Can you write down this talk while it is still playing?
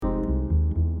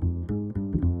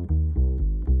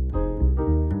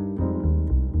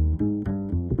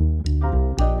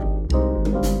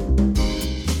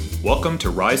Welcome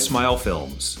to Rise Smile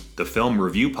Films, the film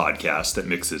review podcast that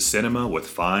mixes cinema with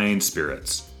fine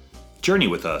spirits. Journey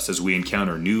with us as we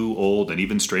encounter new, old, and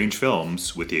even strange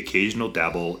films with the occasional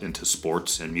dabble into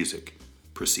sports and music.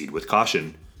 Proceed with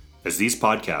caution, as these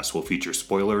podcasts will feature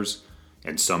spoilers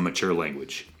and some mature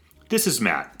language. This is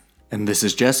Matt. And this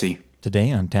is Jesse.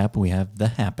 Today on tap we have The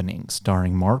Happening,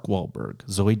 starring Mark Wahlberg,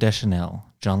 Zooey Deschanel,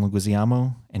 John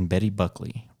Leguizamo, and Betty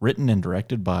Buckley. Written and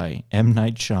directed by M.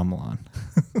 Night Shyamalan.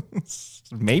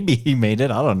 Maybe he made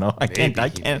it. I don't know. I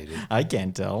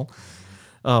can't tell.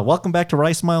 Welcome back to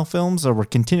Rice Smile Films. We're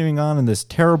continuing on in this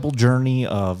terrible journey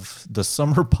of the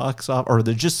summer box office, or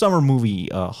the just summer movie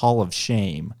Hall of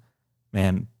Shame.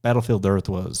 Man, Battlefield Earth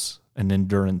was an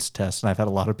endurance test, and I've had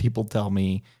a lot of people tell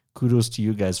me, kudos to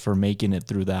you guys for making it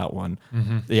through that one.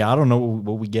 Mm-hmm. Yeah, I don't know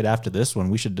what we get after this one.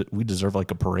 We deserve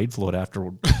like a parade float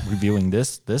after reviewing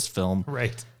this film.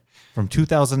 Right. From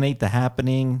 2008, The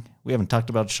Happening. We haven't talked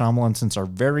about Shyamalan since our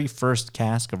very first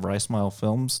cast of Rice Smile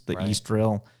Films, the East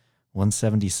Rail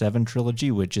 177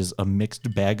 trilogy, which is a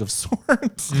mixed bag of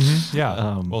sorts. Mm-hmm.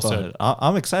 Yeah, well said.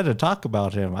 I'm excited to talk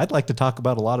about him. I'd like to talk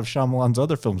about a lot of Shyamalan's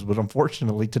other films, but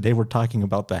unfortunately today we're talking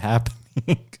about The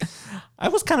Happening. I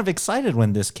was kind of excited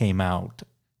when this came out.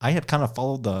 I had kind of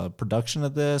followed the production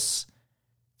of this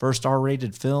first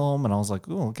R-rated film, and I was like,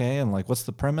 "Oh, okay." And like, what's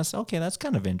the premise? Okay, that's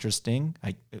kind of interesting.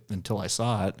 Until I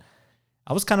saw it,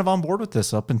 I was kind of on board with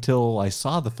this up until I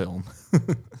saw the film.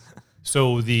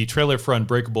 So the trailer for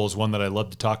Unbreakable is one that I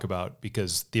love to talk about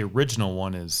because the original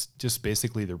one is just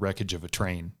basically the wreckage of a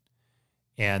train,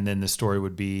 and then the story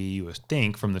would be, you would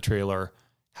think from the trailer,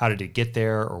 how did it get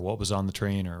there, or what was on the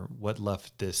train, or what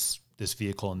left this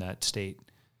vehicle in that state.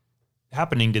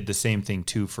 Happening did the same thing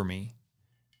too for me.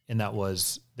 And that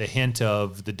was the hint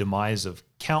of the demise of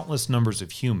countless numbers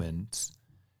of humans.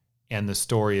 And the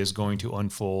story is going to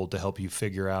unfold to help you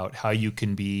figure out how you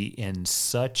can be in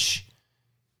such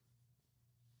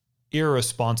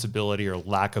irresponsibility or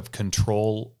lack of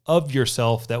control of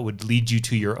yourself that would lead you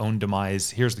to your own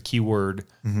demise. Here's the key word,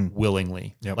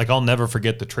 willingly. Yep. Like, I'll never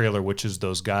forget the trailer, which is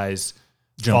those guys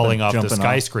falling off the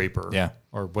skyscraper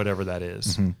or whatever that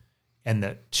is. Mm-hmm. And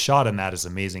that shot in that is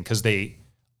amazing because they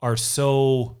are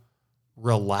so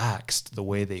relaxed the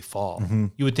way they fall. Mm-hmm.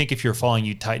 You would think if you're falling,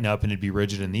 you'd tighten up and it'd be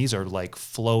rigid. And these are like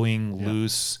flowing,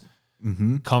 loose,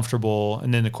 comfortable.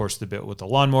 And then, of course, the bit with the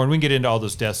lawnmower. And we can get into all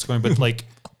those deaths going, but like,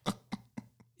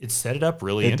 it set it up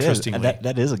really interestingly.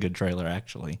 That is a good trailer,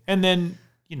 actually. And then,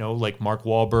 like Mark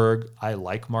Wahlberg. I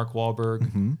like Mark Wahlberg.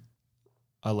 Mm-hmm.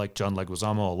 I like John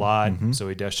Leguizamo a lot. Mm-hmm.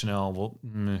 Zooey Deschanel.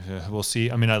 We'll see.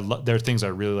 I mean, there are things I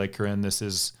really like her in. This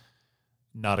is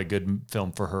not a good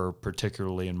film for her,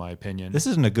 particularly in my opinion. This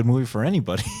isn't a good movie for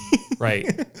anybody. Right.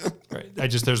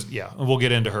 And we'll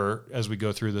get into her as we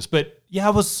go through this. But yeah,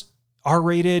 it was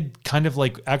R-rated, kind of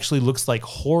like, actually looks like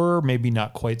horror, maybe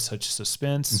not quite such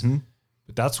suspense. Mm-hmm.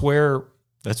 But that's where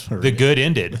the good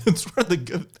ended. That's where the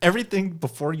good, everything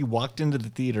before you walked into the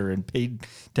theater and paid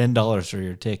 $10 for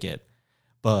your ticket.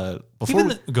 But before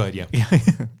go ahead, yeah.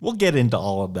 We'll get into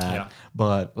all of that. Yeah.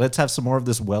 But let's have some more of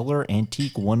this Weller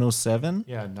Antique 107.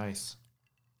 Yeah, nice.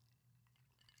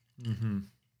 Mm-hmm.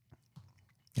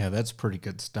 Yeah, that's pretty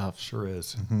good stuff. Sure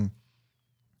is. Mm-hmm.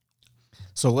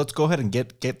 So let's go ahead and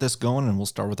get this going, and we'll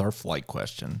start with our flight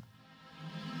question.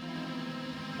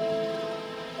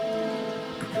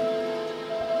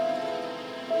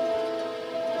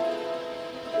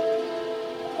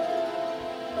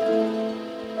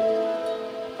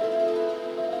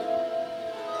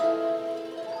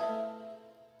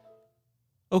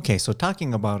 Okay, so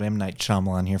talking about M. Night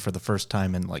Shyamalan here for the first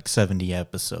time in like 70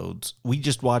 episodes, we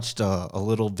just watched a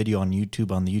little video on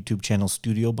YouTube on the YouTube channel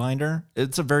Studio Binder.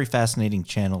 It's a very fascinating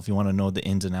channel if you want to know the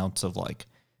ins and outs of like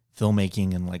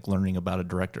filmmaking and like learning about a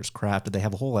director's craft. They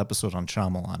have a whole episode on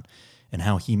Shyamalan and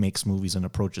how he makes movies and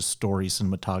approaches story,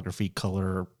 cinematography,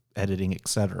 color, editing,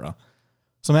 etc.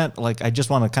 So Matt, like I just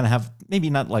want to kind of have maybe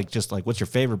not like just like what's your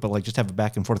favorite, but like just have a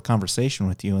back and forth conversation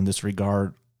with you in this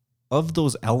regard. Of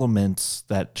those elements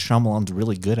that Shyamalan's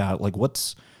really good at, like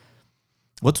what's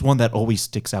one that always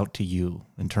sticks out to you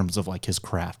in terms of like his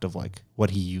craft of like what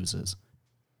he uses?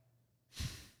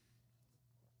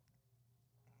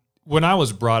 When I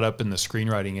was brought up in the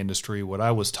screenwriting industry, what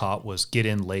I was taught was get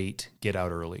in late, get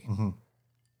out early. Mm-hmm.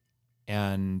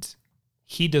 And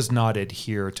he does not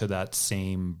adhere to that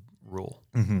same rule.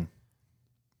 Mm-hmm.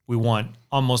 We want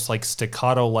almost like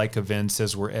staccato-like events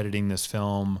as we're editing this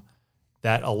film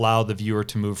that allow the viewer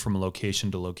to move from location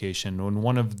to location. And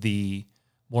one of the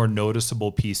more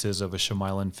noticeable pieces of a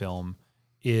Shyamalan film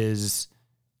is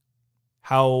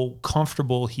how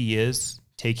comfortable he is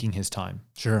taking his time.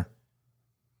 Sure.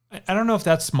 I don't know if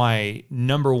that's my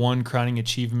number one crowning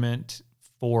achievement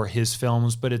for his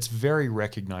films, but it's very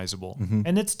recognizable,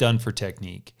 and it's done for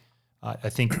technique. I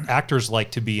think actors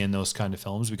like to be in those kind of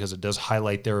films because it does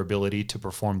highlight their ability to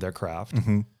perform their craft.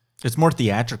 It's more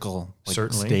theatrical, like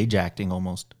Certainly. stage acting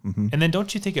almost. And then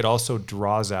don't you think it also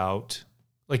draws out,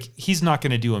 like he's not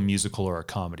going to do a musical or a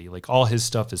comedy. Like all his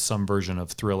stuff is some version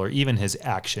of thriller. Even his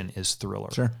action is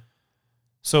thriller. Sure.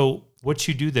 So what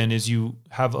you do then is you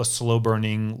have a slow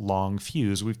burning long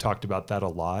fuse. We've talked about that a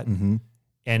lot.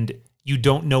 And you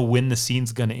don't know when the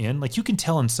scene's going to end. Like you can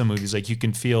tell in some movies, like you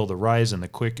can feel the rise and the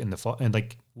quick and the fall. And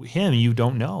like him, you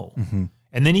don't know.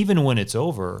 And then even when it's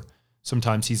over,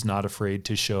 sometimes he's not afraid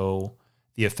to show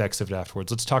the effects of it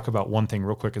afterwards. Let's talk about one thing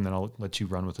real quick, and then I'll let you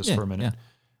run with this for a minute.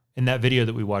 In that video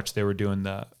that we watched, they were doing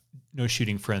the No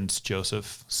Shooting Friends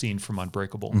Joseph scene from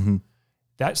Unbreakable.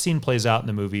 That scene plays out in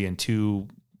the movie in 2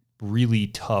 really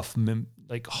tough,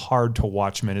 like hard to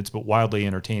watch minutes, but wildly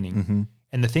entertaining.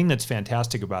 And the thing that's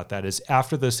fantastic about that is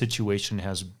after the situation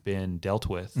has been dealt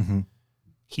with,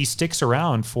 he sticks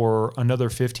around for another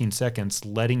 15 seconds,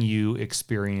 letting you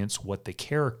experience what the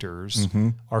characters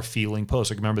are feeling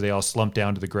post. Like remember, they all slump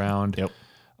down to the ground.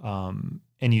 And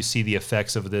you see the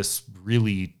effects of this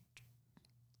really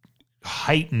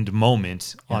heightened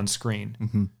moment on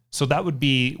screen. So that would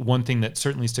be one thing that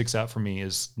certainly sticks out for me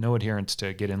is no adherence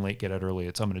to get in late, get out early.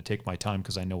 It's I'm going to take my time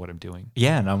because I know what I'm doing.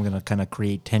 Yeah, and I'm going to kind of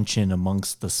create tension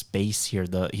amongst the space here.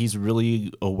 He's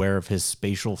really aware of his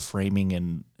spatial framing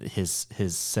and his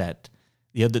set.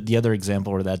 The other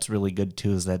example where that's really good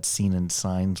too is that scene in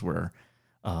Signs where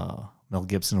Mel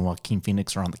Gibson and Joaquin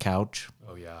Phoenix are on the couch.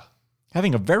 Oh, yeah.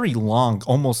 Having a very long,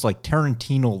 almost like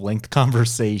Tarantino-length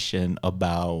conversation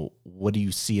about what do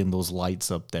you see in those lights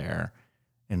up there.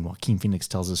 And Joaquin Phoenix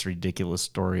tells this ridiculous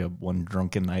story of one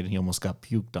drunken night and he almost got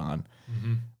puked on.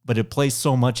 But it plays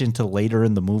so much into later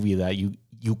in the movie that you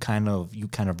kind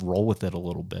of roll with it a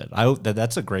little bit.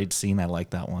 That's a great scene. I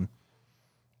like that one.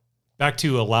 Back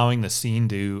to allowing the scene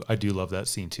to, I do love that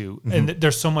scene too. And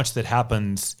there's so much that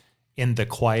happens in the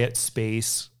quiet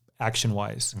space,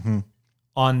 action-wise,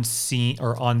 on scene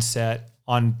or on set,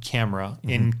 on camera,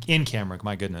 in camera.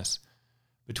 My goodness.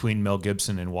 Between Mel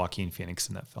Gibson and Joaquin Phoenix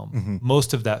in that film.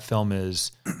 Most of that film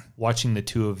is watching the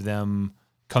two of them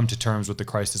come to terms with the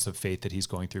crisis of faith that he's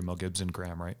going through, Mel Gibson,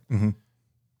 Graham, right?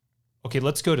 Okay,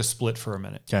 let's go to Split for a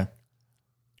minute. Okay.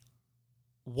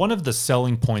 One of the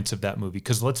selling points of that movie,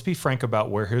 because let's be frank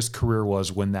about where his career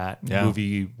was when that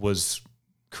movie was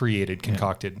created,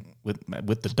 concocted.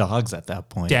 With the dogs at that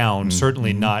point. Down,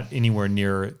 certainly not anywhere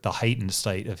near the heightened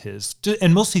state of his,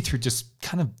 and mostly through just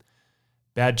kind of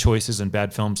bad choices and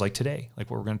bad films like today,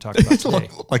 like what we're going to talk about today.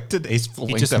 Like today's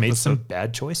he just made some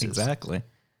bad choices. Exactly.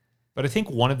 But I think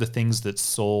one of the things that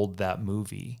sold that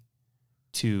movie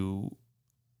to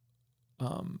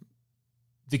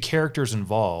the characters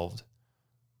involved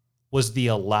was the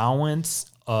allowance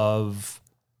of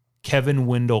Kevin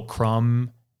Wendell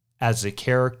Crumb as a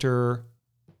character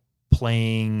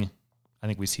playing, I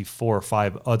think we see 4 or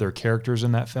 5 other characters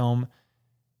in that film,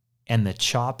 and the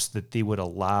chops that they would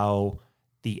allow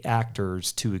the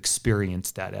actors to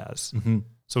experience that as.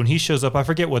 So when he shows up, I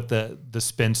forget what the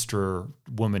spinster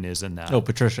woman is in that. Oh,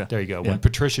 Patricia. There you go. When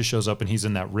Patricia shows up and he's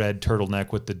in that red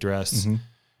turtleneck with the dress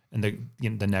and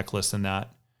the necklace and that,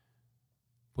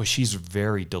 well, she's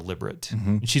very deliberate.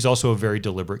 And she's also a very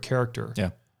deliberate character.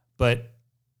 Yeah. But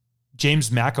James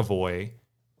McAvoy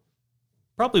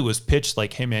probably was pitched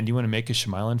like, hey man, do you want to make a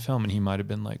Shyamalan film? And he might have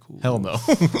been like, hell no.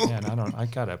 Man, I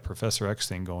got a Professor X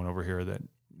thing going over here that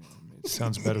it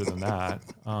sounds better than that.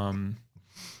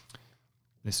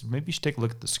 They said, maybe you should take a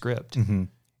look at the script.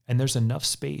 And there's enough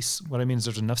space. What I mean is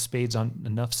there's enough space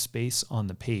on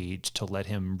the page to let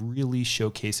him really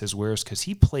showcase his wares because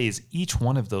he plays each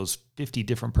one of those 50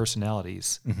 different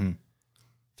personalities.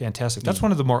 Fantastic. That's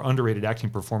one of the more underrated acting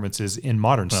performances in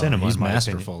modern cinema. He's in my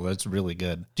masterful. opinion. That's really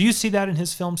good. Do you see that in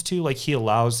his films too? Like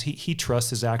he trusts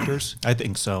his actors. I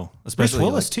think so. Bruce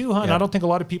Willis too, huh? And I don't think a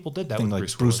lot of people did that with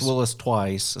like Bruce Willis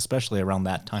twice, especially around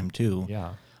that time too.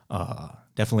 Yeah.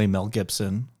 Definitely Mel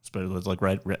Gibson, but it was like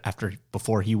right after,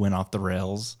 before he went off the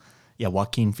rails. Yeah,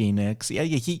 Joaquin Phoenix. Yeah,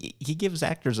 he gives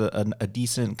actors a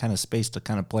decent kind of space to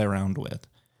kind of play around with.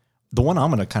 The one I'm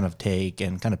going to kind of take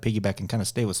and kind of piggyback and kind of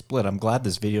stay with Split, I'm glad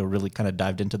this video really kind of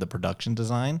dived into the production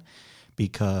design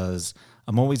because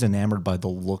I'm always enamored by the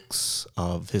looks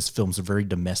of his films. They're very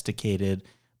domesticated,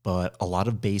 but a lot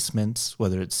of basements,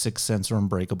 whether it's Sixth Sense or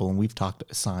Unbreakable, and we've talked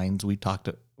Signs, we've talked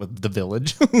The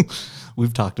Village.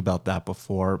 We've talked about that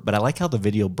before, but I like how the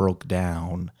video broke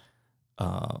down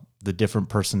the different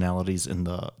personalities in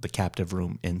the captive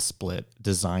room in Split,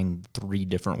 designed 3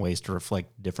 different ways to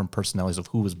reflect different personalities of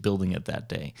who was building it that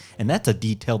day. And that's a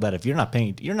detail that if you're not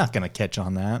paying, you're not going to catch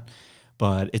on that.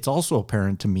 But it's also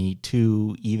apparent to me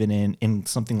too, even in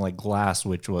something like Glass,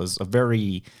 which was a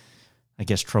very, I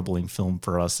guess, troubling film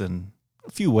for us in a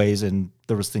few ways, and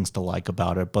there was things to like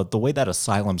about it. But the way that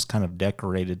Asylum's kind of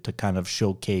decorated to kind of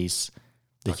showcase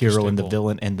the Dr. hero Staple. and the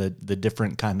villain, and the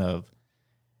different kind of,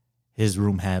 his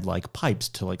room had like pipes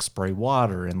to like spray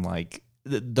water, and like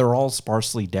they're all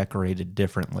sparsely decorated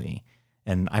differently.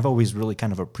 And I've always really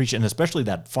kind of appreciated, and especially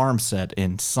that farm set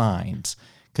in Signs,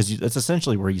 because that's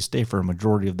essentially where you stay for a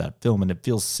majority of that film, and it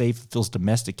feels safe, it feels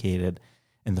domesticated.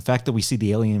 And the fact that we see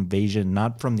the alien invasion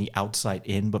not from the outside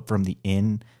in, but from the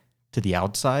in to the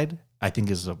outside, I think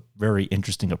is a very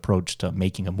interesting approach to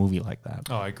making a movie like that.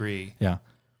 Oh, I agree. Yeah.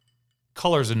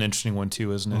 Color's an interesting one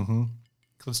too, isn't it? Mm-hmm.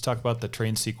 Let's talk about the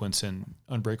train sequence in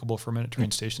Unbreakable for a minute,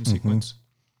 train station sequence,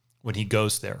 when he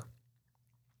goes there.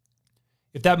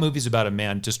 If that movie's about a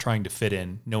man just trying to fit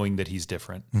in, knowing that he's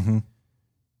different,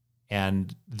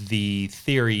 and the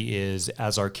theory is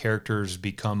as our characters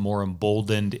become more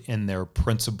emboldened in their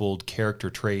principled character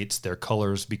traits, their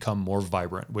colors become more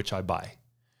vibrant, which I buy.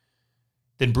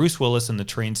 Then Bruce Willis in the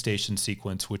train station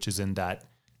sequence, which is in that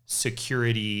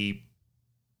security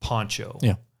poncho,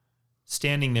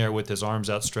 standing there with his arms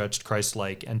outstretched,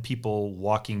 Christ-like, and people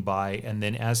walking by, and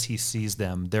then as he sees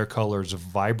them, their colors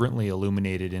vibrantly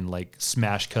illuminated in like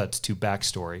smash cuts to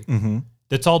backstory.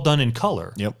 That's all done in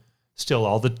color. Yep.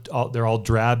 Still, they're all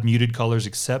drab, muted colors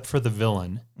except for the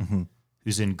villain,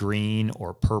 who's in green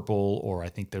or purple, or I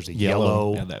think there's a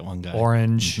yellow, Yeah, that one guy.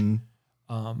 orange.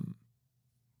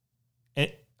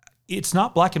 It's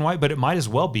not black and white, but it might as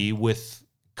well be with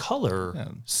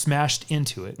color smashed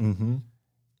into it.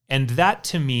 And that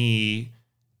to me,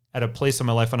 at a place in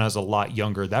my life when I was a lot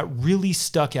younger, that really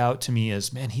stuck out to me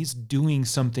as, man, he's doing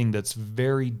something that's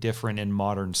very different in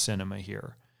modern cinema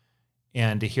here.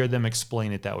 And to hear them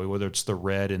explain it that way, whether it's the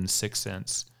red in Sixth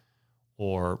Sense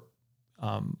or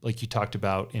like you talked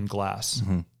about in Glass,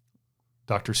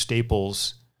 Dr.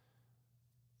 Staples'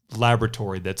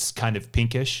 laboratory that's kind of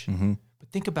pinkish. But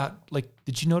think about, like,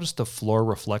 did you notice the floor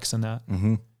reflects in that?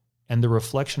 And the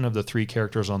reflection of the 3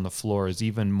 characters on the floor is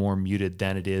even more muted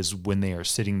than it is when they are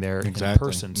sitting there in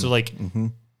person. So, like,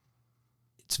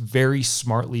 it's very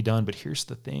smartly done. But here's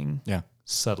the thing.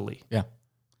 Subtly.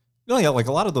 No, yeah, like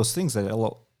a lot of those things that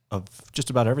of just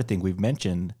about everything we've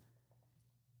mentioned,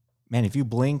 man, if you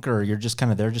blink or you're just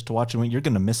kind of there just to watch it, you're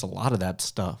going to miss a lot of that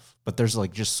stuff. But there's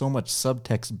like just so much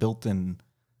subtext built in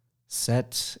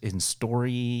set, in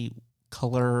story,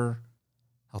 color,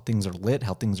 how things are lit,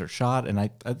 how things are shot. And I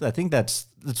think that's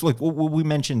like what we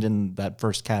mentioned in that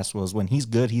first cast was when he's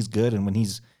good, and when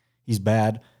he's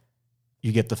bad,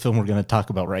 you get the film we're going to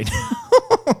talk about right now.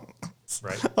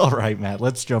 Right. All right, Matt,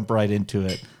 let's jump right into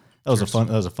it. That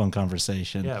was a fun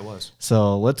conversation. Yeah, it was.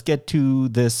 So let's get to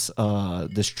this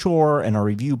this chore and our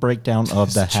review breakdown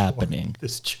of The Happening.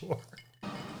 This chore.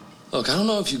 Look, I don't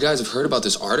know if you guys have heard about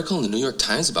this article in the New York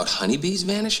Times about honeybees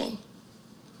vanishing.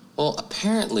 Well,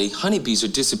 apparently honeybees are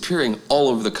disappearing all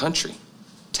over the country.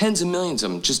 Tens of millions of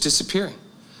them just disappearing.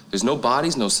 There's no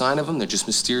bodies, no sign of them. They're just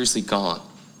mysteriously gone.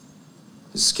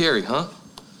 This is scary, huh?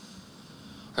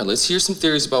 All right, let's hear some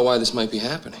theories about why this might be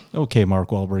happening. Okay, Mark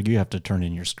Wahlberg, you have to turn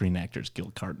in your Screen Actors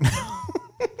Guild card.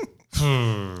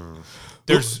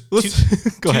 There's Go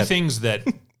two ahead. things that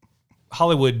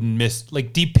Hollywood missed,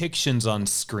 like depictions on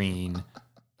screen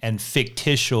and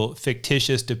fictitious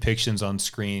depictions on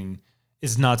screen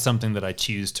is not something that I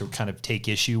choose to kind of take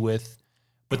issue with.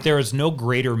 But there is no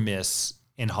greater miss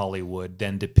in Hollywood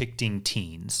than depicting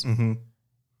teens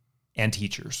and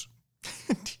teachers.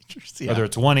 Teachers, yeah. Whether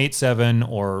it's 187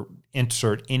 or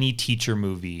insert any teacher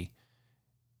movie,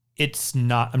 it's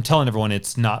not, I'm telling everyone,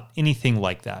 it's not anything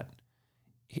like that.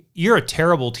 You're a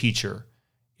terrible teacher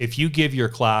if you give your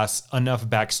class enough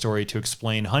backstory to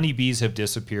explain honeybees have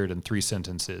disappeared in 3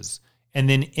 sentences and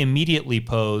then immediately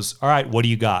pose, all right, what do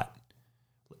you got?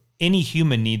 Any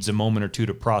human needs a moment or two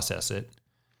to process it.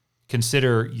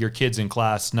 Consider your kids in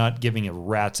class not giving a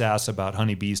rat's ass about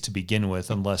honeybees to begin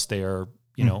with unless they are,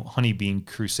 you know, honeybee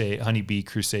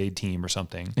crusade team or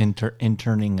something.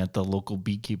 Interning at the local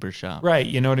beekeeper shop. Right,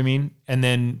 you know what I mean? And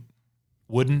then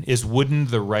wooden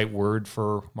the right word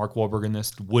for Mark Wahlberg in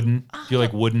this? Wooden? Do you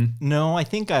like wooden? No, I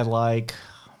think I like...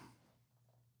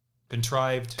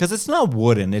 Contrived? Because it's not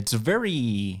wooden. It's a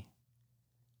very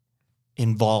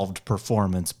involved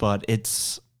performance, but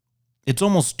it's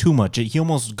almost too much. He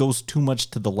almost goes too much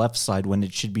to the left side when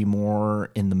it should be more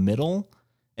in the middle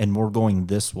and more going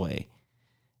this way.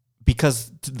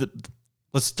 Because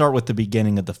let's start with the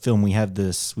beginning of the film.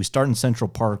 We start in Central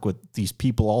Park with these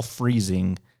people all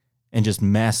freezing and just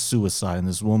mass suicide. And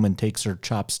this woman takes her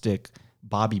chopstick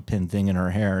bobby pin thing in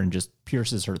her hair and just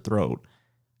pierces her throat.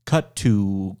 Cut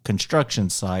to construction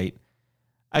site.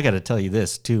 I got to tell you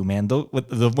this too, man.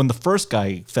 When the first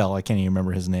guy fell, I can't even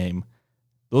remember his name.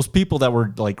 Those people that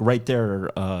were like right there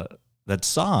that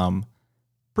saw him,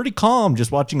 pretty calm,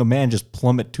 just watching a man just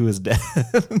plummet to his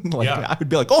death. I would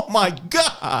be like, "Oh my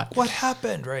God, what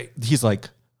happened?" Right? He's like,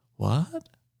 "What?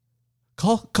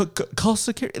 Call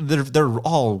security." They're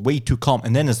all way too calm.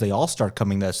 And then as they all start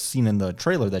coming, that scene in the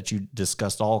trailer that you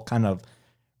discussed, all kind of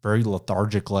very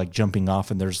lethargic, like jumping off,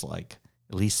 and there's like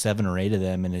at least 7 or 8 of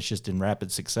them, and it's just in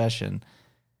rapid succession.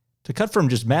 To cut from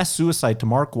just mass suicide to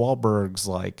Mark Wahlberg's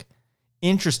like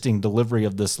interesting delivery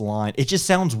of this line, it just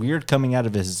sounds weird coming out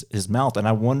of his mouth. And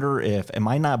I wonder am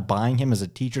I not buying him as a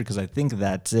teacher? Because I think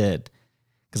that's it.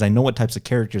 Because I know what types of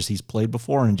characters he's played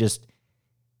before, and just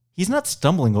he's not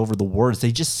stumbling over the words.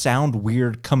 They just sound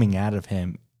weird coming out of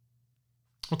him.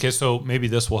 Okay, so maybe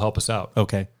this will help us out.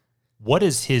 Okay. What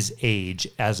is his age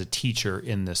as a teacher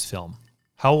in this film?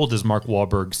 How old is Mark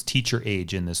Wahlberg's teacher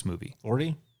age in this movie?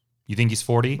 40? You think he's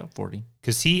 40? About 40.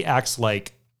 Because he acts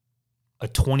like a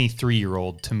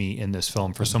 23-year-old to me in this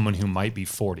film for someone who might be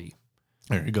 40.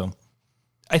 There you go.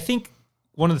 I think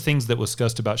one of the things that was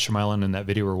discussed about Shyamalan in that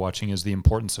video we're watching is the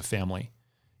importance of family.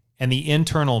 And the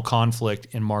internal conflict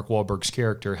in Mark Wahlberg's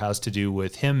character has to do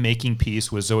with him making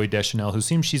peace with Zooey Deschanel, who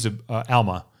seems she's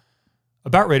Alma,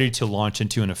 about ready to launch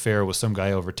into an affair with some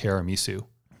guy over tiramisu.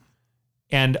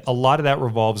 And a lot of that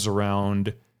revolves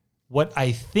around what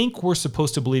I think we're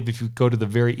supposed to believe. If you go to the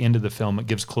very end of the film, it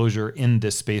gives closure in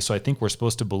this space. So I think we're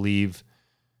supposed to believe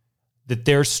that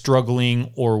they're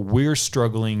struggling, or we're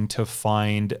struggling to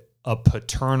find a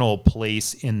paternal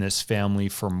place in this family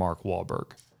for Mark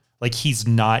Wahlberg. Like, he's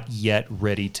not yet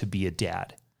ready to be a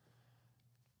dad.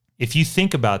 If you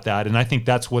think about that, and I think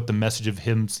that's what the message of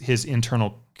his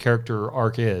internal character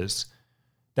arc is,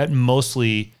 that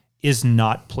mostly is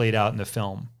not played out in the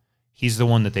film. He's the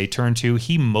one that they turn to.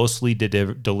 He mostly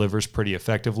delivers pretty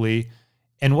effectively.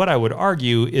 And what I would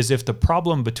argue is, if the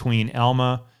problem between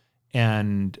Alma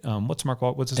and what's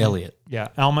his Elliot. name? Yeah,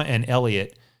 Alma and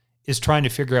Elliot is trying to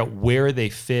figure out where they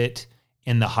fit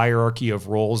in the hierarchy of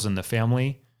roles in the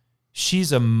family.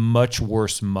 She's a much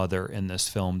worse mother in this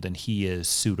film than he is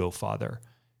pseudo-father.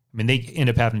 I mean, they end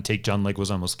up having to take John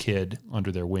Leguizamo's kid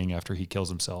under their wing after he kills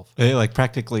himself. They like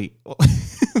practically...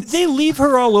 They leave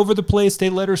her all over the place. They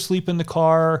let her sleep in the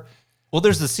car. Well,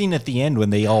 there's the scene at the end when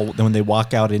they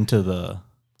walk out into the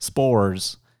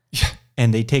spores,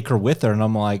 and they take her with her, and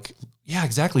I'm like, yeah,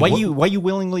 exactly. Why you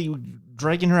willingly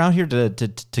dragging her out here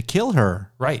to kill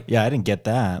her? Right. Yeah, I didn't get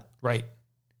that. Right.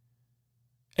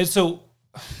 And so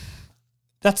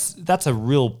that's a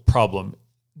real problem.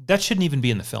 That shouldn't even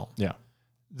be in the film. Yeah.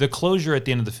 The closure at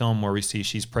the end of the film where we see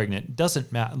she's pregnant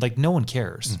doesn't matter. Like, no one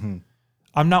cares. Mm-hmm.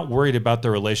 I'm not worried about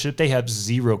their relationship. They have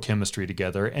zero chemistry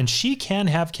together, and she can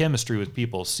have chemistry with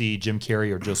people. See Jim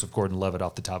Carrey or Joseph Gordon-Levitt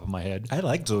off the top of my head. I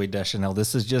like Zooey Deschanel.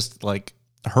 This is just like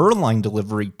her line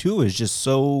delivery too is just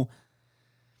so.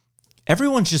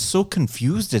 Everyone's just so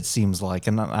confused. It seems like,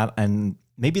 and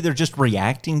maybe they're just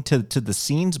reacting to the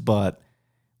scenes. But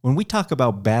when we talk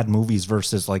about bad movies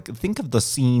versus, like, think of the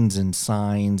scenes and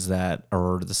Signs that,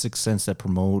 or The Sixth Sense, that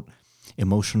promote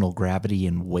emotional gravity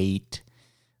and weight,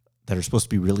 that are supposed to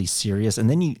be really serious, and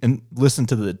then you listen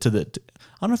to the.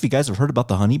 I don't know if you guys have heard about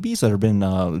the honeybees that have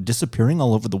been disappearing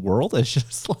all over the world. It's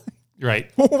just like,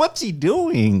 right, what's he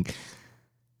doing?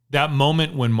 That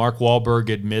moment when Mark Wahlberg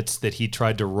admits that he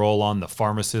tried to roll on the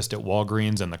pharmacist at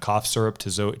Walgreens and the cough syrup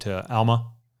to Alma.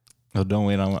 Oh, don't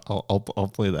wait!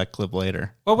 I'll play that clip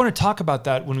later. Well, I want to talk about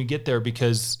that when we get there,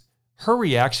 because her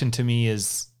reaction to me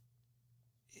is,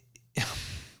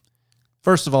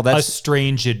 first of all, that's a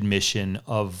strange admission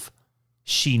of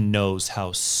she knows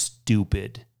how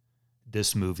stupid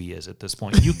this movie is at this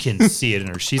point. You can see it in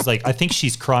her. She's like, I think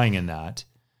she's crying in that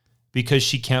because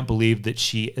she can't believe that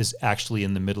she is actually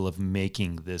in the middle of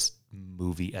making this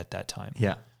movie at that time.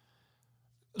 Yeah.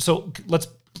 So let's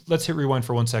hit rewind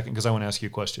for 1 second, because I want to ask you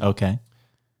a question. Okay.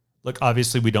 Look,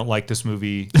 obviously we don't like this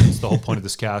movie. It's the whole point of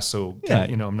this cast. So,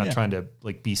 I'm not trying to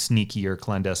like be sneaky or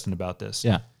clandestine about this.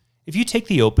 Yeah. If you take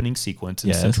the opening sequence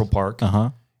in Central Park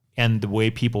and the way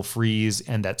people freeze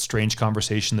and that strange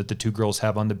conversation that the two girls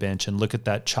have on the bench, and look at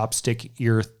that chopstick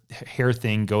hair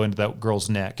thing go into that girl's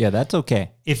neck. Yeah, that's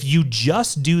okay. If you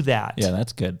just do that. Yeah,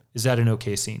 that's good. Is that an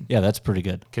okay scene? Yeah, that's pretty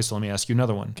good. Okay, so let me ask you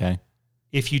another one. Okay.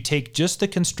 If you take just the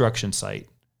construction site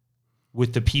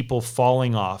with the people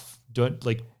falling off,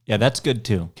 yeah, that's good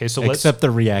too. Okay, so except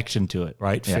the reaction to it.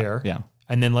 Right, yeah, fair. Yeah.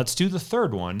 And then let's do the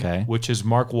third one, Okay. which is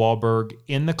Mark Wahlberg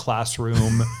in the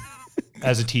classroom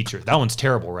as a teacher. That one's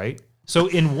terrible, right? So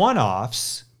in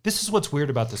one-offs, this is what's weird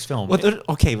about this film. Well,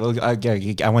 okay, well,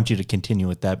 I want you to continue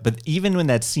with that. But even when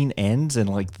that scene ends and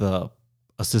like the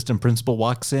assistant principal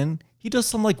walks in, he does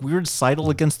some like weird sidle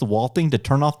against the wall thing to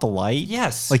turn off the light.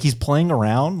 Yes. like he's playing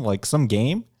around like some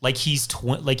game. Like he's a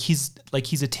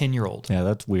 10-year-old. Yeah,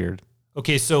 that's weird.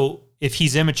 Okay, so if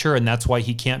he's immature and that's why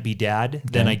he can't be dad,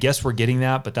 then I guess we're getting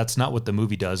that, but that's not what the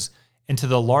movie does. And to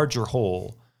the larger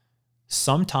whole,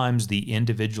 sometimes the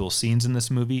individual scenes in this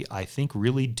movie, I think,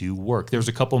 really do work. There's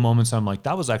a couple moments I'm like,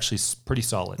 that was actually pretty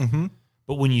solid. Mm-hmm.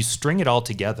 But when you string it all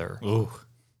together,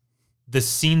 the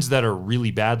scenes that are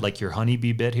really bad, like your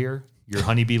honeybee bit here, your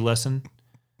honeybee lesson,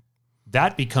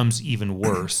 that becomes even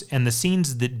worse. And the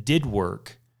scenes that did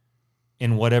work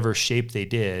in whatever shape they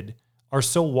did are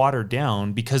so watered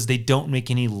down because they don't make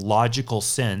any logical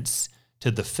sense to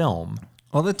the film.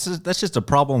 Well, that's just a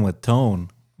problem with tone.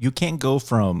 You can't go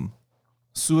from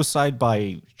suicide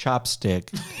by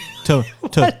chopstick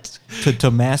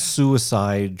to mass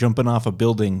suicide, jumping off a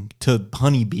building, to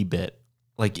honeybee bit.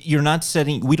 Like, you're not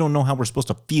setting. We don't know how we're supposed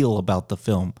to feel about the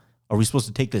film. Are we supposed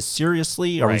to take this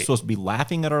seriously? Are we Right. supposed to be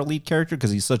laughing at our lead character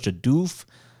because he's such a doof?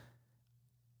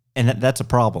 And that's a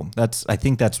problem. I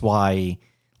think that's why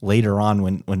later on,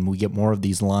 when we get more of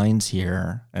these lines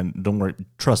here, and don't worry,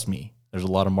 trust me, there's a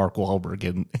lot of Mark Wahlberg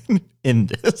in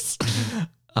this.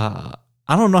 I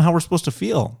don't know how we're supposed to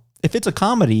feel. If it's a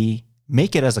comedy,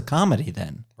 make it as a comedy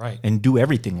then. Right. And do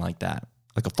everything like that,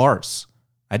 like a farce.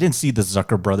 I didn't see the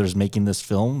Zucker brothers making this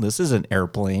film. This isn't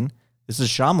Airplane. This is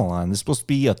Shyamalan. This is supposed to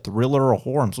be a thriller or a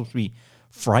horror. I'm supposed to be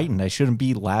frightened. I shouldn't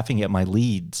be laughing at my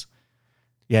leads.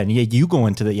 Yeah, and you go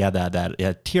into that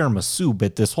tiramisu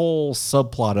bit, this whole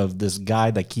subplot of this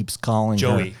guy that keeps calling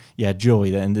Joey. her. Yeah,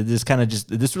 Joey. And this kind of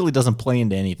this really doesn't play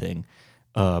into anything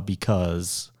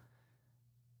because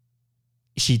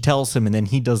she tells him, and then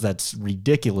he does that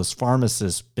ridiculous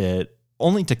pharmacist bit,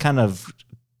 only to kind of,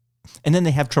 and then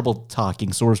they have trouble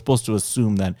talking. So we're supposed to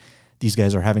assume that these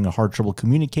guys are having a hard trouble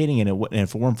communicating, and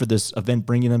if it weren't for this event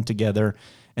bringing them together,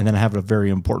 and then I have a very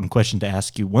important question to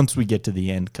ask you once we get to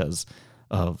the end because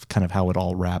of kind of how it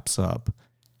all wraps up.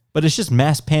 But it's just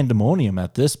mass pandemonium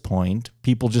at this point.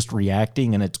 People just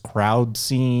reacting, and it's crowd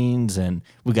scenes, and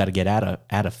we got to get out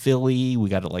of Philly. We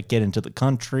got to like get into the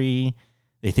country.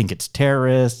 They think it's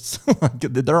terrorists.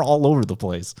 They're all over the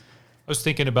place. I was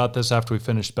thinking about this after we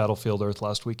finished Battlefield Earth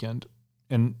last weekend,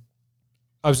 and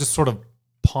I was just sort of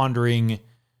pondering,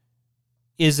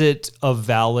 is it a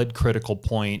valid critical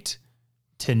point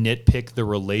to nitpick the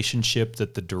relationship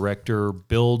that the director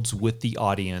builds with the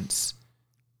audience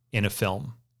in a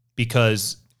film?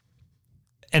 Because,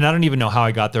 and I don't even know how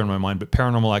I got there in my mind, but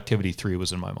Paranormal Activity 3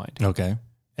 was in my mind. Okay.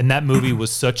 And that movie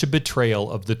was such a betrayal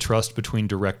of the trust between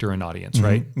director and audience,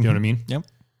 right? You know what I mean? Yep.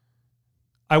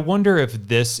 I wonder if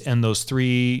this and those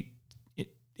three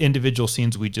individual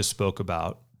scenes we just spoke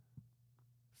about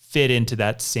fit into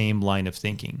that same line of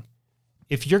thinking.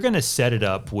 If you're going to set it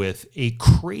up with a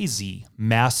crazy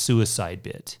mass suicide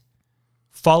bit,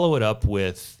 follow it up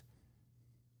with,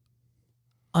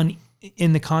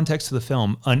 in the context of the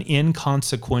film, an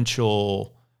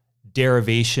inconsequential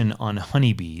derivation on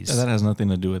honeybees. Yeah, that has nothing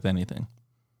to do with anything.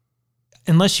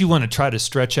 Unless you want to try to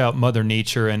stretch out Mother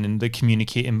Nature and the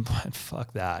communicate, and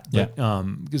fuck that. But,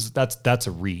 because that's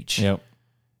a reach. Yep.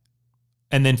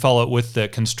 And then follow it with the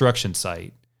construction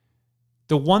site.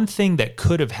 The one thing that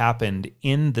could have happened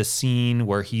in the scene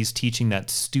where he's teaching that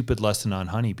stupid lesson on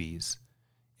honeybees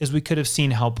is we could have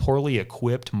seen how poorly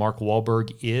equipped Mark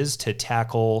Wahlberg is to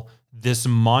tackle this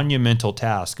monumental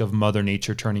task of Mother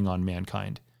Nature turning on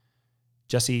mankind.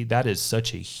 Jesse, that is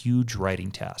such a huge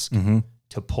writing task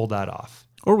to pull that off.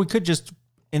 Or we could just,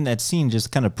 in that scene,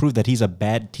 just kind of prove that he's a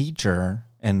bad teacher.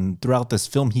 And throughout this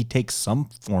film, he takes some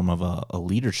form of a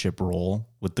leadership role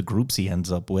with the groups he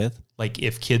ends up with. Like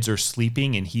if kids are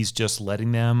sleeping and he's just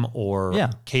letting them, or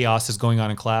Yeah. chaos is going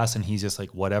on in class and he's just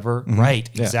like, whatever. Right.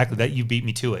 Yeah. Exactly. That you beat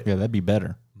me to it. Yeah, that'd be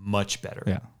better. Much better.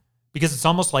 Yeah. Because it's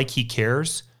almost like he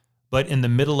cares, but in the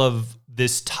middle of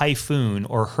this typhoon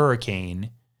or hurricane,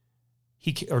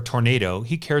 or tornado,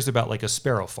 he cares about like a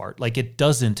sparrow fart. Like it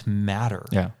doesn't matter.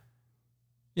 Yeah.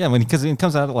 Yeah, because it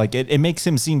comes out like it makes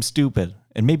him seem stupid.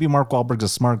 And maybe Mark Wahlberg's a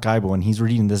smart guy, but when he's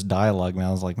reading this dialogue, man,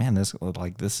 I was like, man,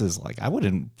 this is like I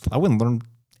wouldn't learn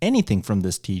anything from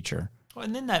this teacher.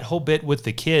 And then that whole bit with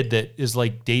the kid that is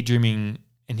like daydreaming,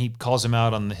 and he calls him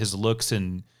out on his looks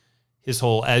and his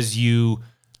whole, as you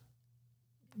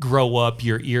grow up,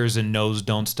 your ears and nose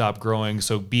don't stop growing.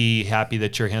 So be happy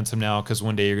that you're handsome now, because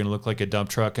one day you're going to look like a dump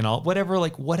truck and all,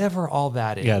 whatever all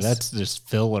that is. Yeah, that's just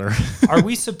filler. Are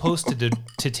we supposed to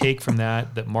take from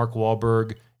that Mark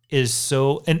Wahlberg is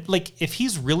so, and like, if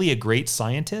he's really a great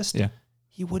scientist, Yeah.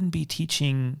 he wouldn't be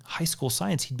teaching high school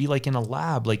science. He'd be like in a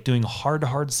lab, like doing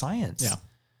hard science. Yeah.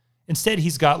 Instead,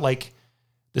 he's got like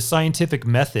the scientific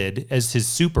method as his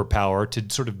superpower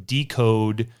to sort of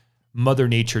decode Mother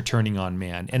Nature turning on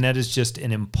man. And that is just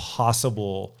an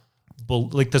impossible,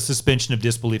 like the suspension of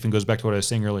disbelief, and goes back to what I was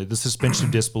saying earlier. The suspension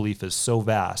of disbelief is so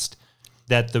vast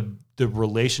that the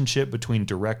relationship between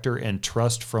director and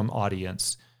trust from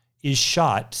audience is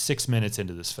shot 6 minutes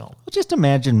into this film. Well, just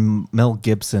imagine Mel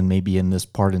Gibson maybe in this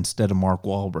part instead of Mark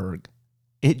Wahlberg.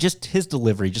 It just his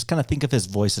delivery, just kind of think of his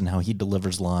voice and how he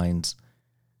delivers lines.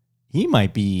 He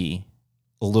might be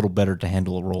a little better to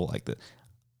handle a role like this.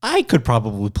 I could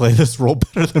probably play this role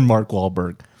better than Mark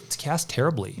Wahlberg. It's cast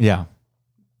terribly. Yeah.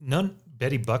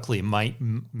 Betty Buckley might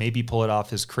maybe pull it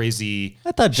off as crazy.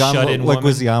 I thought John shut-in woman.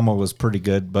 Leguizamo was pretty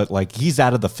good, but like he's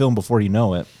out of the film before you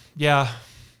know it. Yeah.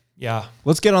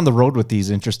 Let's get on the road with these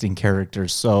interesting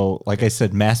characters. So, like I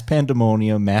said, mass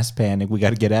pandemonium, mass panic. We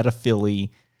got to get out of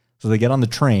Philly. So they get on the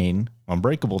train,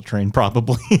 unbreakable train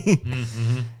probably.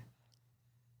 Mm-hmm.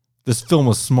 This film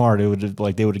was smart. It would have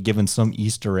they would have given some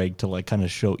Easter egg to like kind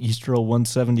of show Easter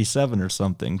 177 or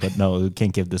something. But no, we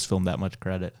can't give this film that much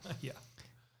credit. Yeah.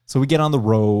 So we get on the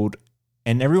road,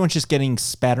 and everyone's just getting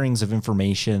spatterings of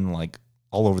information like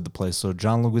all over the place. So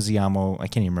John Leguizamo, I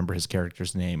can't even remember his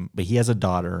character's name, but he has a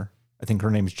daughter. I think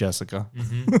her name's Jessica.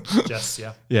 Mm-hmm. Jess,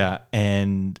 yeah. Yeah,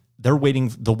 and they're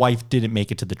waiting. The wife didn't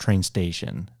make it to the train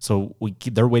station, so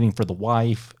they're waiting for the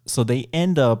wife. So they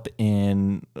end up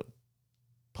in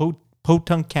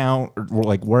Potomac County, or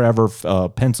like wherever,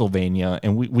 Pennsylvania,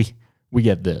 and we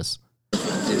get this.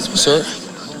 Sir?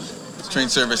 Train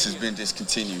service has been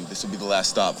discontinued. This will be the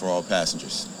last stop for all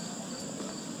passengers.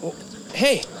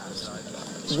 Hey,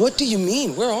 what do you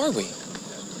mean? Where are we?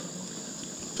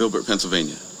 Filbert,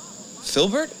 Pennsylvania.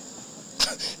 Filbert?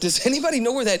 Does anybody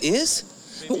know where that is?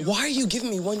 Why are you giving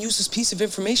me one useless piece of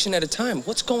information at a time?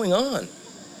 What's going on?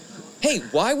 Hey,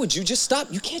 why would you just stop?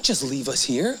 You can't just leave us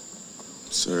here.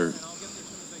 Sir,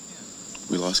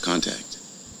 we lost contact.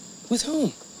 With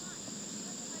whom?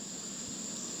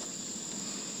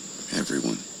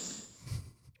 Everyone.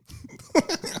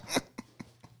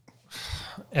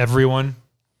 Everyone.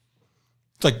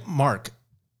 It's like, Mark,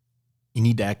 you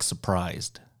need to act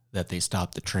surprised that they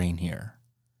stopped the train here.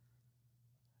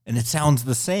 And it sounds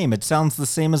the same. It sounds the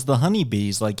same as the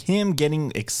honeybees. Like him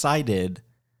getting excited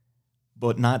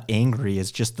but not angry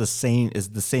is just the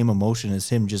same emotion as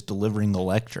him just delivering the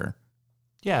lecture.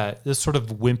 Yeah, this sort of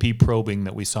wimpy probing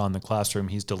that we saw in the classroom,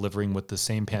 he's delivering with the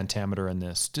same pentameter in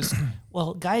this. Just,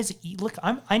 well, guys, look,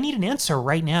 I need an answer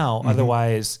right now. Mm-hmm.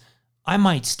 Otherwise, I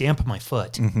might stamp my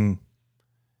foot. Mm-hmm.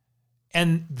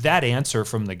 And that answer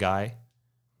from the guy,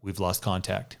 we've lost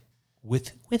contact.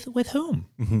 With whom?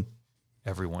 Mm-hmm.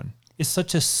 Everyone. Is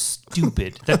such a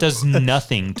stupid, that does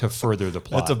nothing to further the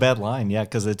plot. That's a bad line, yeah,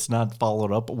 because it's not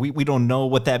followed up. We don't know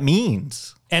what that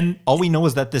means. And all we know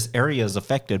is that this area is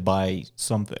affected by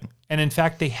something. And in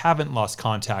fact, they haven't lost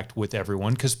contact with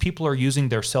everyone because people are using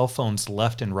their cell phones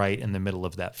left and right in the middle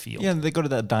of that field. Yeah, they go to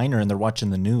that diner and they're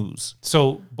watching the news.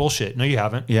 So, bullshit. No, you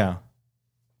haven't. Yeah.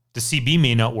 The CB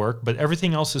may not work, but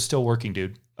everything else is still working,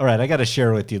 dude. All right, I got to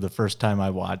share with you the first time I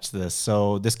watched this.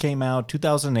 So this came out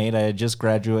 2008. I had just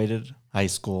graduated high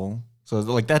school. So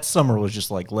like that summer was just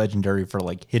like legendary for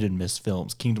like hit and miss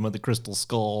films. Kingdom of the Crystal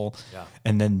Skull, yeah.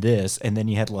 And then this, and then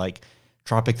you had like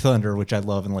Tropic Thunder, which I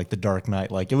love, and like The Dark Knight.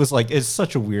 Like it's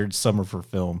such a weird summer for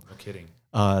film. No kidding.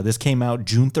 This came out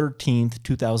June 13th,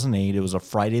 2008. It was a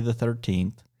Friday the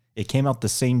 13th. It came out the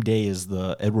same day as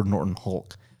the Edward Norton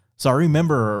Hulk. So I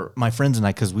remember my friends and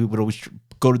I, because we would always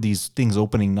go to these things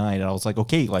opening night. And I was like,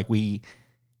 okay, like we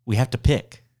have to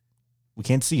pick. We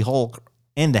can't see Hulk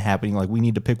and The Happening. Like we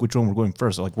need to pick which one we're going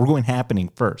first. So like we're going Happening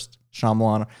first.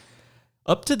 Shyamalan.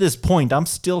 Up to this point, I'm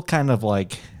still kind of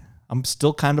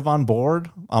on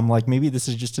board. I'm like, maybe this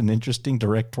is just an interesting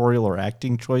directorial or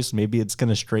acting choice. Maybe it's going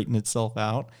to straighten itself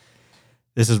out.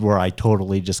 This is where I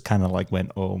totally just kind of like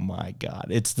went, oh my God.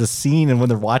 It's the scene, and when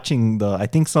they're watching I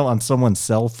think on someone's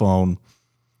cell phone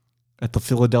at the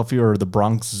Philadelphia or the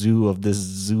Bronx Zoo of this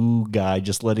zoo guy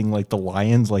just letting like the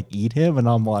lions like eat him. And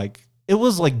I'm like, it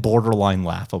was like borderline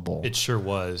laughable. It sure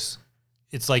was.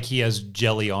 It's like he has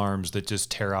jelly arms that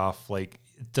just tear off. Like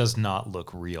it does not look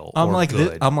real. I'm or like,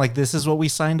 good. I'm like, this is what we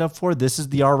signed up for. This is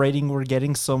the R rating we're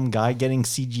getting. Some guy getting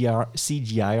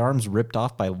CGI arms ripped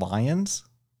off by lions.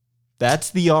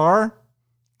 That's the R.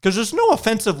 Because there's no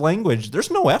offensive language. There's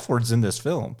no F words in this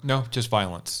film. No, just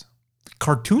violence.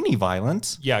 Cartoony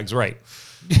violence. Yeah, it's right.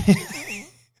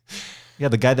 Yeah,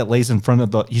 the guy that lays in front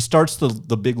of he starts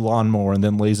the big lawnmower and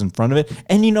then lays in front of it.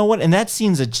 And you know what? And that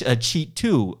scene's a cheat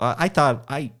too.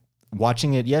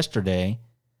 Watching it yesterday,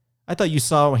 I thought you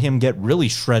saw him get really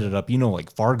shredded up,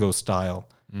 like Fargo style.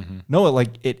 Mm-hmm. No,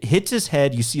 it hits his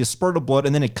head, you see a spurt of blood,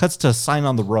 and then it cuts to a sign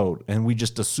on the road, and we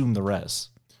just assume the rest.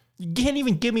 You can't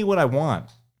even give me what I want.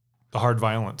 The hard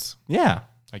violence. Yeah.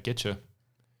 I get you.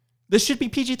 This should be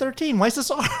PG-13. Why is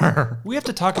this R? We have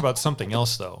to talk about something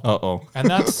else, though. Uh-oh. And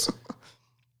that's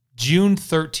June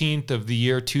 13th of the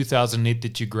year 2008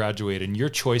 that you graduated, and your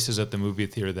choices at the movie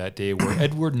theater that day were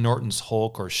Edward Norton's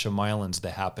Hulk or Shyamalan's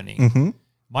The Happening. Mm-hmm.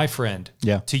 My friend,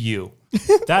 to you,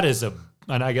 that is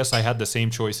and I guess I had the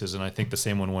same choices, and I think the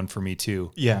same one won for me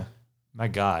too. Yeah. My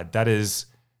God, that is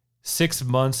 6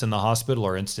 months in the hospital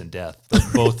or instant death.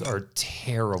 Both are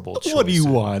terrible choices. What do you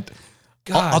want?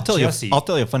 God, I'll tell Jesse. you. I'll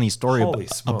tell you a funny story Holy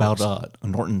about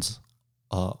Norton's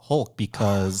Hulk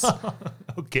because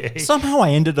okay, somehow I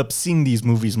ended up seeing these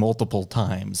movies multiple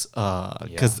times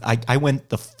because I went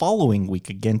the following week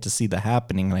again to see The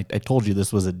Happening, and I told you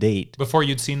this was a date before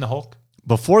you'd seen the Hulk.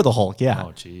 Before the Hulk, yeah.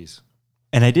 Oh, jeez.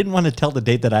 And I didn't want to tell the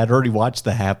date that I had already watched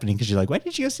The Happening because you're like, why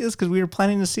did you go see this? Because we were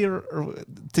planning to see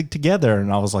it together.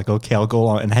 And I was like, okay, I'll go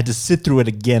along. And I had to sit through it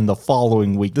again the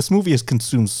following week. This movie has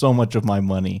consumed so much of my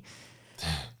money.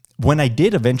 When I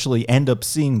did eventually end up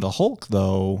seeing the Hulk,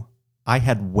 though, I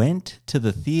had went to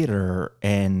the theater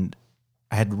and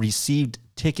I had received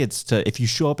tickets to, if you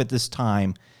show up at this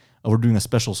time, we're doing a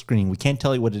special screening. We can't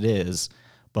tell you what it is,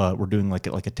 but we're doing like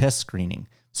a test screening.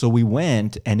 So we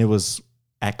went and it was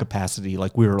at capacity.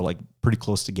 Like we were like pretty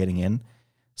close to getting in.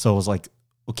 So I was like,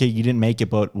 okay, you didn't make it,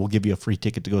 but we'll give you a free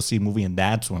ticket to go see a movie. And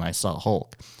that's when I saw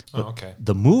Hulk. But okay.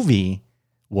 The movie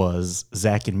was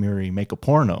Zach and Miri Make a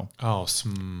Porno. Oh,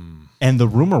 and the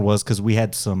rumor was because we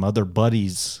had some other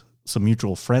buddies, some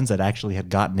mutual friends that actually had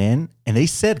gotten in, and they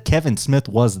said Kevin Smith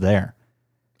was there.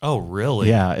 Oh, really?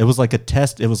 Yeah, it was like a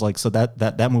test. It was like, so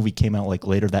that movie came out like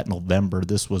later that November.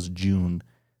 This was June.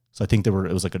 So I think it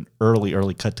was like an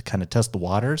early cut to kind of test the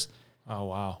waters. Oh,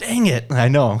 wow. Dang it. I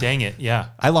know. Dang it. Yeah.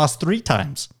 I lost 3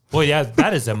 times. Well, yeah,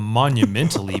 that is a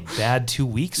monumentally bad 2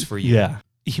 weeks for you. Yeah.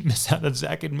 You miss out on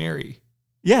Zach and Mary.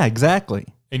 Yeah, exactly.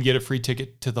 And get a free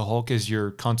ticket to the Hulk as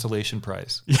your consolation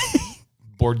prize.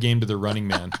 Board game to the Running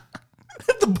Man.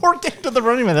 The board game to the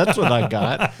Running Man. That's what I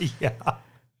got. Yeah.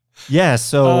 Yeah.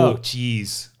 So. Oh,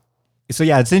 geez. So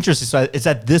yeah, it's interesting. So it's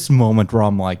at this moment where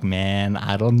I'm like, man,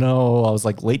 I don't know. I was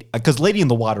like, because Lady in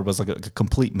the Water was like a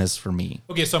complete miss for me.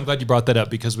 Okay, so I'm glad you brought that up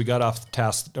because we got off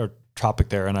task or topic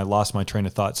there, and I lost my train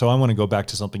of thought. So I want to go back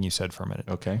to something you said for a minute.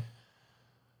 Okay.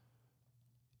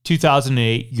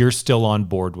 2008, you're still on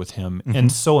board with him, and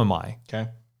so am I. Okay.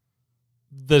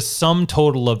 The sum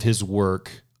total of his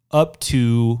work up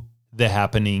to The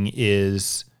Happening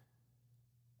is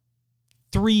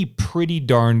 3 pretty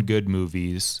darn good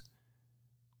movies.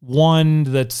 One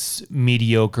that's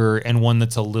mediocre and one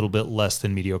that's a little bit less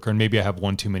than mediocre. And maybe I have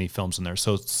one too many films in there.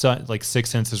 So like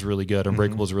Sixth Sense is really good.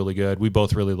 Unbreakable is really good. We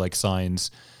both really like Signs.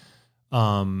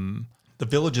 The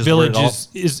Village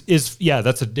is yeah,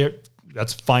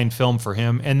 that's fine film for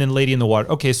him. And then Lady in the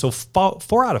Water. Okay, so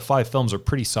 4 out of 5 films are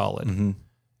pretty solid. Mm-hmm.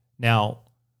 Now,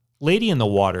 Lady in the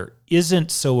Water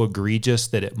isn't so egregious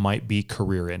that it might be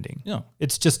career ending. No.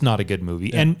 It's just not a good movie.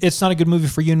 Yeah. And it's not a good movie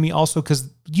for you and me also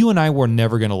because you and I were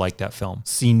never going to like that film.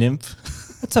 Sea Nymph.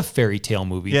 That's a fairy tale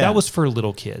movie. Yeah. That was for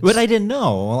little kids. But I didn't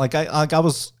know. Like I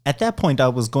was at that point I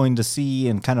was going to see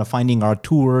and kind of finding our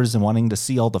tours and wanting to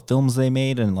see all the films they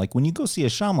made. And like when you go see a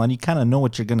Shyamalan, you kind of know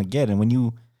what you're going to get. And when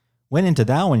you went into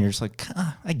that one, you're just like,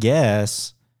 I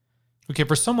guess. Okay,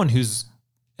 for someone who's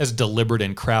as deliberate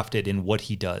and crafted in what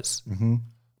he does,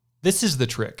 this is the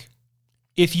trick.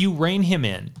 If you rein him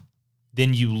in,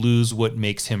 then you lose what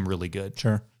makes him really good.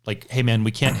 Sure. Like, hey man, we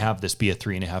can't have this be a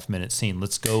 3.5 minute scene.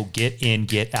 Let's go get in,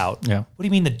 get out. Yeah. What do you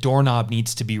mean the doorknob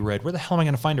needs to be red? Where the hell am I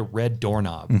going to find a red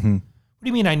doorknob? What do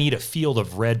you mean I need a field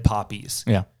of red poppies?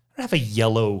 Yeah. I don't have a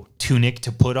yellow tunic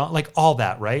to put on. Like all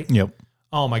that, right? Yep.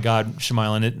 Oh my God,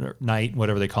 Shyamalan Knight,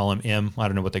 whatever they call him, I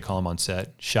don't know what they call him on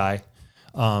set. Shy.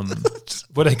 What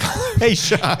do they call him? Hey,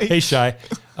 Shy. Hey, Shy.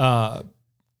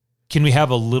 Can we have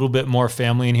a little bit more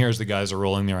family in here as the guys are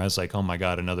rolling their eyes like, oh my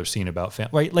God, another scene about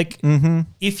family, right? Like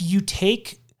if you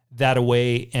take that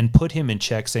away and put him in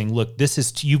check saying, look,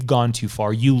 you've gone too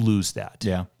far, you lose that.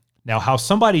 Yeah. Now, how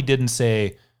somebody didn't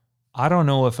say, I don't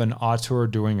know if an auteur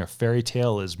doing a fairy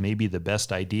tale is maybe the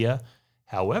best idea.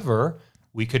 However,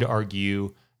 we could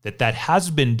argue that has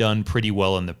been done pretty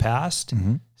well in the past.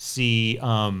 See,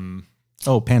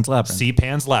 Oh, Pan's Labyrinth. See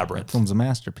Pan's Labyrinth. That film's a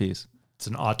masterpiece. It's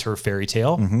an auteur fairy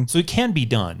tale. So it can be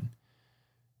done.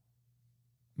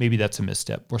 Maybe that's a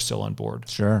misstep. We're still on board.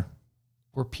 Sure.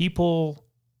 Were people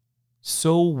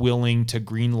so willing to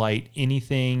greenlight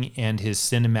anything and his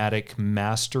cinematic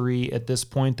mastery at this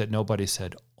point that nobody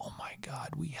said, oh my God,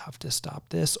 we have to stop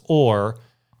this? Or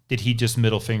did he just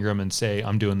middle finger him and say,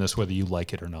 I'm doing this whether you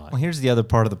like it or not? Well, here's the other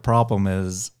part of the problem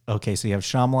is, okay, so you have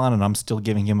Shyamalan, and I'm still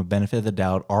giving him a benefit of the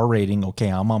doubt. R rating, okay,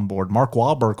 I'm on board. Mark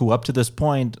Wahlberg, who up to this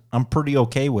point I'm pretty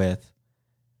okay with.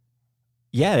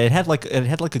 Yeah, it had like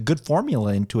a good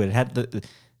formula into it. It had the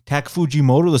Tak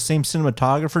Fujimoto, the same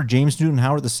cinematographer, James Newton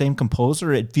Howard, the same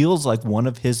composer. It feels like one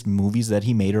of his movies that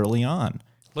he made early on.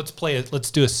 Let's play it.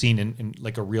 Let's do a scene in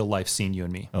like a real life scene, you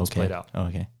and me. Let's play it out.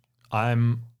 Okay.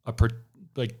 I'm a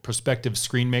prospective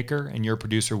screenmaker, and you're a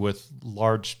producer with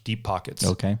large, deep pockets.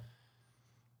 Okay.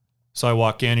 So I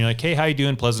walk in, you're like, hey, how you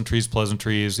doing? Pleasantries.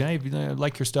 Hey, I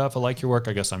like your stuff. I like your work.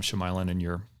 I guess I'm Shyamalan and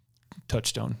you're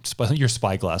Touchstone. Your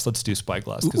Spyglass. Let's do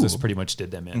Spyglass because this pretty much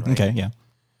did them in, right? Okay, yeah.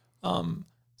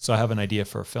 So I have an idea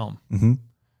for a film. Mm-hmm.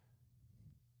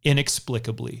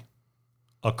 Inexplicably,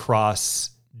 across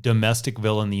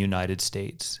domesticville in the United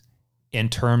States, in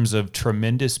terms of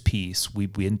tremendous peace, we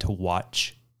begin to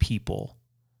watch people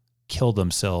kill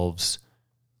themselves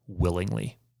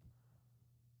willingly.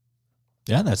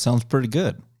 Yeah, that sounds pretty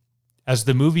good. As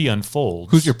the movie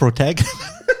unfolds, Who's your protagonist?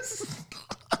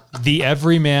 the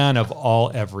everyman of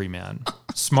all everyman,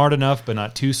 smart enough but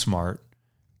not too smart.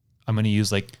 I'm going to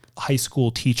use like high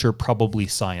school teacher, probably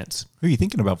science. Who are you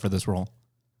thinking about for this role?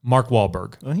 Mark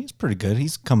Wahlberg. Well, he's pretty good.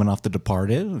 He's coming off The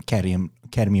Departed,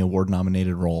 Academy Award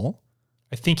nominated role.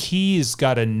 I think he's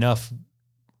got enough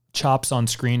chops on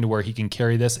screen to where he can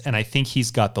carry this, and I think he's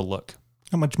got the look.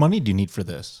 How much money do you need for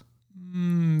this?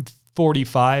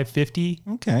 45, 50.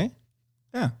 Okay.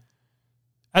 Yeah.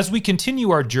 As we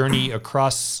continue our journey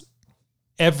across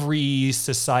every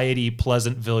society,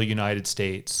 Pleasantville, United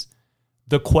States,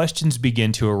 the questions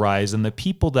begin to arise, and the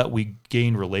people that we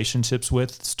gain relationships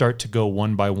with start to go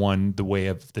one by one the way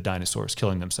of the dinosaurs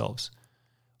killing themselves,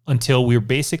 until we're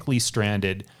basically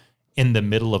stranded in the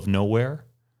middle of nowhere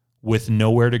with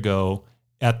nowhere to go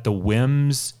at the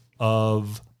whims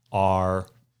of our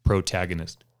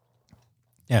protagonist.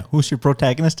 Yeah. Who's your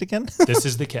protagonist again? This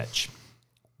is the catch.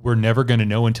 We're never going to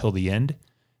know until the end.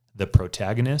 The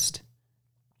protagonist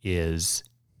is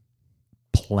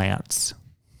plants.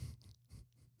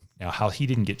 Now, how he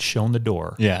didn't get shown the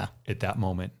door at that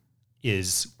moment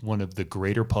is one of the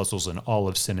greater puzzles in all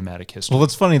of cinematic history. Well,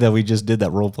 it's funny that we just did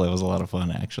that role play. It was a lot of fun,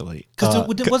 actually. Because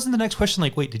wasn't the next question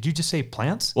like, wait, did you just say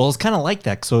plants? Well, it's kind of like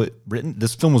that. So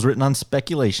this film was written on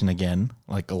speculation again,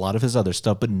 like a lot of his other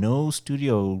stuff, but no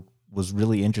studio was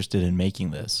really interested in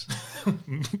making this.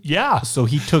 Yeah. So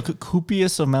he took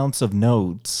copious amounts of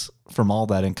notes from all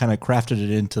that and kind of crafted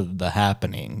it into The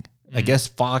Happening. I guess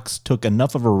Fox took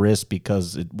enough of a risk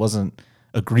because it wasn't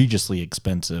egregiously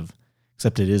expensive,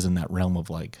 except it is in that realm of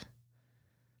like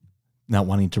not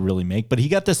wanting to really make. But he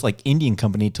got this like Indian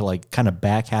company to like kind of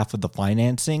back half of the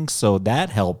financing, so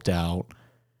that helped out.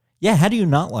 Yeah, how do you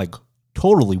not like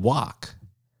totally walk?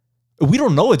 We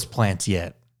don't know it's plants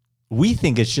yet. We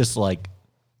think it's just like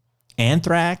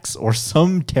anthrax or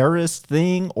some terrorist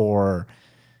thing or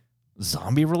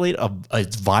zombie related.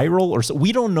 It's viral or so.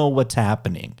 We don't know what's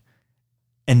happening.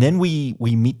 And then we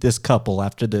meet this couple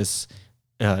after this.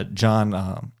 John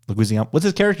Leguizamo. What's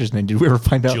his character's name? Did we ever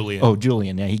find out? Julian. Oh,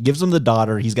 Julian. Yeah, he gives him the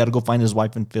daughter. He's got to go find his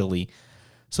wife in Philly.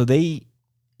 So they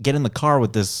get in the car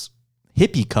with this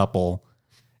hippie couple,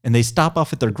 and they stop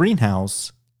off at their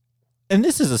greenhouse. And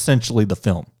this is essentially the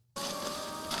film.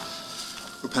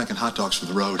 We're packing hot dogs for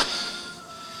the road.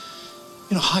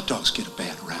 You know, hot dogs get a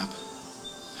bad rap.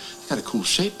 They got a cool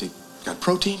shape. They got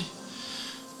protein.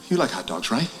 You like hot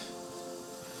dogs, right?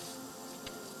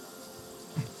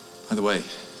 By the way,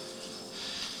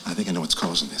 I think I know what's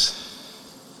causing this.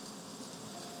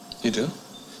 You do?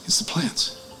 It's the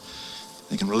plants.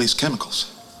 They can release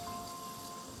chemicals.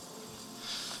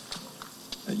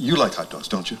 You like hot dogs,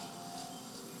 don't you?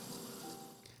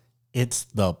 It's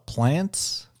the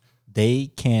plants.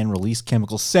 They can release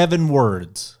chemicals. 7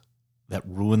 words that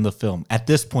ruin the film. At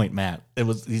this point, Matt,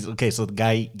 he's okay. So the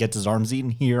guy gets his arms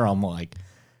eaten here. I'm like,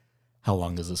 how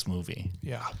long is this movie?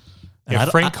 Yeah. Yeah,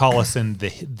 Frank Collison,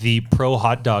 the pro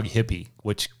hot dog hippie,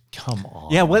 which, come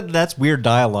on. Yeah, that's weird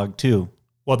dialogue too.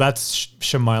 Well, that's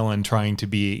Shyamalan trying to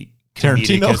be comedic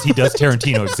Tarantino? because he does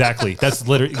Tarantino. Exactly. That's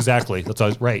literally exactly. That's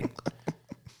always right.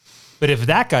 But if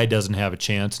that guy doesn't have a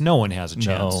chance, no one has a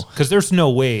chance. No. Because there's no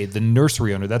way the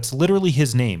nursery owner, that's literally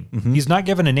his name. He's not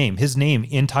given a name. His name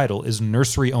in title is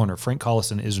nursery owner. Frank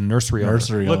Collison is nursery owner.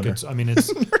 Nursery Look, owner.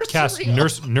 it's cast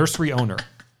nursery owner,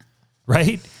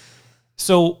 right?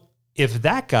 So if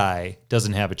that guy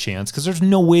doesn't have a chance, because there's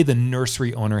no way the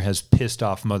nursery owner has pissed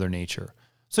off Mother Nature.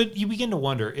 So you begin to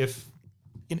wonder if,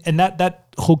 and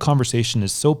that whole conversation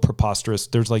is so preposterous.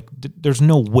 There's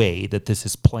no way that this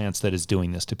is plants that is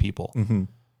doing this to people. Mm-hmm.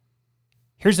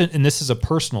 And this is a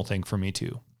personal thing for me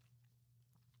too.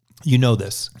 You know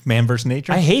this. Man versus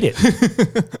nature. I hate it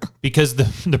because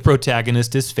the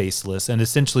protagonist is faceless, and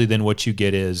essentially then what you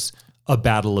get is a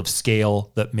battle of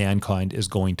scale that mankind is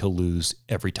going to lose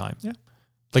every time. Yeah.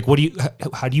 Like,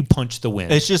 how do you punch the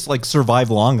wind? It's just like survive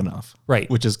long enough. Right.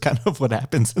 Which is kind of what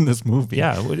happens in this movie.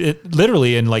 Yeah. It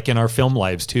literally, and like in our film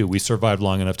lives too, we survived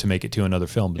long enough to make it to another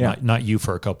film, but Yeah. not you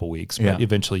for a couple weeks, but Yeah.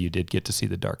 eventually you did get to see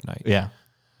The Dark Knight. Yeah.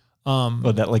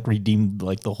 But that like redeemed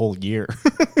like the whole year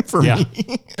for Yeah.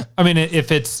 me. I mean,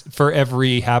 if it's for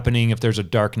every happening, if there's a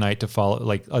Dark Knight to follow,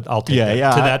 like I'll take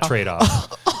that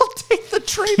trade-off. I'll take the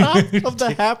trade-off of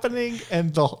the happening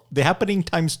and the happening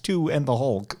times 2 and the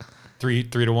Hulk 3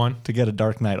 to 1. to get a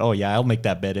Dark Knight. Oh yeah, I'll make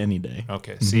that bet any day.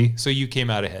 Okay. See, so you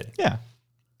came out ahead. Yeah.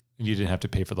 You didn't have to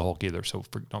pay for the Hulk either, so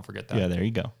don't forget that. Yeah, there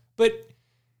you go. But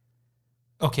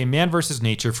okay, man versus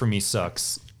nature for me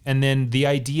sucks. And then the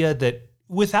idea that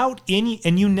without any,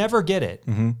 and you never get it,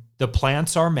 the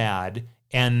plants are mad,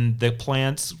 and the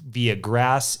plants via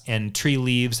grass and tree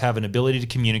leaves have an ability to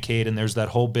communicate. And there's that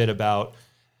whole bit about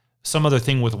some other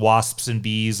thing with wasps and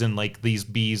bees, and like these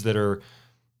bees that are,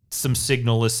 some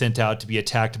signal is sent out to be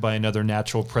attacked by another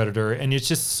natural predator. And it's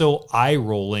just so eye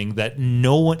rolling that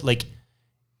no one, like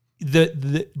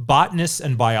the botanists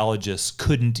and biologists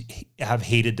couldn't have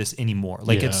hated this anymore.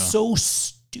 Like it's so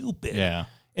stupid. Yeah.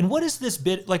 And what is this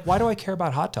bit like? Why do I care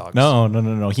about hot dogs? No.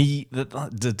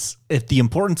 If the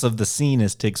importance of the scene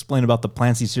is to explain about the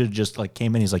plants, he should have just like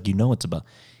came in. He's like,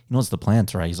 it's the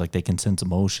plants, right? He's like, they can sense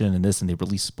emotion and this, and they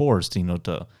release spores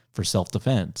to, for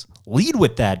self-defense. Lead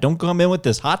with that. Don't come in with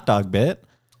this hot dog bit.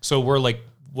 So we're like,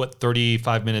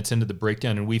 35 minutes into the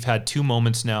breakdown, and we've had 2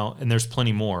 moments now, and there's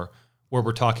plenty more, where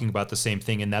we're talking about the same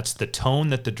thing. And that's the tone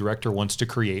that the director wants to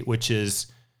create, which is,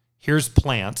 here's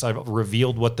plants. I've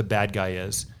revealed what the bad guy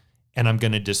is, and I'm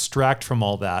going to distract from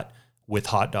all that with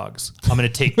hot dogs. I'm going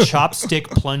to take chopstick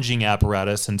plunging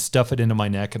apparatus and stuff it into my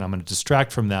neck, and I'm going to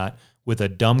distract from that with a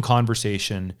dumb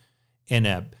conversation and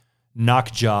a knock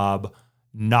job,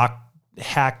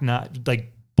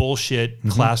 like bullshit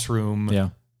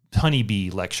classroom honeybee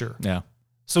lecture. Yeah.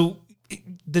 So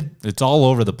It's all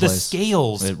over the place. the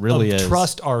scales It really of is.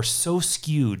 trust are so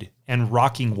skewed and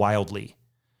rocking wildly.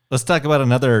 Let's talk about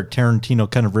another Tarantino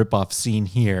kind of ripoff scene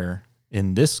here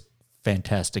in this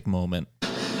fantastic moment.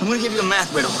 I'm gonna give you a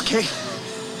math riddle, okay?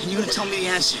 And you're gonna tell me the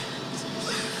answer.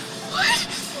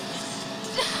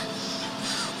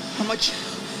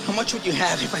 How much would you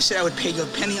have if I said I would pay you a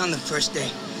penny on the first day,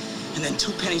 and then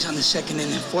 2 pennies on the second,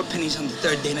 and then 4 pennies on the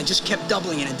third day, and I just kept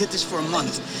doubling it? I did this for a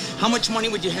month. How much money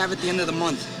would you have at the end of the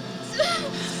month?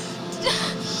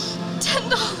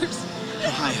 $10. Oh,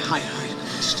 hi.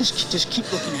 Just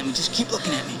keep looking at me. Just keep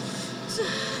looking at me.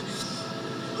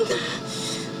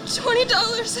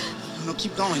 $20. No,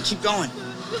 keep going. Keep going.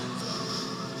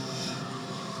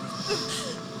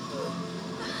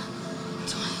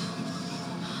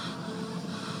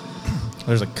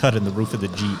 There's a cut in the roof of the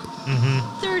Jeep.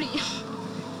 30.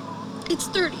 It's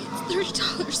 30. It's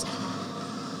 $30.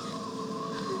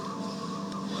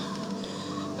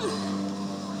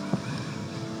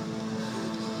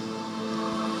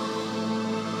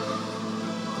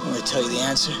 I'm gonna tell you the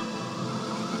answer.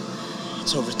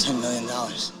 It's over $10 million.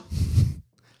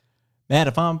 Man,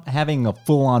 if I'm having a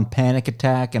full-on panic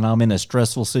attack and I'm in a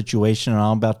stressful situation and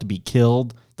I'm about to be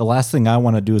killed, the last thing I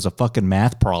want to do is a fucking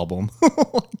math problem.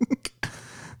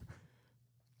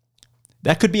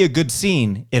 That could be a good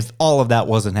scene if all of that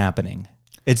wasn't happening.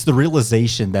 It's the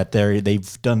realization that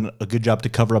they've done a good job to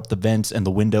cover up the vents and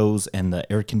the windows and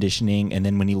the air conditioning, and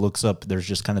then when he looks up, there's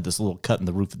just kind of this little cut in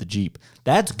the roof of the Jeep.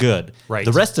 That's good. Right.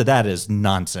 The rest of that is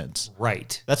nonsense.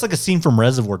 Right. That's like a scene from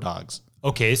Reservoir Dogs.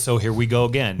 Okay, so here we go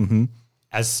again.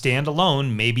 As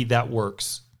standalone, maybe that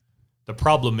works. The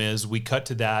problem is we cut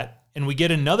to that and we get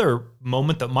another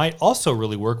moment that might also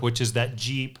really work, which is that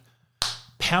Jeep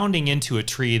pounding into a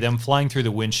tree, them flying through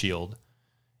the windshield,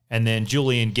 and then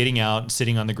Julian getting out,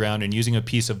 sitting on the ground, and using a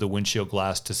piece of the windshield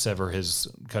glass to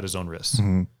cut his own wrists.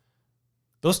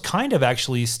 Those kind of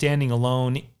actually standing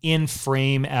alone in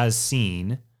frame as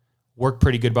seen work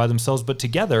pretty good by themselves, but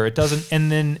together it doesn't.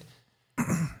 And then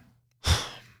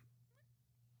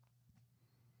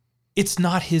it's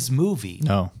not his movie.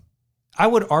 No. I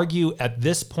would argue at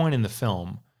this point in the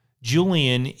film,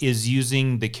 Julian is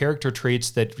using the character traits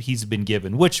that he's been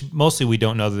given, which mostly we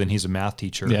don't know other than he's a math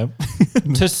teacher,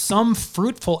 to some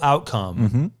fruitful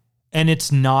outcome. And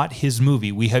it's not his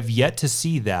movie. We have yet to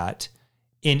see that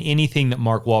in anything that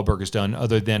Mark Wahlberg has done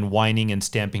other than whining and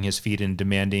stamping his feet and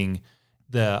demanding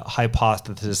the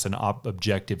hypothesis and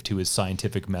objective to his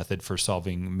scientific method for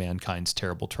solving mankind's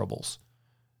terrible troubles.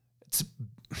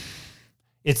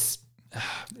 It's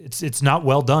not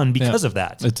well done because of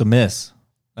that. It's a miss.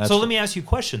 So let me ask you a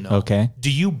question, though. Okay.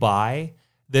 Do you buy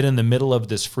that in the middle of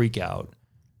this freak out?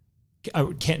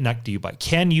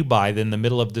 Can you buy that in the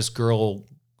middle of this girl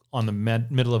on the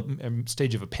middle of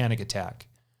stage of a panic attack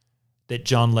that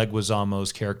John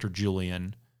Leguizamo's character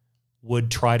Julian would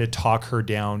try to talk her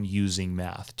down using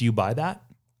math? Do you buy that?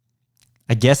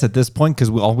 I guess at this point, because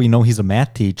all we know, he's a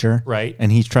math teacher. Right.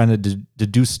 And he's trying to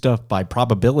deduce stuff by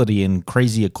probability and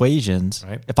crazy equations.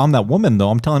 Right. If I'm that woman, though,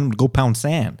 I'm telling him to go pound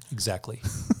sand. Exactly.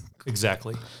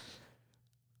 Exactly.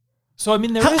 So, I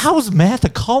mean, how is math a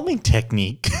calming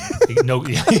technique? No.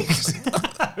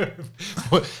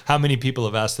 How many people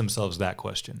have asked themselves that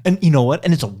question? And you know what?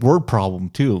 And it's a word problem,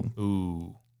 too.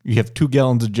 Ooh. You have 2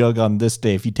 gallons of jug on this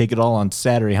day. If you take it all on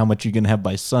Saturday, how much are you going to have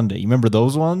by Sunday? You remember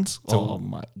those ones? Oh,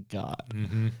 my God.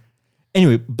 Mm-hmm.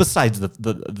 Anyway, besides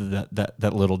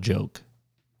that little joke,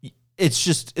 it's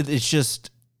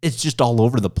just all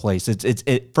over the place.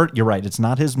 You're right. It's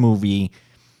not his movie.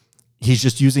 He's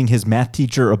just using his math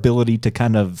teacher ability to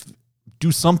kind of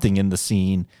do something in the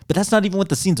scene. But that's not even what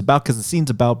the scene's about, because the scene's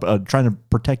about trying to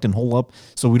protect and hold up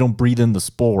so we don't breathe in the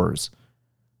spores.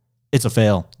 It's a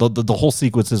fail. The whole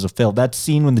sequence is a fail. That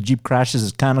scene when the Jeep crashes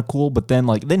is kind of cool, but then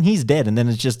he's dead, and then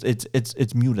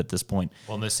it's mute at this point.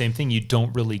 Well, and the same thing, you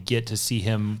don't really get to see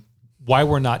him. Why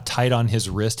we're not tight on his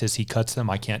wrist as he cuts them,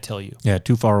 I can't tell you. Yeah,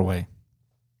 too far away.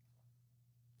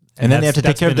 And then they have to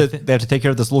take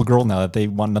care of this little girl now that they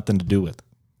want nothing to do with,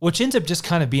 which ends up just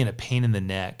kind of being a pain in the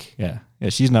neck. Yeah,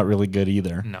 she's not really good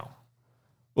either. No.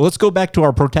 Well, let's go back to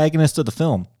our protagonist of the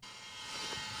film.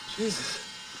 Jesus.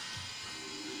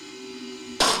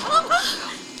 Oh,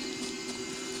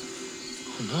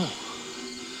 no.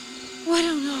 Oh, I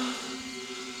don't know.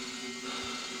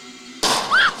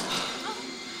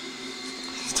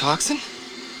 The toxin?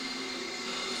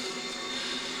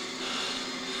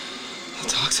 The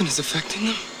toxin is affecting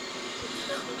them?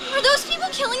 Are those people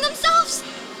killing themselves?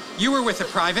 You were with it,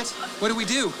 Private. What do we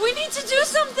do? We need to do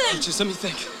something. Just let me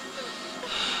think.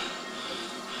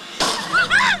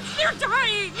 They're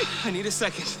dying. I need a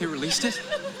second. They released it?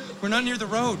 We're not near the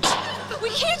road. We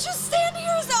can't just stand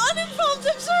here as uninvolved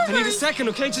observers. I need a second,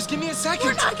 okay? Just give me a second.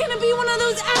 We're not gonna be one of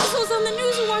those assholes on the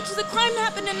news who watches a crime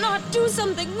happen and not do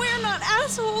something. We're not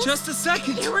assholes. Just a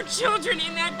second. There were children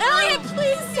in that room. Elliot,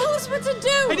 please tell us what to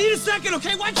do. I need a second,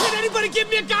 okay? Why can't anybody give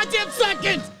me a goddamn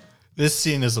second? This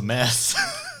scene is a mess.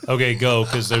 Okay, go,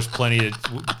 because there's plenty to...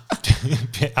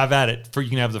 I've had it. You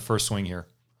can have the first swing here.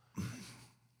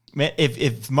 Man,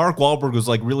 if Mark Wahlberg was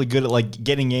really good at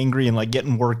getting angry and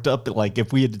getting worked up,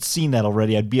 if we had seen that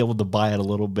already, I'd be able to buy it a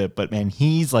little bit. But man,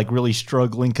 he's really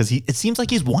struggling because it seems like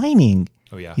he's whining.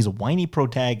 Oh yeah, he's a whiny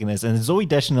protagonist, and Zooey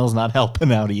Deschanel's not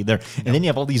helping out either. And then you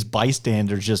have all these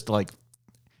bystanders just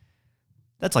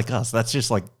that's like us. That's just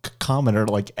common or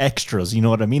extras. You know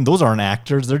what I mean? Those aren't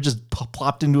actors. They're just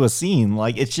plopped into a scene.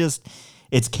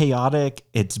 It's chaotic.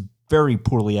 It's very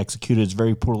poorly executed. It's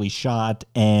very poorly shot.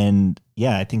 And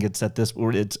yeah, I think it's at this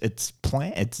where it's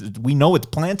plant. We know it's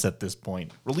plants at this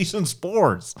point, releasing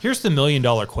spores. Here's the $1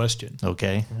 million question.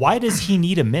 Okay. Why does he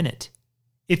need a minute?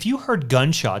 If you heard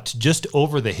gunshots just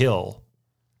over the hill,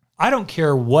 I don't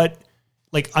care what,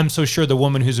 I'm so sure the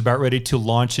woman who's about ready to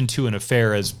launch into an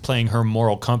affair is playing her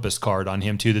moral compass card on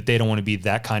him too, that they don't want to be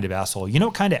that kind of asshole. You know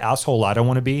what kind of asshole I don't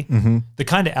want to be? Mm-hmm. The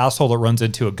kind of asshole that runs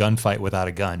into a gunfight without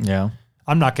a gun. Yeah.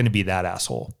 I'm not going to be that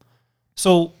asshole.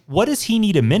 So what does he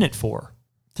need a minute for?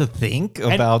 To think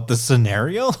about the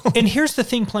scenario? And here's the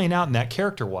thing playing out in that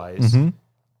character-wise. Mm-hmm.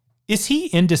 Is he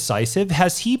indecisive?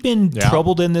 Has he been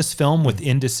troubled in this film with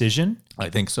indecision? I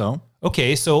think so.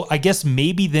 Okay, so I guess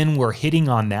maybe then we're hitting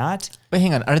on that. But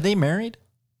hang on, are they married?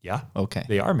 Yeah. Okay.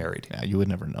 They are married. Yeah, you would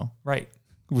never know. Right.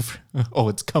 Oh,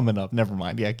 it's coming up. Never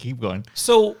mind. Yeah, keep going.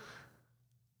 So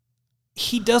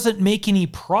he doesn't make any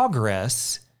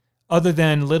progress other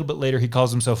than a little bit later he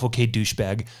calls himself, okay,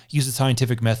 douchebag, use the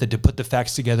scientific method to put the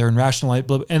facts together and rationalize,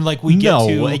 blah, blah, and we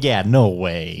get no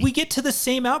way. We get to the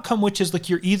same outcome, which is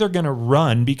you're either going to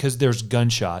run because there's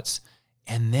gunshots,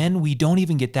 and then we don't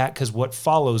even get that because what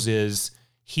follows is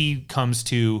he comes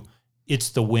to, it's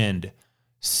the wind.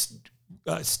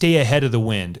 Stay ahead of the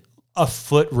wind. a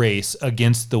foot race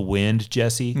against the wind,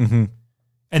 Jesse.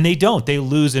 And they don't. They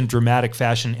lose in dramatic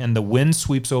fashion, and the wind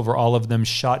sweeps over all of them,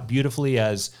 shot beautifully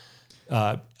as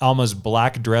Alma's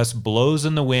black dress blows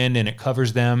in the wind, and it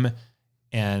covers them,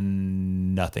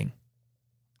 and nothing.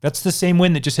 That's the same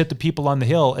wind that just hit the people on the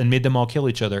hill and made them all kill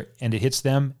each other, and it hits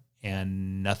them,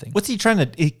 and nothing. What's he trying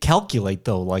to calculate,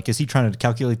 though? Like, is he trying to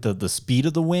calculate the speed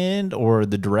of the wind or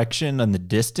the direction and the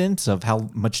distance of how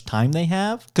much time they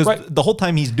have? Because the whole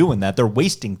time he's doing that, they're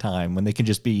wasting time when they can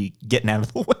just be getting out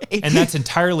of the way. And that's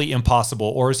entirely impossible.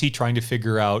 Or is he trying to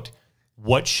figure out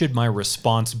what should my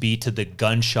response be to the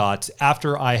gunshots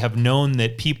after I have known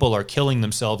that people are killing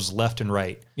themselves left and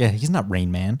right? Yeah, he's not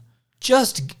Rain Man.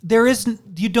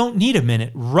 You don't need a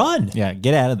minute. Run. Yeah,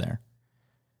 get out of there.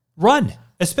 Run.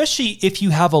 Especially if you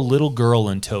have a little girl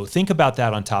in tow. Think about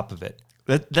that on top of it.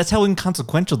 That's how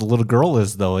inconsequential the little girl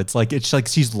is, though. It's like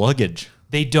she's luggage.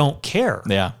 They don't care.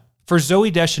 Yeah. For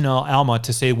Zooey Deschanel, Alma,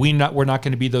 to say we're not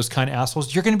going to be those kind of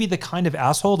assholes. You're going to be the kind of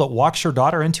asshole that walks your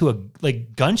daughter into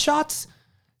gunshots.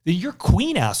 You're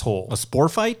queen asshole. A spore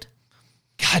fight.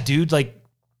 God, dude,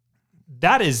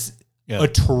 that is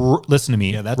listen to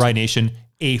me, Rye Nation.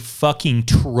 A fucking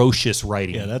atrocious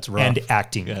writing. Yeah, that's rough. And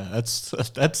acting. Yeah,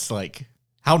 that's like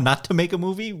how not to make a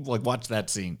movie. Like, watch that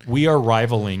scene. We are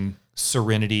rivaling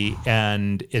Serenity,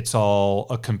 and it's all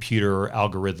a computer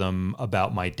algorithm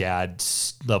about my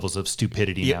dad's levels of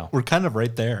stupidity now. We're kind of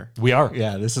right there. We are.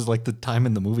 Yeah, this is like the time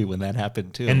in the movie when that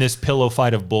happened too. And this pillow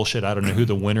fight of bullshit, I don't know who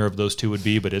the winner of those two would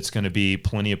be, but it's going to be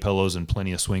plenty of pillows and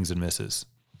plenty of swings and misses.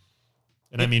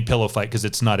 And I mean pillow fight because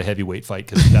it's not a heavyweight fight.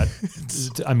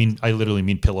 Because I literally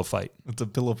mean pillow fight. It's a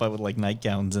pillow fight with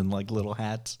nightgowns and little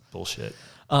hats. Bullshit.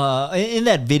 In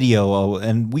that video,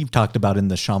 and we've talked about in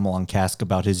the Shyamalan cast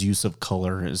about his use of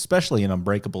color, especially in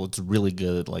Unbreakable. It's really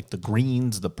good. Like the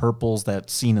greens, the purples, that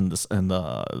scene in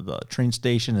the train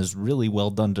station is really well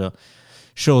done to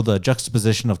show the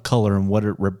juxtaposition of color and what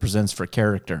it represents for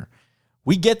character.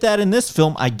 We get that in this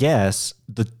film, I guess.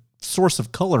 The source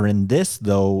of color in this,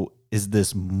 though, is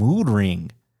this mood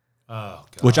ring. Oh,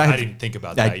 God. Which I didn't think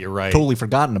about that. You're right. Totally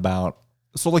forgotten about.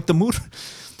 So, the mood...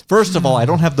 First of all, I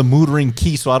don't have the mood ring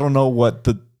key, so I don't know what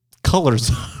the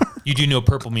colors are. You do know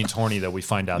purple means horny, though. We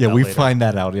find out Yeah, we later. find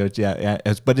that out. Yeah.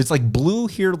 But it's blue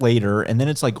here later, and then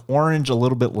it's orange a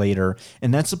little bit later,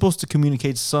 and that's supposed to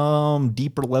communicate some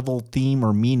deeper level theme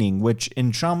or meaning, which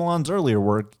in Shyamalan's earlier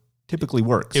work typically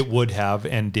works. It would have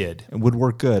and did. It would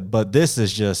work good, but this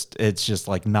is it's just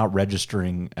not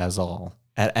registering at all.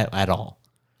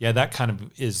 Yeah, that kind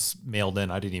of is mailed in.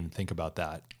 I didn't even think about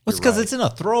that. It's because it's in a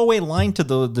throwaway line to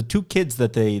the two kids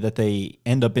that they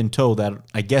end up in tow that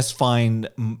I guess find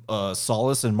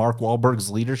solace in Mark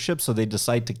Wahlberg's leadership, so they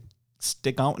decide to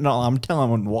stick out. No, I'm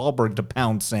telling Wahlberg to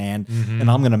pound sand, and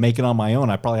I'm going to make it on my own.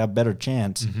 I probably have a better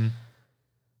chance. Mm-hmm.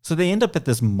 So they end up at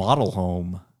this model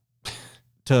home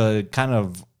to kind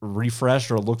of refresh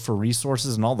or look for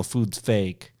resources, and all the food's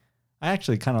fake. I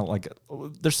actually kind of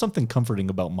there's something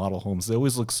comforting about model homes. They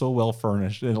always look so well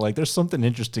furnished, and there's something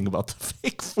interesting about the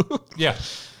fake food. Yeah.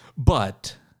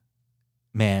 But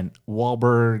man,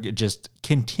 Wahlberg just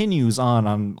continues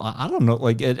on. I don't know.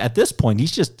 At this point,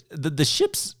 he's just the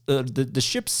ship's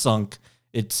sunk.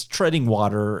 It's treading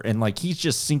water, and he's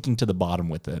just sinking to the bottom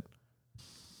with it.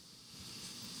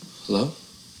 Hello?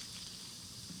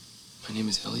 My name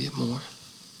is Elliot Moore.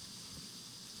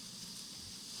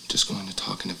 Just going to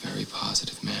talk in a very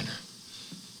positive manner,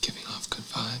 giving off good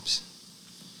vibes.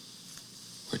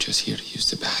 We're just here to use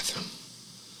the bathroom,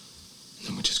 and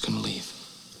then we're just going to leave.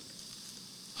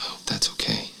 I hope that's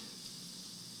okay.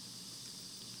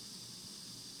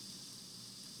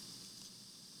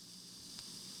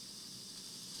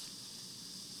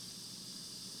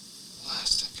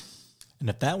 Plastic. And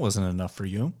if that wasn't enough for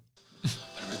you, I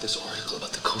read this article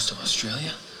about the coast of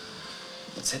Australia.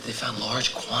 It said they found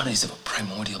large quantities of a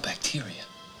primordial bacteria.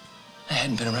 It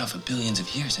hadn't been around for billions of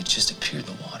years. It just appeared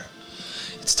in the water.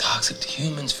 It's toxic to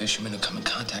humans. Fishermen who come in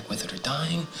contact with it are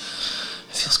dying.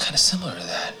 It feels kind of similar to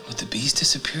that. With the bees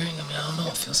disappearing, I don't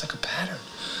know. It feels like a pattern.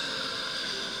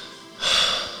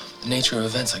 The nature of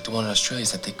events like the one in Australia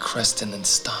is that they crest and then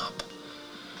stop.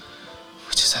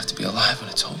 We just have to be alive when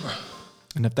it's over.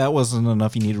 and if that wasn't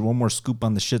enough, you needed one more scoop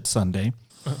on the shit Sunday.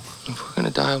 If we're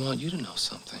gonna die, I want you to know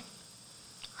something.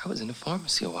 I was in a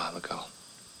pharmacy a while ago.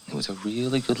 There was a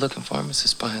really good-looking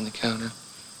pharmacist behind the counter.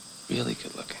 Really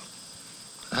good-looking.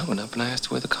 I went up and I asked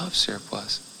her where the cough syrup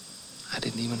was. I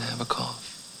didn't even have a cough.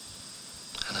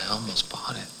 And I almost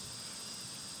bought it.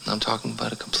 And I'm talking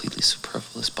about a completely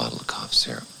superfluous bottle of cough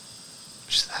syrup.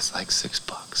 That's like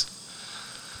 $6.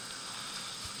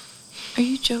 Are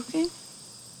you joking?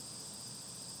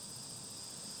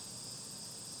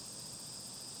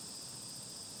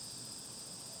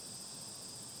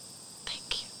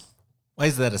 Why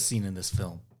is that a scene in this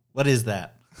film? What is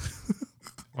that?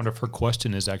 I wonder if her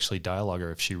question is actually dialogue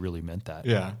or if she really meant that.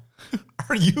 Yeah.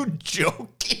 Are you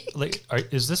joking? Like,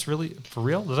 is this really for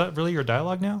real? Is that really your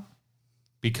dialogue now?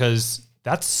 Because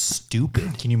that's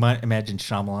stupid. Can you imagine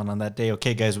Shyamalan on that day?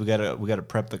 Okay, guys, we gotta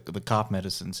prep the cough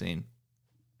medicine scene.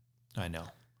 I know,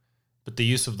 but the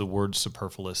use of the word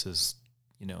superfluous is,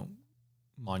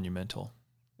 monumental.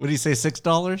 What do you say?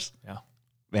 $6? Yeah,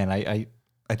 man,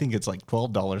 I think it's like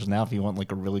 $12 now if you want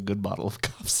like a really good bottle of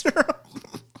cough syrup.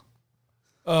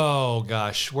 Oh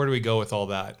gosh, where do we go with all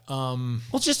that? Well,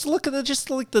 just look at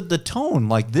the tone.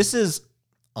 Like, this is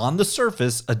on the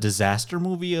surface a disaster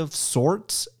movie of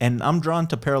sorts, and I'm drawn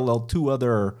to parallel two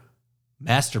other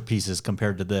masterpieces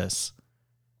compared to this.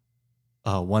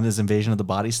 One is Invasion of the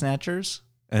Body Snatchers,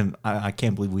 and I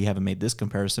can't believe we haven't made this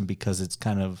comparison because it's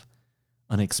kind of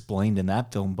unexplained in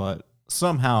that film, but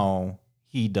somehow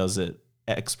he does it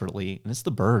expertly, and it's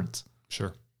The Birds.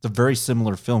 Sure. It's a very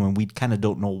similar film, and we kind of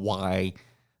don't know why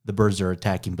the birds are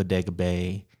attacking Bodega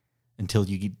Bay until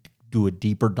you do a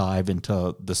deeper dive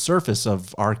into the surface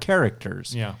of our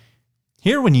characters. Yeah.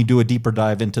 Here, when you do a deeper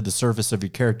dive into the surface of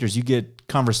your characters, you get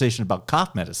conversation about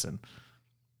cough medicine.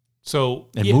 So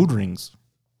and mood rings.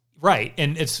 Right.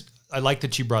 And I like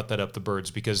that you brought that up, The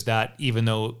Birds, because that, even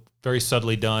though very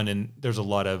subtly done, and there's a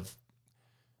lot of,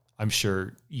 I'm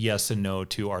sure, yes and no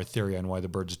to our theory on why the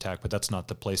birds attack, but that's not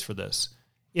the place for this.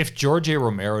 If George A.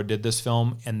 Romero did this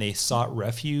film and they sought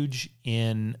refuge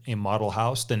in a model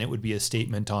house, then it would be a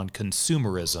statement on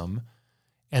consumerism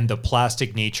and the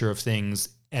plastic nature of things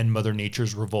and Mother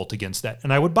Nature's revolt against that.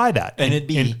 And I would buy that. And it'd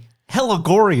be hella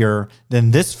gorier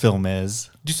than this film is.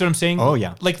 Do you see what I'm saying? Oh,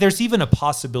 yeah. Like, there's even a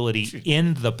possibility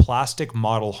in the plastic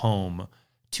model home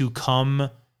to come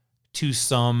to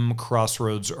some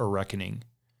crossroads or reckoning.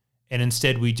 And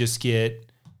instead we just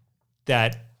get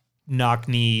that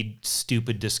knock-kneed,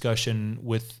 stupid discussion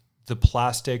with the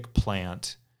plastic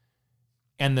plant.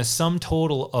 And the sum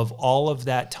total of all of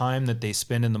that time that they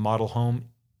spend in the model home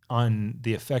on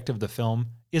the effect of the film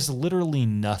is literally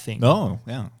nothing. Oh,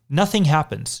 yeah. Nothing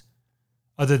happens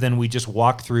other than we just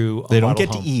walk through a They don't model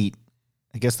get home. to eat.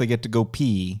 I guess they get to go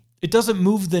pee. It doesn't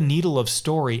move the needle of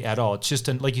story at all. It's just,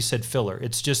 like you said, filler.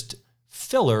 It's just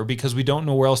filler because we don't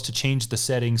know where else to change the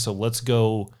setting, so let's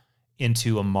go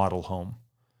into a model home.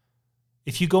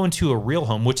 If you go into a real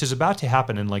home, which is about to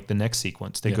happen in like the next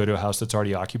sequence, they go to a house that's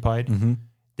already occupied,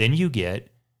 then you get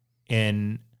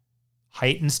an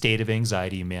heightened state of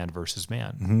anxiety, man versus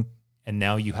man. And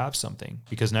now you have something,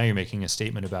 because now you're making a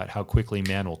statement about how quickly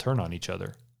man will turn on each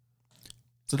other.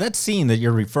 So that scene that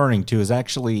you're referring to is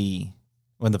actually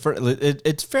when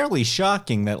it's fairly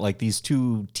shocking that like these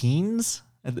two teens,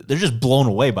 they're just blown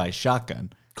away by a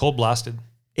shotgun. Cold blasted.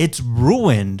 It's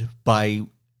ruined by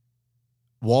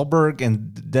Wahlberg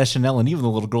and Deschanel and even the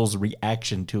little girl's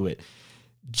reaction to it.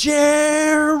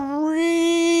 Jerry!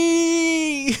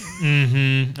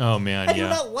 Oh, man, I do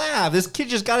not laugh. This kid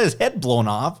just got his head blown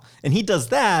off, and he does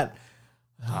that.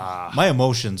 My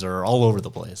emotions are all over the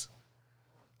place.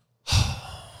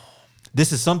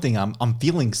 This is something I'm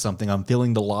feeling something. I'm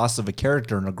feeling the loss of a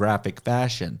character in a graphic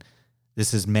fashion.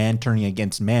 This is man turning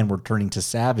against man. We're turning to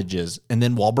savages. And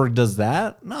then Wahlberg does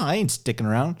that? No, I ain't sticking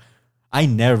around. I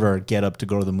never get up to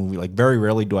go to the movie. Like, very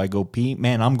rarely do I go pee.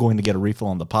 Man, I'm going to get a refill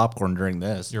on the popcorn during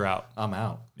this. You're out. I'm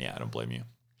out. Yeah, I don't blame you.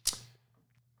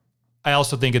 I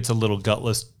also think it's a little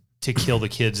gutless to kill the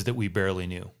kids that we barely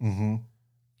knew.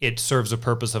 It serves a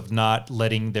purpose of not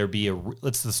letting there be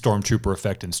it's the stormtrooper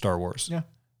effect in Star Wars. Yeah.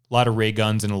 A lot of ray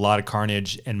guns and a lot of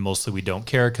carnage, and mostly we don't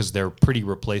care because they're pretty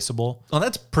replaceable. Well,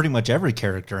 that's pretty much every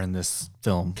character in this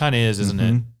film. Kind of is, isn't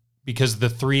it? Because the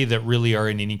three that really are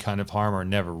in any kind of harm are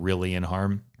never really in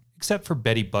harm, except for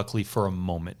Betty Buckley for a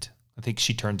moment. I think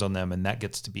she turns on them, and that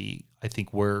gets to be, I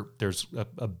think, where there's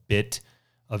a bit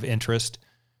of interest.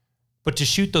 But to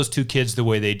shoot those two kids the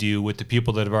way they do with the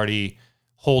people that have already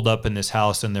holed up in this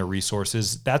house and their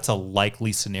resources, that's a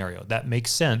likely scenario. That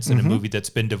makes sense in a movie that's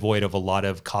been devoid of a lot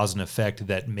of cause and effect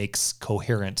that makes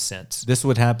coherent sense. This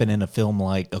would happen in a film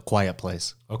like A Quiet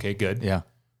Place. Okay, good. Yeah.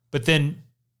 But then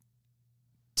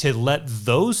to let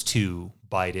those two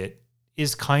bite it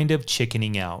is kind of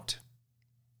chickening out.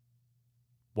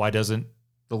 Why doesn't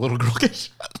the little girl get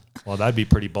shot? Well, that'd be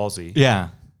pretty ballsy. Yeah.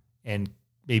 And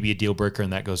maybe a deal breaker,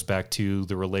 and that goes back to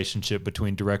the relationship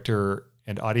between director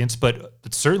and audience, but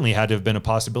it certainly had to have been a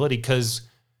possibility because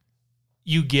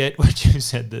you get what you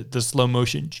said, the slow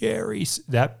motion Jerry's,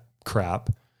 that crap.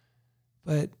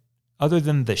 But other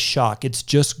than the shock, it's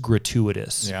just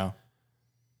gratuitous. Yeah.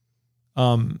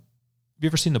 Have you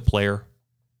ever seen The Player?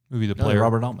 Movie The Player?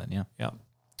 Robert Altman, yeah. Yeah.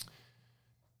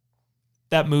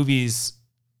 That movie's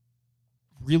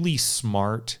really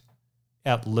smart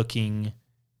at looking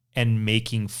and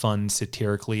making fun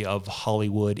satirically of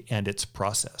Hollywood and its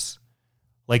process.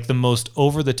 Like the most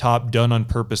over-the-top, done on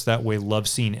purpose that way love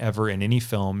scene ever in any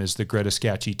film is the Greta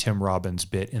Scacchi, Tim Robbins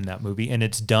bit in that movie. And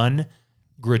it's done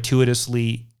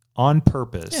gratuitously on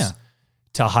purpose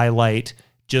to highlight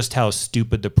just how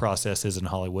stupid the process is in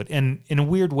Hollywood. And in a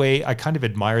weird way, I kind of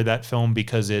admire that film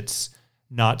because it's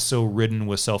not so ridden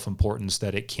with self-importance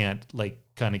that it can't like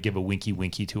kind of give a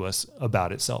winky to us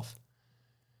about itself.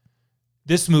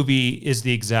 This movie is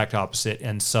the exact opposite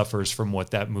and suffers from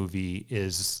what that movie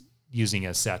is using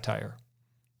as satire.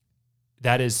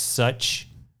 That is such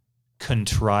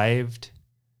contrived,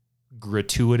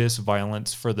 gratuitous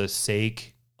violence for the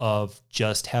sake of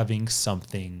just having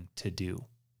something to do.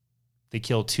 They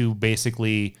kill two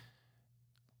basically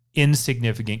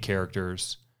insignificant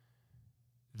characters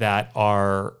that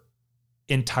are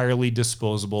entirely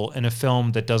disposable in a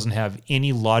film that doesn't have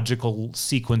any logical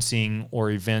sequencing or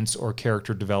events or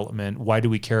character development. Why do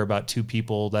we care about two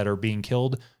people that are being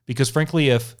killed? Because frankly,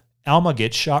 if Alma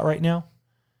gets shot right now,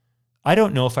 I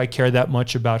don't know if I care that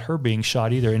much about her being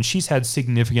shot either. And she's had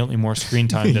significantly more screen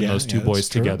time than those two boys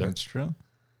together. That's true.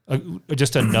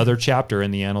 Just another chapter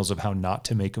in the annals of how not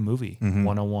to make a movie.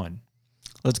 101.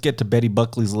 Let's get to Betty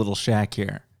Buckley's little shack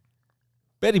here.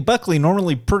 Betty Buckley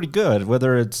normally pretty good,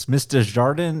 whether it's Miss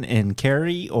Desjardins in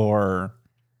Carrie or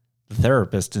the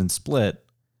therapist in Split.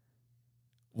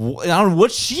 I don't know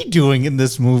what's she doing in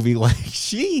this movie. Like,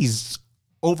 she's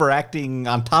overacting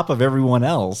on top of everyone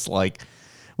else. Like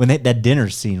when that dinner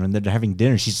scene, when they're having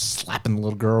dinner, she's slapping the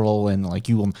little girl and like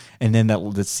and then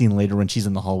that scene later when she's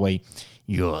in the hallway,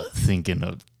 you're thinking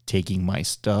of taking my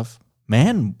stuff,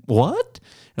 man. What?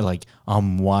 They're like,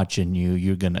 I'm watching you.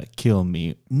 You're gonna kill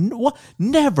me. What?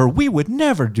 Never. We would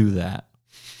never do that.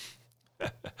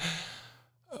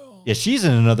 Yeah, she's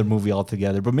in another movie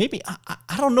altogether. But maybe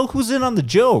I don't know who's in on the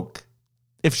joke.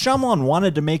 If Shyamalan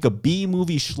wanted to make a B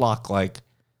movie schlock like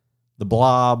The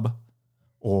Blob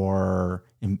or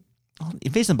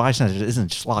Invasive Bystander isn't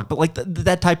schlock, but like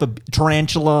that type of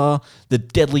Tarantula, the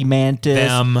Deadly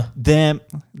Mantis,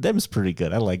 them's pretty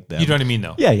good. I like them. You know what I mean,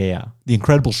 though? Yeah. The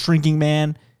Incredible Shrinking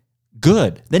Man,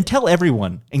 good. Then tell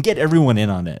everyone and get everyone in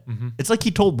on it. Mm-hmm. It's like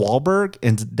he told Wahlberg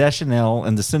and Deschanel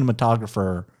and the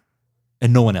cinematographer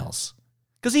and no one else.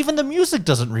 Because even the music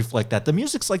doesn't reflect that. The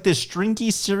music's like this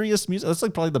stringy, serious music. That's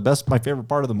like probably my favorite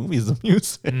part of the movie is the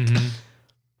music. Mm-hmm.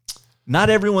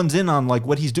 Not everyone's in on like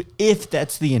what he's doing, if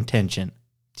that's the intention.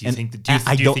 Do you think that?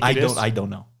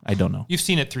 I don't know. You've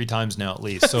seen it 3 times now at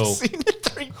least. So I've seen it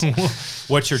 3 times.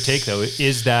 What's your take though?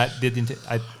 Is that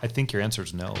I think your answer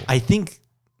is no. I think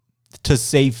to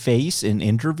save face in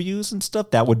interviews and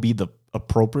stuff, that would be the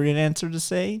appropriate answer to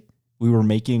say. We were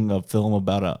making a film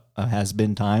about a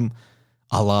has-been time,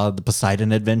 a la the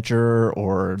Poseidon Adventure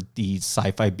or the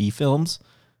sci-fi B films.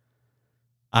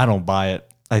 I don't buy it.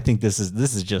 I think this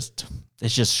is just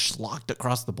schlocked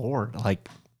across the board. Like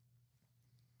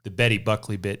the Betty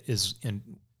Buckley bit is, and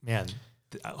man,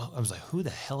 I was like, who the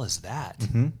hell is that?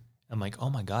 Mm-hmm. I'm like, oh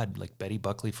my God, like Betty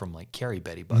Buckley from like Carrie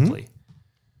Betty Buckley. Mm-hmm.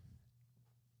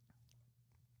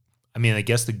 I mean, I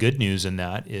guess the good news in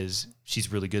that is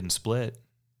she's really good in Split.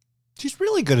 She's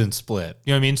really good in Split.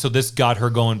 You know what I mean? So this got her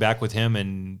going back with him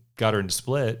and got her into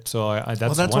Split. So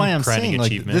that's one why I'm crowning saying,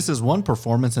 achievement. Like, this is one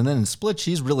performance, and then in Split,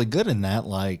 she's really good in that.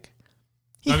 Like,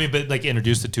 I mean, but like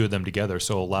introduced the two of them together,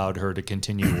 so allowed her to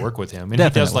continue to work with him. And he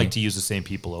does like to use the same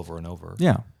people over and over.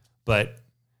 Yeah. But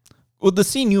the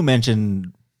scene you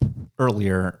mentioned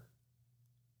earlier,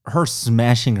 her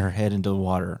smashing her head into the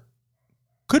water,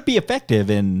 could be effective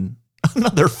in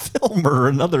another film or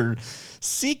another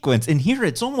sequence. And here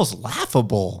it's almost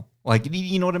laughable. Like,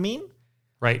 you know what I mean?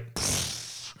 Right.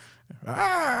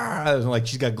 Like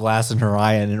she's got glass in her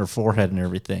eye and in her forehead and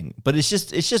everything. But it's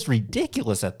just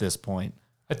ridiculous at this point.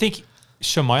 I think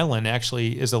Shyamalan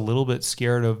actually is a little bit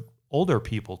scared of older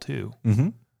people too. Mm-hmm.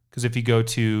 Because if you go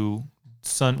to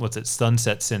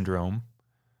Sunset Syndrome,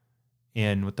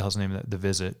 and what the hell's the name of that? The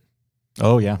Visit.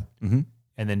 Oh yeah. Mm-hmm.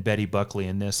 And then Betty Buckley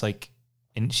in this, like,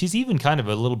 and she's even kind of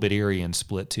a little bit eerie in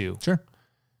Split too. Sure.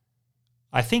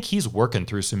 I think he's working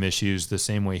through some issues the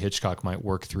same way Hitchcock might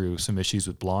work through some issues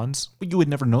with blondes. But you would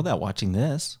never know that watching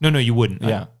this. No, you wouldn't.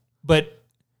 Yeah. But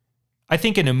I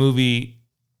think in a movie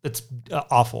that's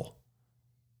awful,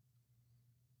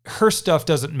 her stuff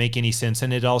doesn't make any sense.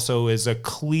 And it also is a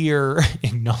clear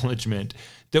acknowledgement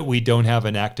that we don't have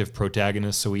an active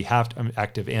protagonist. So we have to,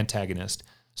 active antagonist.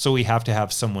 So we have to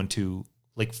have someone to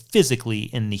like physically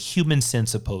in the human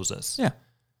sense oppose us. Yeah.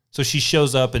 So she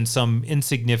shows up in some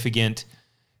insignificant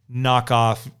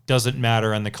knockoff, doesn't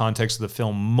matter in the context of the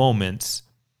film moments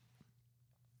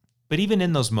But even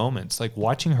in those moments, like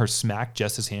watching her smack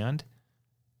Jess's hand,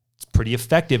 it's pretty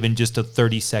effective in just a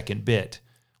 30-second bit.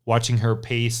 Watching her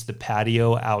pace the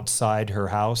patio outside her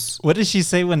house. What does she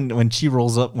say when she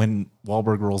rolls up, when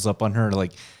Wahlberg rolls up on her,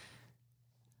 like,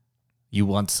 you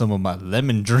want some of my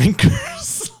lemon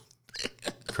drinkers?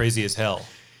 Crazy as hell.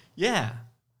 Yeah.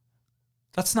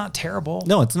 That's not terrible.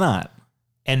 No, it's not.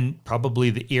 And probably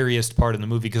the eeriest part in the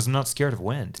movie because I'm not scared of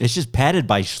wind. It's just padded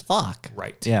by schlock.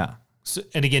 Right. Yeah. So,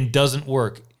 and again, doesn't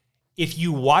work. If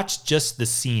you watch just the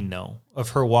scene, though, of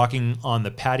her walking on the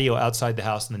patio outside the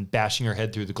house and then bashing her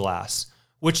head through the glass,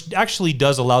 which actually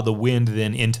does allow the wind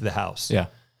then into the house. Yeah.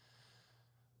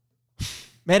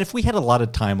 Man, if we had a lot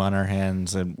of time on our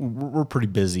hands, and we're pretty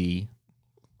busy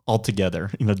all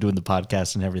together, doing the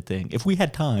podcast and everything. If we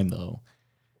had time, though,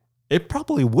 it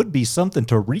probably would be something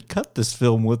to recut this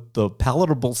film with the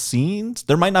palatable scenes.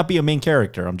 There might not be a main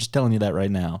character. I'm just telling you that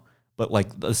right now. But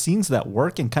like the scenes that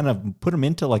work and kind of put them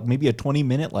into like maybe a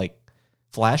 20-minute like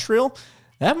flash reel,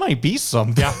 that might be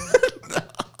something. Yeah.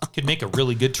 Could make a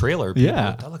really good trailer.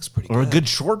 Yeah. That looks pretty good. Or a good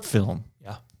short film.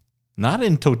 Yeah. Not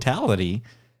in totality.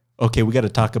 Okay, we got to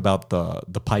talk about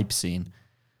the pipe scene.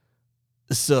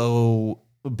 So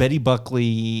Betty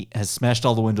Buckley has smashed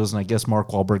all the windows, and I guess Mark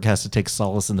Wahlberg has to take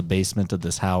solace in the basement of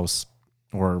this house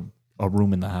or a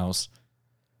room in the house.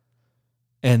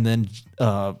 And then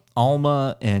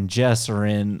Alma and Jess are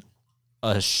in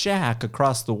a shack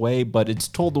across the way, but it's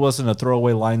told to us in a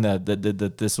throwaway line that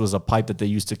this was a pipe that they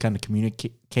used to kind of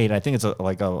communicate. I think it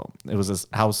was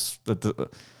a house that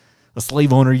a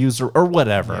slave owner used or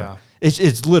whatever. Yeah.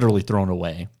 It's literally thrown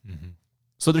away. Mm-hmm.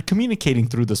 So they're communicating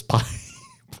through this pipe.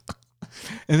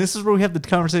 And this is where we have the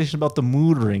conversation about the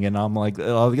mood ring, and I'm like,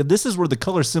 this is where the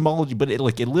color symbology, but it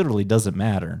literally doesn't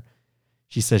matter.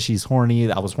 She says she's horny.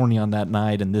 I was horny on that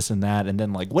night and this and that. And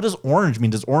then like, what does orange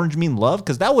mean? Does orange mean love?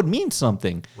 Because that would mean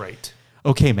something. Right.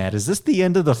 Okay, Matt, is this the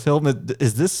end of the film?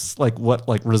 Is this like what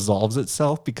like resolves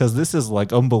itself? Because this is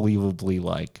like unbelievably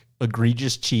like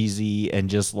egregious, cheesy, and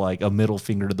just like a middle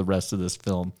finger to the rest of this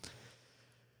film.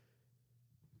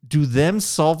 Do them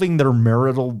solving their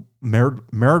marital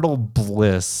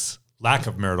bliss, lack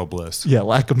of marital bliss. Yeah,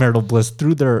 lack of marital bliss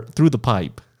through the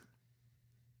pipe.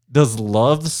 Does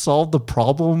love solve the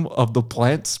problem of the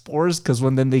plant spores? Because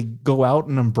when then they go out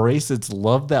and embrace, it's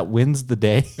love that wins the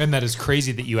day. And that is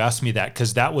crazy that you asked me that,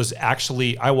 because that was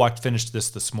actually, I finished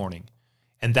this morning.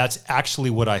 And that's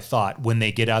actually what I thought when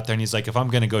they get out there and he's like, if I'm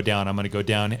going to go down, I'm going to go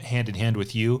down hand in hand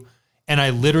with you. And I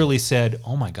literally said,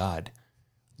 oh my God,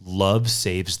 love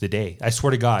saves the day. I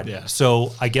swear to God. Yeah.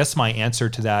 So I guess my answer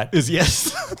to that is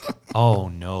yes. Oh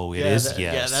no, it is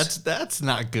yes. Yeah, that's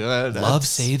not good. Love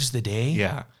saves the day?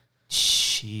 Yeah.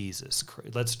 Jesus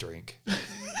Christ. Let's drink.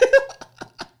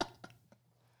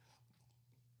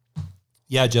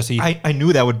 Yeah, Jesse. I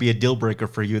knew that would be a deal breaker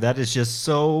for you. That is just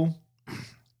so.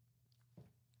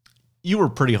 You were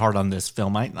pretty hard on this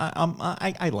film.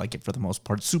 I like it for the most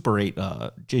part. Super 8,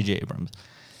 J.J. Abrams.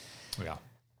 Yeah.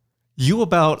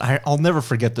 I'll never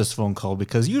forget this phone call,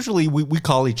 because usually we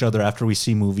call each other after we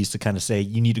see movies to kind of say,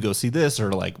 you need to go see this,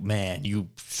 or like, man, you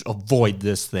avoid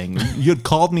this thing. You had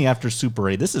called me after Super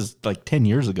 8. This is like 10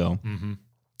 years ago. Mm-hmm.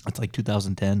 It's like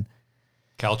 2010.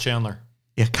 Kyle Chandler.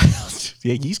 Yeah,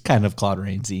 he's kind of Claude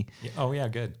Rainsy. Yeah. Oh, yeah,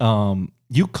 good.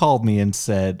 You called me and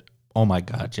said, oh my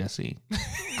God, Jesse,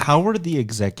 how are the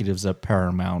executives at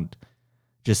Paramount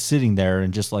just sitting there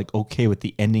and just like okay with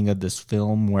the ending of this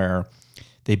film where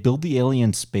they build the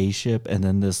alien spaceship and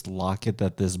then this locket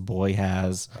that this boy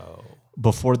has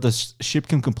before the ship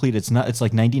can complete. It's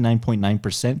like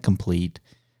 99.9% complete,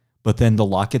 but then the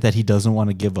locket that he doesn't want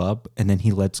to give up, and then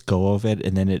he lets go of it,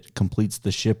 and then it completes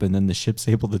the ship, and then the ship's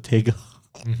able to take off.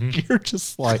 Mm-hmm. You're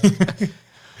just like,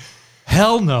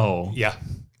 hell no. Yeah.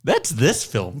 That's this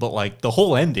film, but like the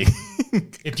whole ending.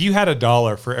 If you had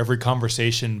 $1 for every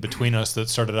conversation between us that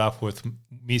started off with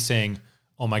me saying,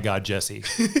 oh my God, Jesse.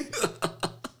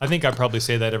 I think I probably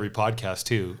say that every podcast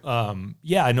too.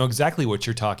 Yeah, I know exactly what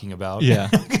you're talking about. Yeah.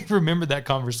 I remember that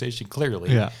conversation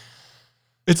clearly. Yeah.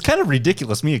 It's kind of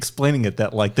ridiculous, me explaining it,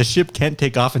 that like the ship can't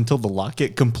take off until the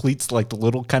locket completes like the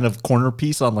little kind of corner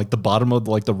piece on like the bottom of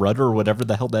like the rudder or whatever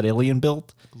the hell that alien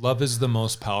built. Love is the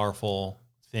most powerful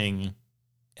thing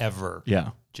ever. Yeah.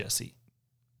 Jesse.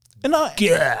 And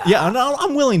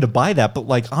I'm willing to buy that, but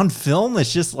like on film,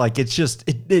 it's just like,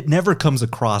 it never comes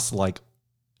across like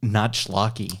not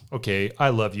schlocky. Okay, I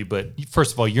love you, but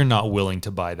first of all, you're not willing to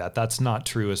buy that. That's not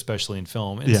true, especially in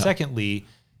film. And secondly,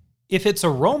 if it's a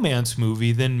romance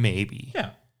movie, then maybe. Yeah.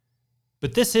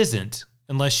 But this isn't,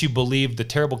 unless you believe the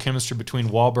terrible chemistry between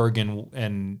Wahlberg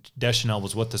and Deschanel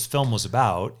was what this film was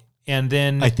about. And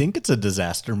then I think it's a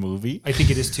disaster movie. I think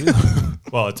it is too.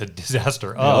 Well, it's a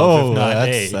disaster. If not,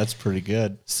 that's pretty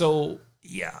good. So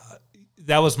yeah,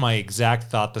 that was my exact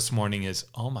thought this morning is,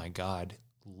 oh my God,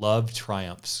 love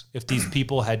triumphs. If these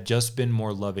people had just been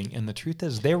more loving. And the truth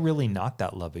is they're really not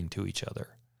that loving to each other.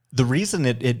 The reason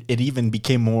it even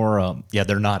became more,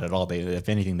 they're not at all. They, if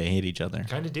anything, they hate each other.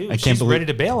 Kind of do. I She's can't believe ready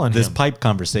to bail on this him. pipe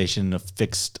conversation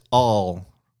fixed all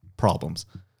problems.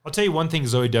 I'll tell you one thing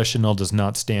Zooey Deschanel does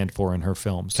not stand for in her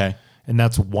films. Okay. And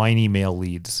that's whiny male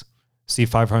leads. See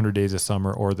 500 Days of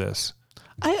Summer or this.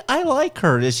 I like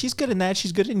her. She's good in that.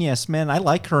 She's good in Yes Man. I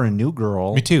like her in New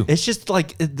Girl. Me too. It's just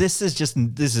like, this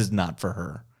is not for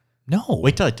her. No.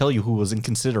 Wait till I tell you who was in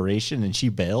consideration and she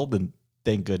bailed, and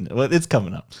thank goodness. Well, it's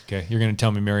coming up. Okay. You're going to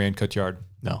tell me Marianne Cotillard.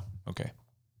 No. Okay.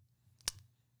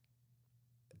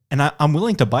 And I'm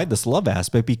willing to buy this love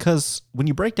aspect because when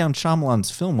you break down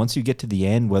Shyamalan's film, once you get to the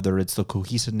end, whether it's the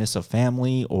cohesiveness of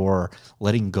family or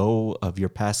letting go of your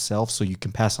past self so you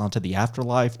can pass on to the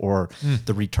afterlife or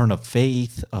the return of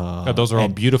faith. God, those are all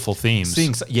beautiful themes.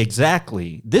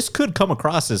 Exactly. This could come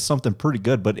across as something pretty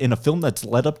good, but in a film that's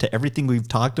led up to everything we've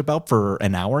talked about for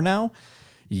an hour now,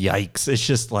 yikes.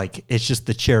 It's just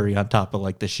the cherry on top of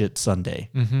like the shit sundae.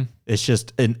 Mm-hmm. It's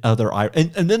just another,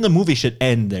 and then the movie should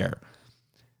end there.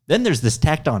 Then there's this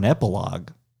tacked on epilogue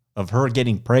of her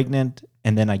getting pregnant,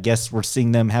 and then I guess we're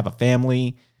seeing them have a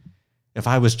family. If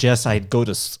I was Jess, I'd go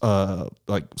to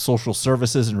like social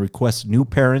services and request new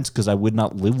parents because I would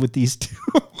not live with these two.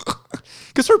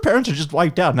 Because her parents are just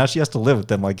wiped out. Now she has to live with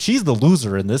them. Like, she's the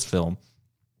loser in this film.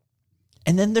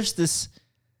 And then there's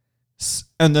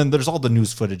all the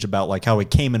news footage about like how it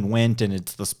came and went, and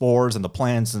it's the spores and the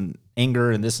plants and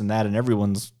anger and this and that, and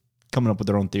everyone's coming up with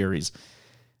their own theories.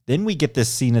 Then we get this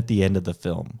scene at the end of the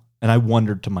film, and I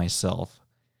wondered to myself,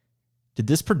 did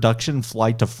this production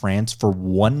fly to France for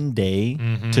one day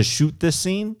to shoot this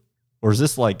scene? Or is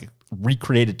this like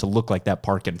recreated to look like that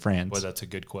park in France? Well, that's a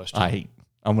good question.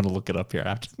 I'm going to look it up here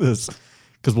after this,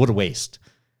 because what a waste.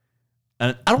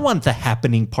 And I don't want the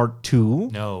Happening Part 2.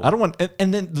 No. I don't want,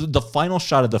 and then the final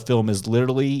shot of the film is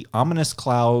literally ominous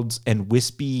clouds and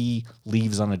wispy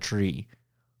leaves on a tree.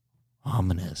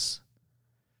 Ominous.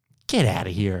 Get out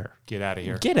of here. Get out of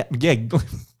here. Get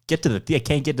to the. I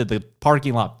can't get to the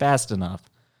parking lot fast enough.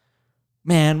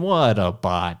 Man, what a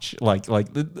botch! Like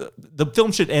the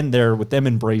film should end there with them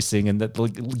embracing, and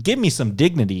that give me some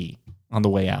dignity on the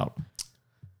way out.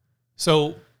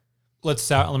 So let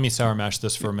me sour mash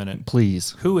this for a minute,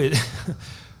 please. Who is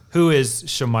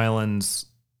Shyamalan's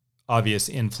obvious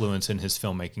influence in his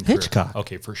filmmaking career? Hitchcock.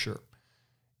 Okay, for sure.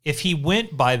 If he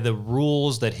went by the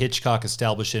rules that Hitchcock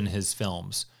established in his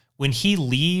films, when he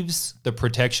leaves the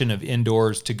protection of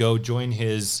indoors to go join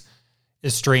his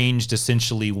estranged,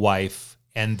 essentially, wife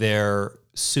and their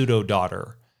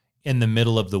pseudo-daughter in the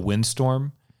middle of the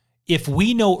windstorm, if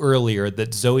we know earlier that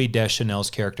Zooey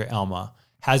Deschanel's character, Alma,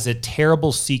 has a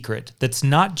terrible secret that's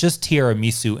not just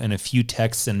tiramisu and a few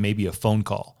texts and maybe a phone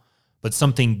call, but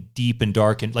something deep and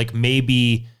dark, and like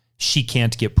maybe she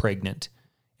can't get pregnant,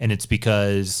 and it's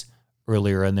because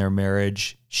earlier in their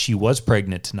marriage, she was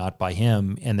pregnant, not by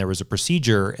him, and there was a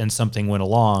procedure and something went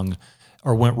wrong.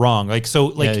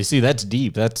 Yeah, you see, that's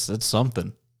deep. That's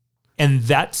something. And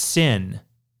that sin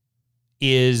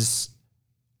is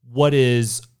what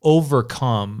is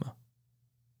overcome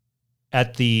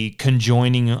at the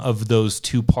conjoining of those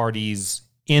two parties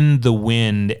in the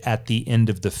wind at the end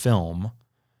of the film.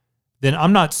 Then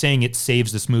I'm not saying it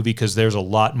saves this movie, because there's a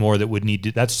lot more that would need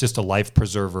to, that's just a life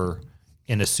preserver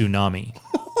in a tsunami.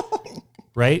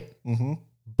 Right? Mm-hmm.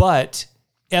 But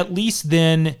at least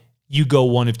then you go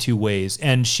one of two ways.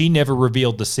 And she never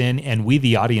revealed the sin, and we,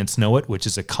 the audience, know it, which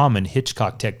is a common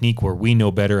Hitchcock technique where we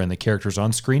know better and the characters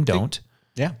on screen don't.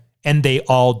 Yeah. And they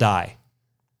all die.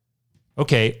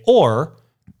 Okay. Or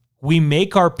we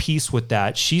make our peace with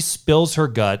that. She spills her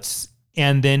guts.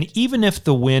 And then even if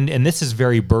the wind, and this is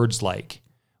very Birds-like,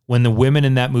 when the women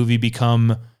in that movie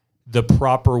become the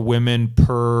proper women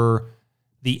per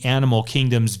the animal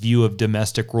kingdom's view of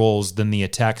domestic roles, then the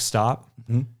attacks stop.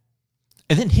 Mm-hmm.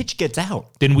 And then Hitch gets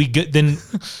out. Then we get in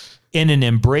an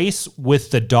embrace with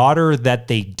the daughter that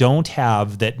they don't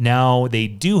have, that now they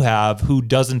do have, who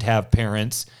doesn't have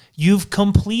parents. You've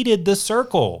completed the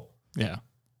circle. Yeah.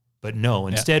 But no,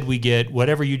 instead we get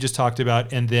whatever you just talked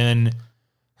about, and then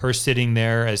her sitting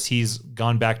there as he's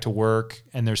gone back to work,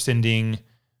 and they're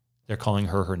calling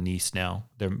her niece now.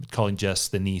 They're calling Jess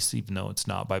the niece, even though it's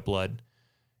not by blood.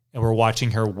 And we're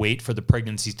watching her wait for the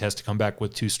pregnancy test to come back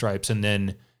with 2 stripes, and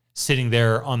then sitting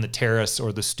there on the terrace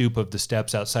or the stoop of the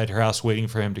steps outside her house waiting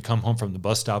for him to come home from the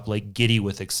bus stop, like giddy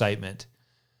with excitement.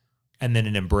 And then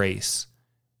an embrace.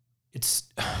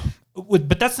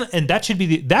 but that's not, and that should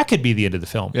be that could be the end of the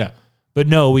film. Yeah. But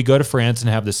no, we go to France and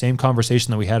have the same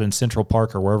conversation that we had in Central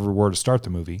Park or wherever we were to start the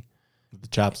movie. The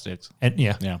chopsticks. And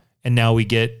yeah. Yeah. And now we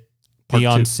get the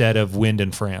onset of Wind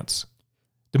in France.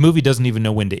 The movie doesn't even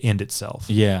know when to end itself.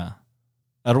 Yeah.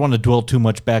 I don't want to dwell too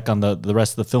much back on the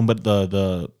rest of the film, but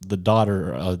the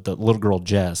daughter, the little girl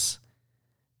Jess,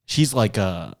 she's like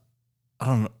I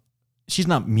don't know, she's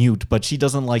not mute, but she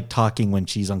doesn't like talking when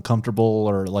she's uncomfortable,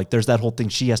 or like there's that whole thing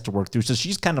she has to work through. So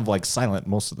she's kind of like silent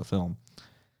most of the film.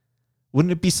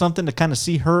 Wouldn't it be something to kind of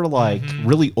see her like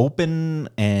really open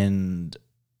and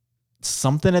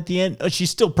something at the end? She's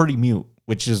still pretty mute,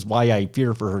 which is why I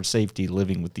fear for her safety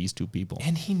living with these two people.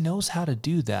 And he knows how to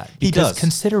do that. He does.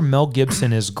 Consider Mel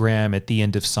Gibson as Graham at the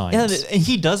end of Signs. And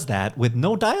he does that with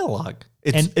no dialogue.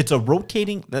 It's a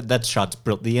rotating, that shot's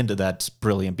the end of that's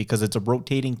brilliant because it's a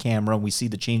rotating camera and we see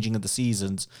the changing of the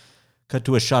seasons. Cut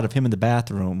to a shot of him in the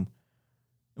bathroom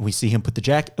and we see him put the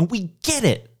jacket and we get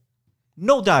it.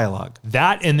 No dialogue.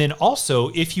 That, and then also,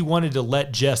 if you wanted to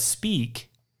let Jess speak,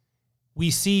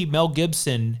 we see Mel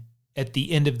Gibson at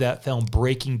the end of that film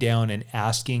breaking down and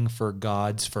asking for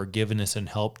God's forgiveness and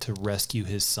help to rescue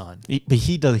his son. But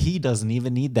he doesn't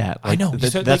even need that. I know.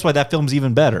 That's why that film's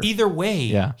even better. Either way,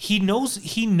 yeah. he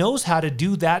knows how to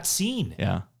do that scene.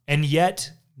 Yeah. And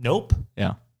yet, nope.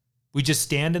 Yeah. We just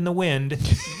stand in the wind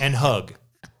and hug.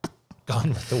 Gone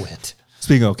with the Wind.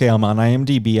 Speaking of, I'm on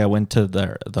IMDb. I went to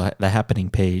the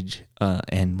happening page,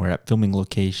 and we're at filming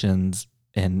locations,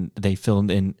 and they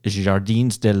filmed in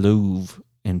Jardins du Louvre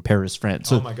in Paris, France.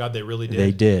 So oh my God, they really did.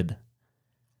 They did.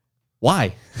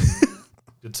 Why?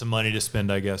 Did some money to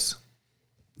spend, I guess.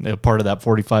 Part of that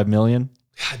 $45 million.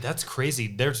 God, that's crazy.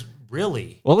 There's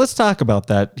really. Well, let's talk about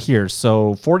that here.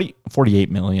 So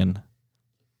 $48 million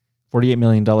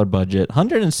budget,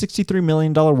 $163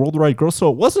 million worldwide gross. So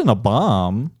it wasn't a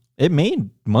bomb. It made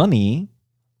money,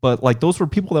 but like those were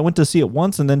people that went to see it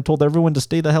once and then told everyone to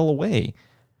stay the hell away.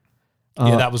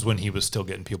 Yeah, that was when he was still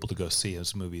getting people to go see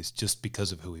his movies just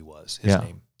because of who he was, his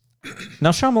name.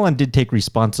 Now, Shyamalan did take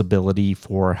responsibility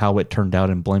for how it turned out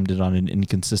and blamed it on an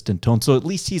inconsistent tone. So at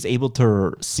least he's able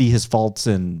to see his faults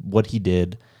and what he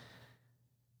did.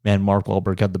 Man, Mark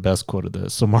Wahlberg had the best quote of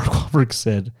this. So Mark Wahlberg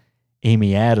said,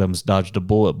 Amy Adams dodged a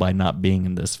bullet by not being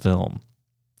in this film.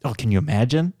 Oh, can you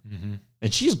imagine? Mm-hmm.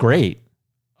 And she's great.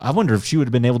 I wonder if she would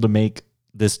have been able to make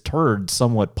this turd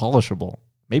somewhat polishable.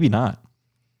 Maybe not.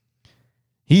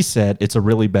 He said, it's a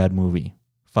really bad movie.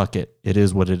 Fuck it. It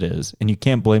is what it is. And you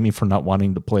can't blame me for not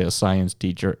wanting to play a science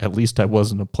teacher. At least I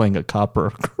wasn't playing a cop or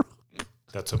a crook.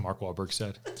 That's what Mark Wahlberg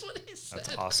said. That's what he said.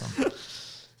 That's awesome.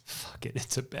 Fuck it.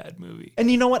 It's a bad movie.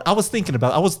 And you know what? I was thinking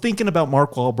about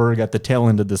Mark Wahlberg at the tail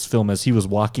end of this film as he was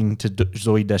walking to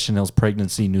Zooey Deschanel's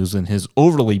pregnancy news in his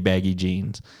overly baggy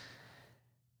jeans.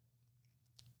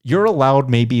 You're allowed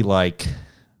maybe like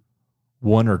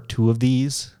one or two of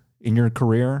these in your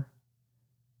career.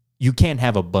 You can't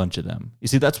have a bunch of them. You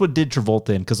see, that's what did Travolta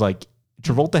in, because like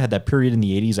Travolta had that period in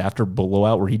the 80s after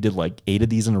Blowout where he did like 8 of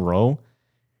these in a row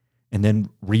and then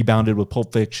rebounded with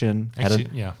Pulp Fiction,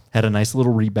 had a nice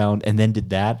little rebound, and then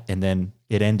did that, and then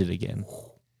it ended again.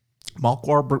 Mark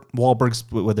Wahlberg's,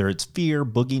 whether it's Fear,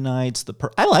 Boogie Nights,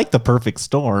 I like The Perfect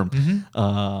Storm.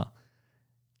 Mm-hmm.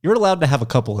 You're allowed to have a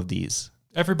couple of these.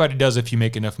 Everybody does if you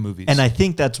make enough movies. And I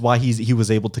think that's why he was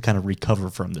able to kind of recover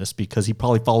from this, because he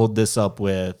probably followed this up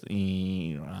with,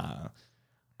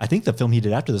 I think the film he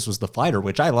did after this was The Fighter,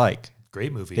 which I like.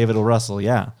 Great movie. David O. Russell,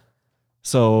 yeah.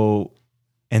 So,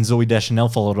 and Zooey Deschanel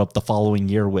followed up the following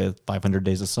year with 500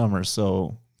 Days of Summer.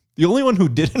 So the only one who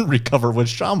didn't recover was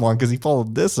Shyamalan, because he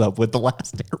followed this up with The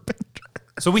Last Airbender.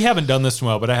 So we haven't done this in a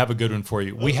while, but I have a good one for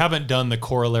you. We haven't done the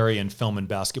corollary in film and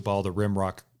basketball, the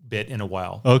Rimrock bit, in a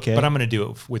while. Okay. But I'm going to do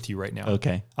it with you right now.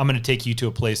 Okay. I'm going to take you to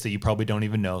a place that you probably don't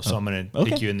even know. So I'm going to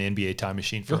take you in the NBA time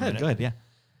machine for a minute. Go ahead, yeah.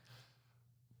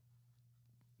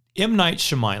 M. Night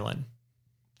Shyamalan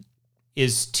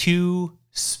is two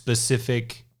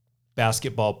specific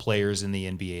basketball players in the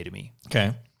NBA to me.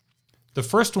 Okay. The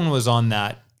first one was on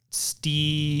that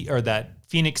that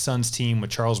Phoenix Suns team with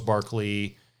Charles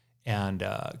Barkley and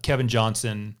Kevin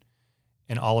Johnson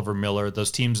and Oliver Miller,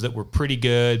 those teams that were pretty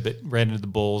good, but ran into the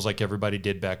Bulls like everybody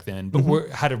did back then, but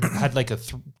had like a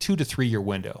 2 to 3 year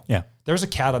window. Yeah. There was a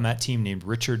cat on that team named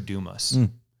Richard Dumas.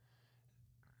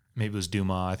 Maybe it was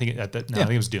Dumas. I think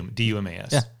it was Dumas.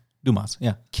 D-U-M-A-S. Yeah. Dumas.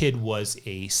 Yeah. Kid was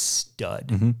a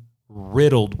stud,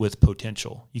 riddled with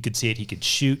potential. You could see it. He could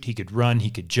shoot. He could run. He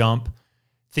could jump.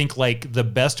 Think like the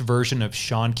best version of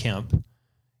Sean Kemp,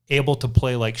 able to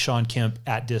play like Sean Kemp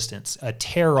at distance, a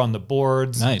tear on the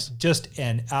boards. Nice. Just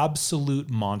an absolute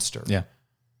monster. Yeah.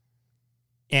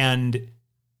 And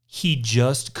he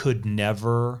just could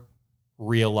never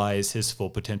realize his full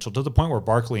potential, to the point where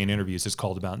Barkley in interviews has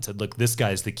called him out and said, look, this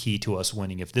guy's the key to us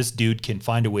winning. If this dude can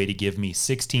find a way to give me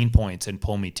 16 points and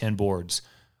pull me 10 boards,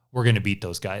 we're going to beat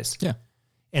those guys. Yeah.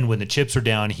 And when the chips were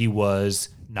down, he was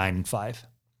 9-5.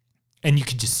 And you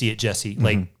could just see it, Jesse,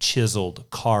 like chiseled,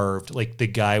 carved, like the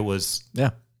guy was. Yeah.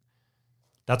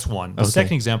 That's one. The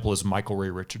second example is Michael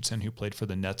Ray Richardson, who played for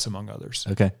the Nets, among others.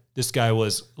 Okay. This guy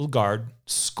was a little guard,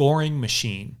 scoring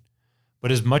machine.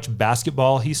 But as much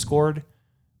basketball he scored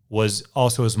was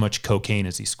also as much cocaine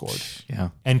as he scored. Yeah.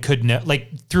 And could,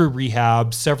 through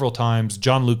rehab several times.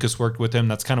 John Lucas worked with him.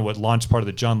 That's kind of what launched part of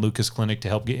the John Lucas Clinic to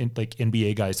help get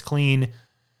NBA guys clean.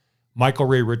 Michael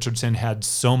Ray Richardson had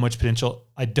so much potential.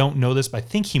 I don't know this, but I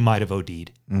think he might have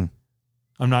OD'd. I'm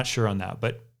not sure on that,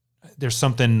 but there's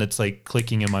something that's like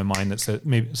clicking in my mind that says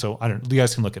maybe, so I don't know. You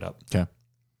guys can look it up. Okay.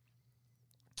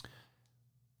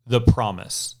 The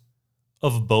promise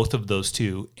of both of those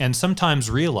two, and sometimes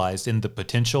realized in the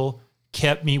potential,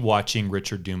 kept me watching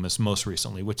Richard Dumas most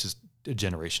recently, which is a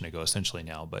generation ago essentially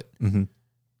now, but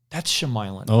that's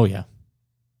Shyamalan. Oh, yeah.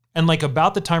 And like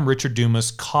about the time Richard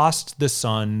Dumas cost the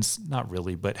Suns, not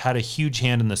really, but had a huge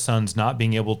hand in the Suns not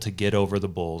being able to get over the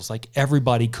Bulls, like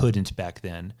everybody couldn't back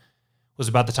then, was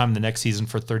about the time the next season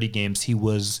for 30 games, he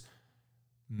was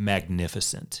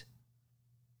magnificent.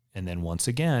 And then once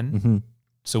again,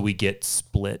 so we get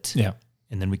split. Yeah.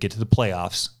 And then we get to the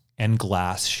playoffs and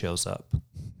Glass shows up.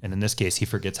 And in this case, he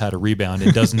forgets how to rebound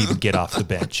and doesn't even get off the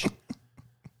bench.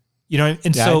 You know,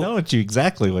 and Yeah, so I know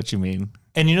exactly what you mean.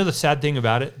 And you know the sad thing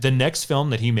about it? The next film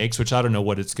that he makes, which I don't know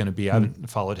what it's going to be. I haven't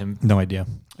followed him. No idea.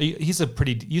 He's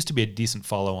used to be a decent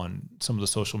follow on some of the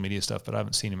social media stuff, but I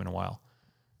haven't seen him in a while.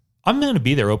 I'm going to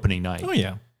be there opening night. Oh,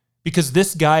 yeah. Because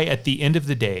this guy, at the end of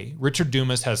the day, Richard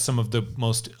Dumas has some of the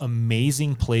most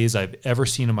amazing plays I've ever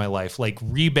seen in my life. Like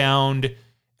rebound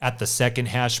at the second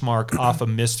hash mark off a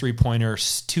missed three-pointer,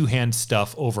 two-hand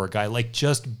stuff over a guy. Like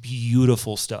just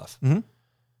beautiful stuff.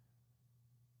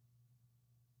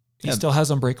 He still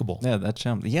has Unbreakable. Yeah, that's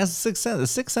him. He has Sixth Sense. The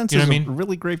Sixth Sense You know is what I a mean?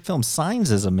 really great film.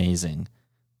 Signs is amazing.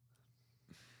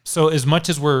 So as much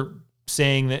as we're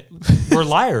saying that we're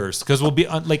liars, because we'll be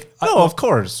No, of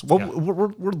course. Well,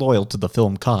 we're loyal to the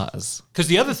film cause. Because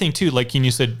the other thing too, like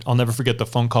you said, I'll never forget the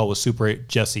phone call with Super 8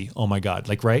 Jesse. Oh my God.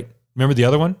 Like, right? Remember the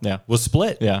other one? Yeah. Was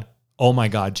Split. Yeah. Oh my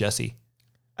God, Jesse.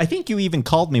 I think you even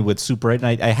called me with Super 8,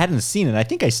 and I hadn't seen it. I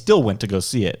think I still went to go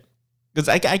see it. Because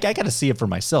I got to see it for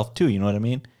myself too, you know what I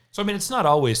mean? So, I mean, it's not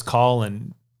always Call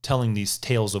and telling these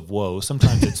tales of woe.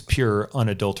 Sometimes it's pure,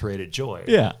 unadulterated joy.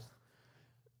 Yeah.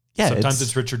 Yeah. Sometimes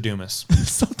it's Richard Dumas.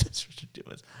 Sometimes Richard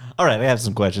Dumas. All right, I have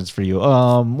some questions for you.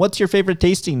 What's your favorite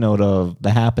tasting note of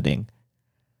The Happening?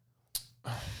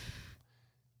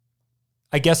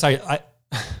 I guess I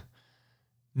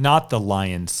not the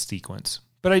lion sequence,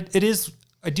 but I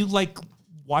do like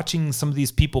watching some of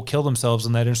these people kill themselves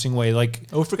in that interesting way. Like,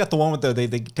 Oh, I forgot the one with they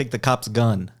take the cop's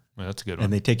gun. well, that's a good one.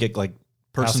 And they take it like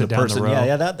Pass person it to down the person. row.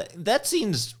 Yeah, that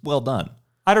scene's well done.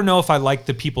 I don't know if I like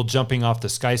the people jumping off the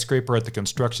skyscraper at the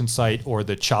construction site or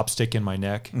the chopstick in my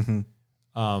neck.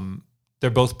 They're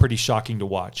both pretty shocking to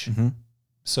watch.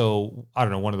 So I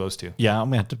don't know, one of those two. Yeah,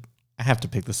 I have to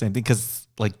pick the same thing because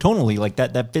like tonally, like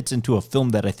that fits into a film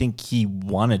that I think he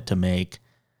wanted to make.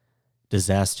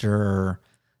 Disaster,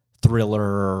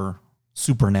 thriller,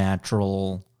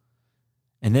 supernatural.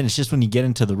 And then it's just when you get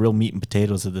into the real meat and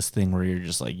potatoes of this thing where you're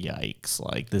just like, yikes,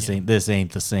 like this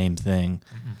ain't the same thing.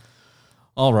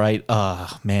 All right,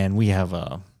 man, we have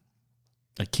a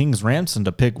King's Ransom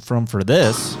to pick from for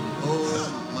this.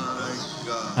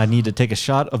 I need to take a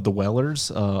shot of the Weller's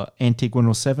Antique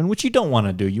 107, which you don't want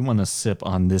to do. You want to sip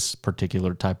on this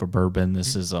particular type of bourbon.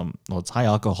 This is it's high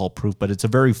alcohol proof, but it's a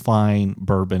very fine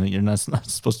bourbon. You're not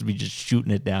supposed to be just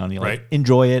shooting it down. You like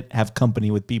enjoy it, have company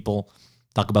with people,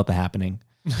 talk about The Happening.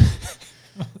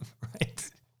 Right.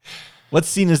 What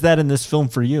scene is that in this film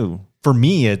for you? For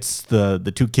me, it's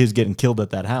the two kids getting killed at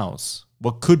that house.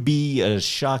 What could be a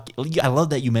shock. I love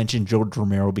that you mentioned George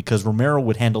Romero because Romero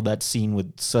would handle that scene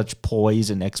with such poise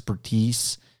and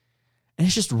expertise. And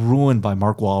it's just ruined by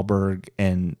Mark Wahlberg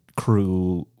and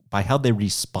crew by how they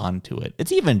respond to it.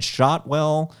 It's even shot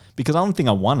well because I don't think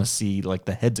I want to see like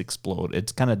the heads explode.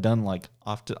 It's kind of done like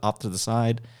off to the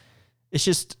side. It's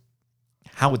just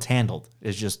how it's handled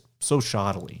is just so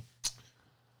shoddily.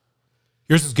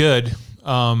 Yours is good.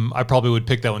 I probably would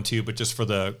pick that one too, but just for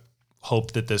the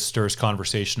hope that this stirs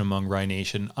conversation among Rye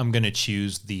Nation, I'm going to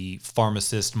choose the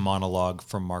pharmacist monologue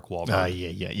from Mark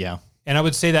Wahlberg. Yeah. And I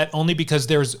would say that only because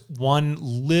there's one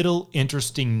little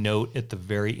interesting note at the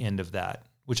very end of that,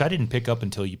 which I didn't pick up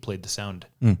until you played the sound.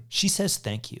 She says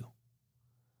thank you.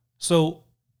 So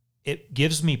it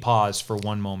gives me pause for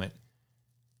one moment.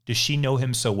 Does she know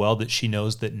him so well that she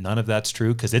knows that none of that's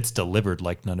true? Because it's delivered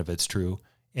like none of it's true.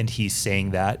 And he's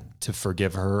saying that to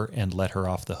forgive her and let her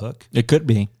off the hook. It could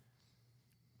be.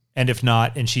 And if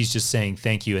not, and she's just saying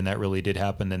thank you, and that really did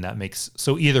happen, then that makes...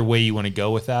 So either way you want to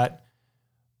go with that,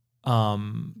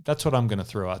 that's what I'm going to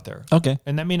throw out there. Okay.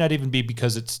 And that may not even be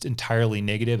because it's entirely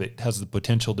negative. It has the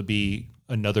potential to be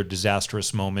another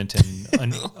disastrous moment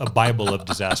and a Bible of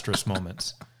disastrous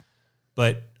moments.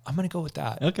 But I'm going to go with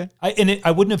that. Okay.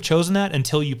 I wouldn't have chosen that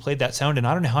until you played that sound, and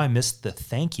I don't know how I missed the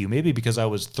thank you. Maybe because I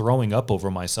was throwing up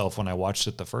over myself when I watched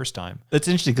it the first time. That's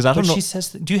interesting because I don't know. She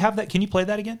says, do you have that? Can you play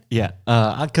that again? Yeah.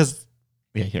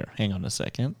 Here, hang on a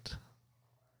second.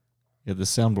 Yeah, the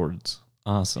soundboard's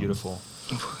awesome. Beautiful.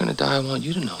 If we're gonna die, I want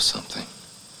you to know something.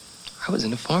 I was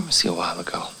in a pharmacy a while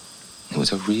ago. There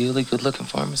was a really good-looking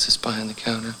pharmacist behind the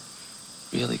counter.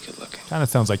 Really good looking. Kind of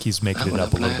sounds like he's making it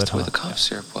up a little bit. I asked where Huh? the cough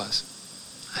syrup was.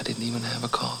 I didn't even have a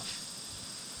cough.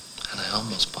 And I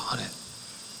almost bought it.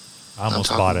 I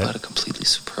almost I'm bought talking it. about a completely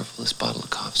superfluous bottle of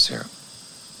cough syrup.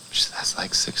 That's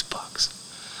like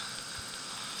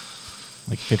 $6.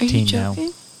 Like 15 now.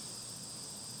 Thank you.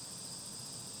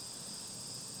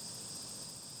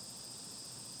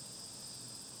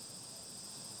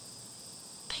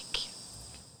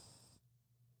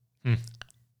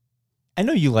 I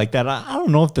know you like that. I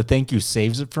don't know if the thank you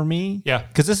saves it for me. Yeah.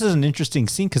 Because this is an interesting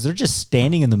scene because they're just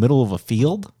standing in the middle of a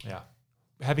field. Yeah.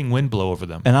 Having wind blow over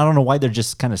them. And I don't know why they're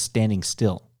just kind of standing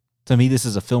still. To me, this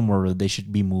is a film where they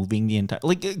should be moving the entire...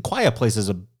 Like, Quiet Place is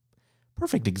a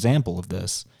perfect example of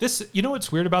this. This, you know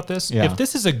what's weird about this? Yeah. If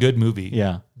this is a good movie,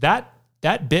 Yeah.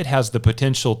 that bit has the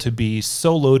potential to be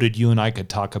so loaded you and I could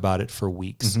talk about it for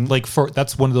weeks. Like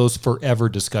that's one of those forever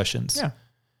discussions. Yeah.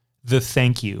 The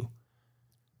thank you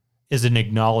is an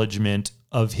acknowledgement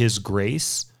of his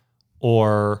grace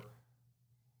or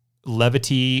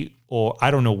levity or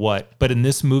I don't know what, but in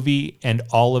this movie and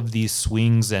all of these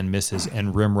swings and misses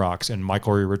and rimrocks and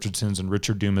Michael Ray Richardson's and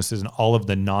Richard Dumas's and all of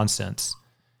the nonsense,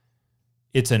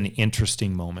 it's an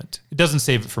interesting moment. It doesn't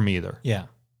save it for me either. Yeah.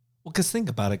 Well, because think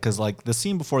about it. Because, like, the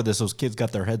scene before this, those kids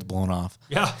got their heads blown off.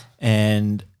 Yeah.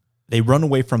 And they run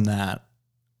away from that,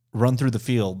 run through the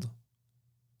field,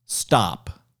 stop.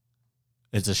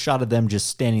 It's a shot of them just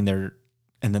standing there,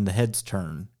 and then the heads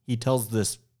turn. He tells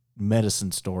this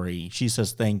medicine story. She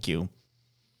says, thank you.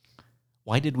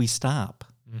 Why did we stop?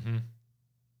 Mm-hmm.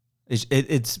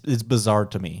 It's bizarre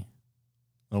to me.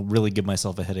 I'll really give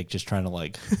myself a headache just trying to,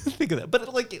 like, think of that.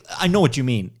 But, like, I know what you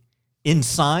mean. In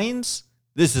Signs,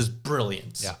 this is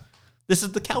brilliance. Yeah. This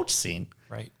is the couch scene.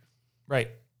 Right. Right.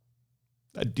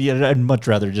 Yeah, I'd much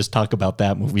rather just talk about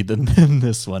that movie than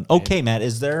this one. Okay, Matt,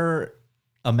 is there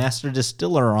a master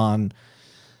distiller on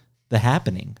The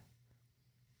Happening?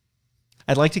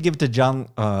 I'd like to give it to John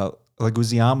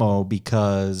Leguizamo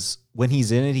because when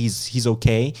he's in it, he's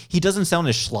okay. He doesn't sound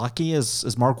as schlocky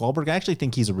as Mark Wahlberg. I actually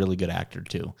think he's a really good actor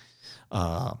too.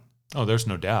 Oh, there's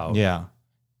no doubt. Yeah.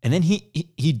 And then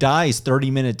he dies 30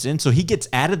 minutes in, so he gets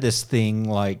out of this thing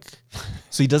like,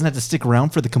 so he doesn't have to stick around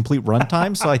for the complete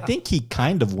runtime. So I think he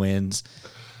kind of wins.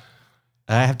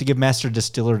 I have to give Master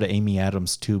Distiller to Amy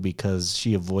Adams too because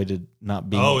she avoided not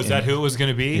being. Oh, is that who it was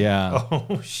going to be? Yeah.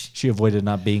 Oh, she avoided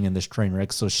not being in this train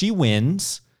wreck, so she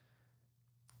wins.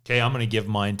 Okay, I'm going to give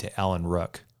mine to Alan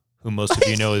Ruck, who most of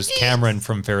you know is Cameron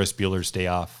from Ferris Bueller's Day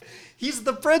Off. He's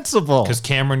the principal. Because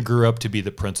Cameron grew up to be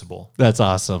the principal. That's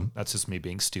awesome. That's just me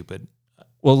being stupid.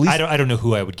 Well, at least I don't know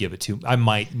who I would give it to. I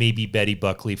might maybe Betty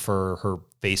Buckley for her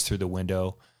face through the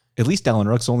window. At least Alan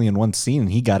Ruck's only in one scene,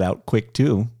 and he got out quick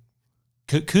too.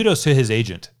 Kudos to his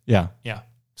agent. Yeah. Yeah.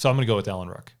 So I'm going to go with Alan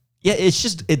Ruck. Yeah,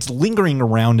 it's lingering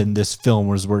around in this film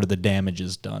where the damage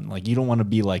is done. Like, you don't want to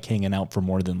be like hanging out for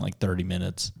more than like 30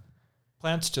 minutes.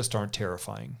 Plants just aren't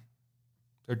terrifying.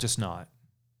 They're just not.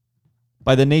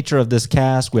 By the nature of this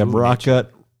cast, we have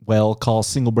Rocket, Well, Call,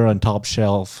 Single Barrel, and Top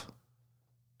Shelf.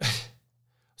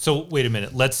 So wait a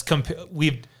minute. Let's compare.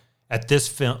 At this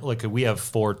film, like we have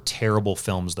 4 terrible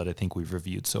films that I think we've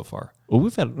reviewed so far. Well,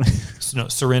 we've had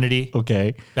Serenity,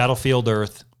 okay, Battlefield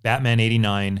Earth, Batman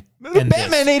 89, and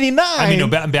Batman 89. I mean, no,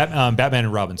 Batman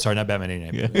and Robin. Sorry, not Batman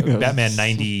 89. Yeah. Batman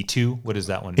 92. What is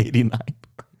that one? 89.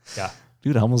 Yeah.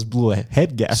 Dude, I almost blew a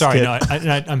head gasket. Sorry, no,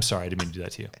 I'm sorry. I didn't mean to do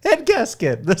that to you. Head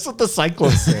gasket. That's what the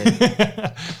cyclists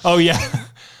say. Oh, yeah.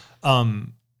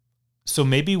 So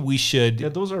maybe we should. Yeah,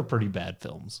 those are pretty bad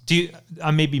films.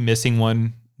 I may be missing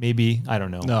one. Maybe. I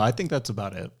don't know. No, I think that's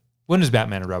about it. When is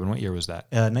Batman and Robin? What year was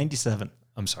that? 97.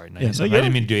 I'm sorry, 97. Yeah, no, I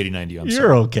didn't mean to do 89 to you. I'm you're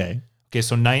sorry. okay. Okay,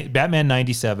 so Batman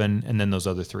 97 and then those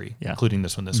other 3, including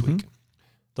this one this week.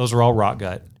 Those are all rot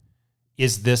gut.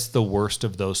 Is this the worst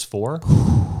of those 4?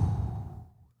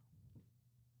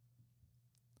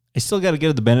 still got to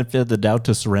give the benefit of the doubt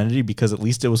to Serenity because at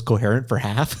least it was coherent for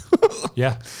half.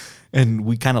 Yeah. And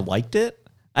we kind of liked it.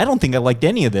 I don't think I liked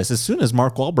any of this. As soon as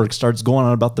Mark Wahlberg starts going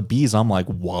on about the bees, I'm like,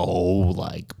 whoa,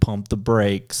 like pump the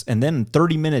brakes. And then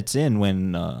 30 minutes in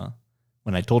when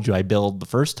I told you I bailed the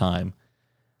first time,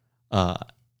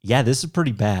 yeah, this is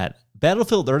pretty bad.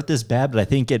 Battlefield Earth is bad, but I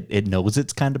think it knows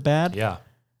it's kind of bad. Yeah.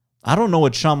 I don't know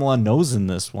what Shyamalan knows in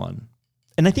this one.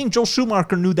 And I think Joel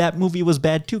Schumacher knew that movie was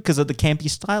bad too because of the campy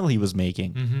style he was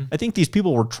making. Mm-hmm. I think these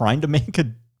people were trying to make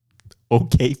a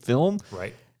okay film.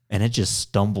 Right. And it just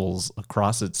stumbles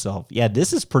across itself. Yeah,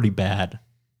 this is pretty bad.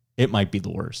 It might be the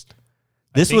worst.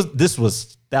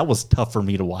 That was tough for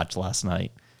me to watch last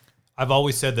night. I've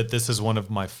always said that this is one of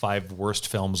my 5 worst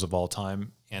films of all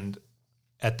time. And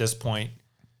at this point,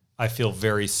 I feel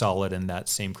very solid in that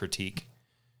same critique.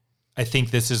 I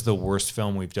think this is the worst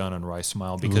film we've done on Rice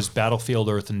Smile because Battlefield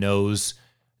Earth knows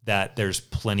that there's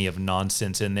plenty of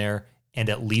nonsense in there. And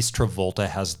at least Travolta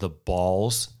has the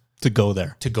balls to go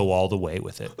there, to go all the way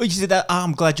with it. Oh, you see that?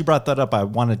 I'm glad you brought that up. I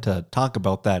wanted to talk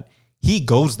about that. He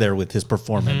goes there with his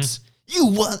performance. Mm-hmm. You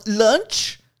want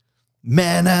lunch,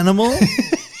 man, animal?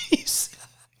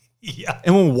 Yeah.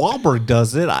 And when Wahlberg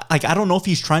does it, I don't know if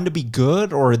he's trying to be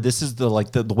good or this is the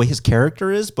way his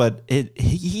character is, but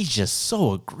he's just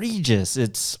so egregious.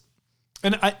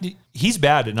 He's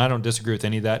bad, and I don't disagree with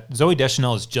any of that. Zooey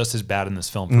Deschanel is just as bad in this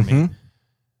film for me.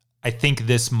 I think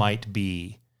this might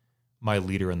be my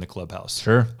leader in the clubhouse.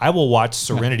 Sure. I will watch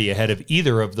Serenity ahead of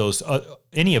either of those,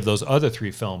 any of those other 3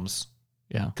 films.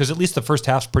 Yeah. Because at least the first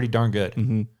half's pretty darn good.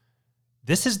 Mm-hmm.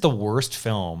 This is the worst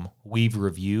film we've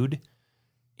reviewed.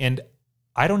 And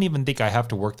I don't even think I have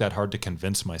to work that hard to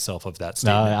convince myself of that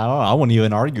statement. No, I won't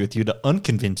even argue with you to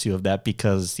unconvince you of that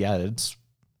because, yeah, it's...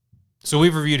 So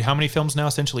we've reviewed how many films now?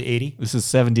 Essentially 80? This is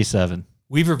 77.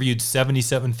 We've reviewed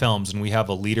 77 films, and we have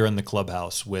a leader in the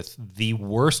clubhouse with the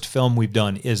worst film we've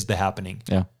done is The Happening.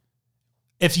 Yeah.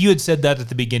 If you had said that at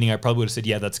the beginning, I probably would have said,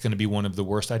 yeah, that's going to be one of the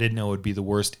worst. I didn't know it would be the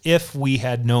worst if we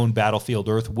had known Battlefield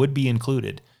Earth would be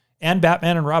included and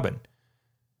Batman and Robin.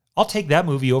 I'll take that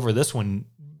movie over this one.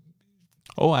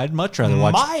 Oh, I'd much rather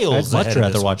watch. Miles I'd much ahead of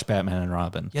rather this watch Batman and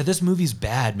Robin. Yeah, this movie's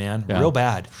bad, man. Yeah. Real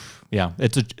bad. Yeah,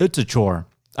 it's a chore.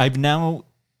 I've now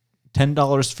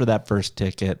 $10 for that first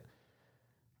ticket,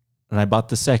 and I bought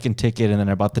the second ticket, and then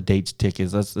I bought the dates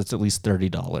tickets. That's at least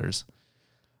 $30.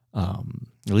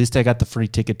 At least I got the free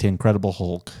ticket to Incredible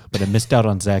Hulk, but I missed out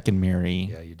on Zack and Miri.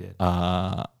 Yeah, you did.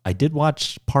 I did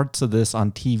watch parts of this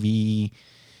on TV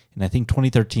in I think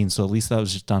 2013, so at least that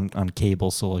was just on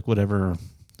cable. So like whatever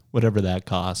that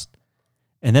cost,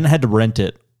 and then I had to rent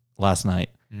it last night,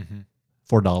 $4.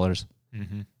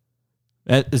 Mm-hmm.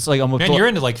 It's like almost. Man, you're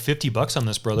into like $50 on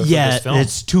this, brother. Yeah, for this film.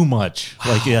 it's too much.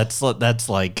 Like that's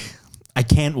like I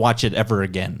can't watch it ever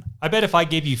again. I bet if I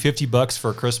gave you $50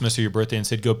 for Christmas or your birthday and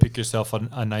said go pick yourself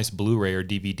a nice Blu-ray or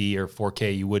DVD or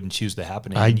 4K, you wouldn't choose The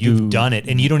Happening. You've done it,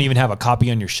 and you don't even have a copy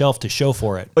on your shelf to show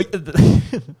for it.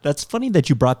 That's funny that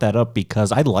you brought that up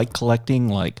because I like collecting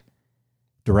like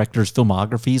directors'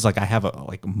 filmographies. Like I have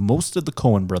like most of the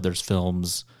Coen brothers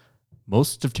films,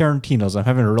 most of Tarantino's. I'm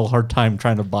having a real hard time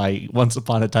trying to buy Once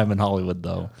Upon a Time in Hollywood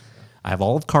though. I have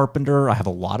all of Carpenter. I have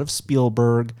a lot of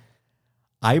Spielberg.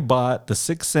 I bought The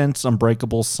Sixth Sense,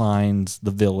 Unbreakable Signs, The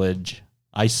Village.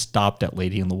 I stopped at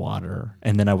Lady in the Water.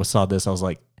 And then I saw this. I was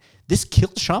like, this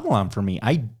killed Shyamalan for me.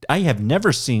 I have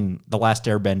never seen The Last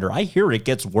Airbender. I hear it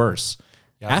gets worse.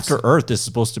 Yeah, After Earth is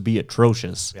supposed to be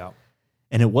atrocious. Yeah.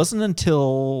 And it wasn't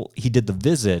until he did The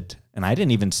Visit, and I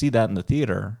didn't even see that in the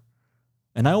theater.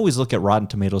 And I always look at Rotten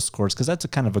Tomatoes scores because that's a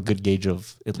kind of a good gauge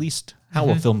of at least how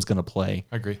a film's going to play.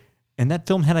 I agree. And that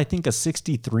film had, I think, a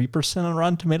 63% on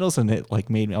Rotten Tomatoes, and it like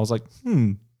made me, I was like,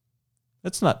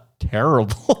 that's not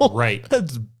terrible. Right.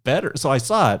 That's better. So I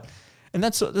saw it, and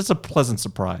that's a pleasant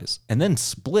surprise. And then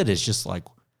Split is just like,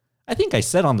 I think I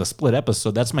said on the Split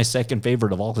episode, that's my second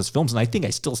favorite of all his films, and I think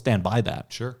I still stand by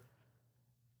that. Sure.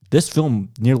 This film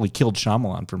nearly killed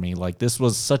Shyamalan for me. Like, this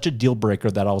was such a deal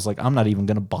breaker that I was like, I'm not even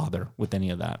going to bother with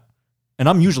any of that. And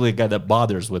I'm usually a guy that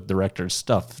bothers with directors'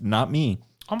 stuff, not me.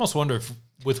 I almost wonder if,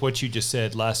 with what you just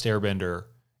said, Last Airbender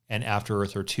and After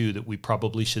Earth are two that we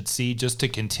probably should see just to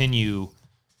continue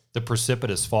the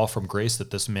precipitous fall from grace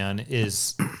that this man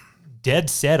is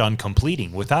dead set on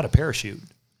completing without a parachute.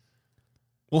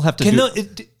 We'll have to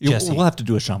we'll have to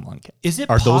do a Shyamalan. Is it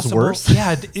Are possible? those worse?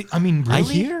 Yeah, I mean, really? I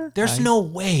hear. There's no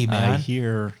way, man. I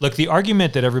hear. Look, the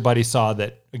argument that everybody saw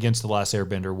that against The Last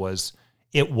Airbender was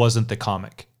it wasn't the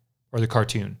comic or the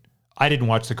cartoon. I didn't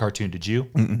watch the cartoon. Did you?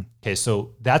 Mm-mm. Okay,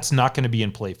 so that's not going to be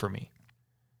in play for me.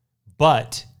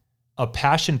 But a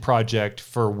passion project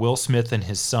for Will Smith and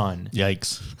his son.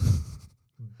 Yikes.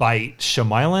 by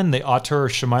Shyamalan, the auteur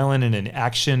Shyamalan, in an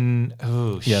action.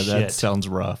 Oh, Yeah, shit. that sounds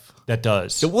rough. That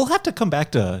does. So we'll have to come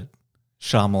back to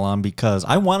Shyamalan because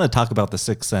I want to talk about The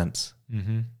Sixth Sense.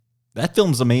 Mm-hmm. That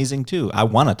film's amazing too. I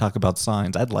want to talk about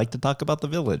Signs. I'd like to talk about The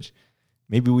Village.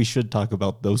 Maybe we should talk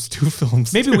about those two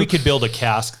films. Maybe too. we could build a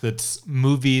cask that's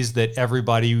movies that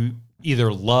everybody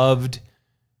either loved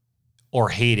or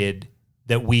hated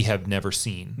that we have never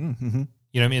seen. Mm-hmm.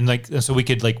 You know what I mean? Like, so we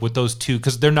could, like, with those two,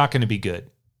 because they're not going to be good.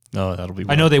 No, that'll be.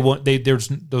 I know they won't.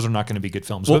 Those are not going to be good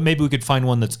films. Well, but maybe we could find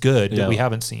one that's good yeah, that we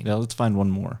haven't seen. Yeah, let's find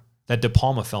one more. That De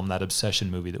Palma film, that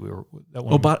Obsession movie that we were. That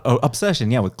one.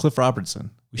 Obsession, yeah, with Cliff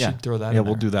Robertson. We should throw that. Yeah, in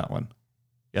we'll there. do that one.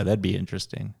 Yeah, that'd be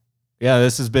interesting. Yeah,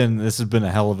 this has been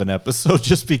a hell of an episode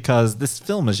just because this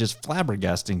film is just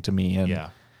flabbergasting to me. And Yeah.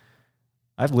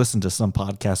 I've listened to some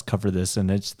podcasts cover this, and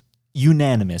it's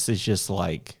unanimous. It's just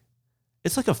like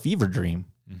it's like a fever dream.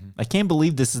 Mm-hmm. I can't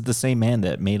believe this is the same man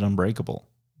that made Unbreakable,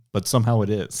 but somehow it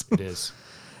is. It is.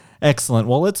 Excellent.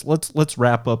 Well, let's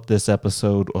wrap up this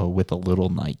episode with a little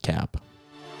nightcap.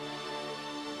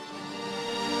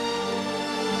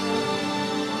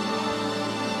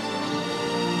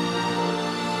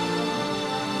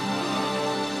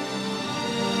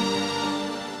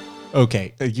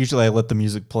 Okay, usually I let the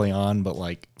music play on, but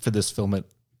like for this film,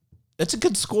 it's a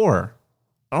good score.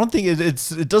 I don't think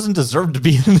it doesn't deserve to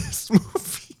be in this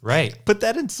movie. Right. Put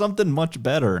that in something much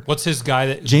better. What's his guy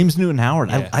that James Newton Howard.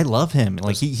 Yeah. I love him.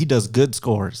 Like he does good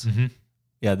scores. Mm-hmm.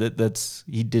 Yeah, that's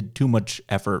he did too much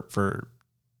effort for.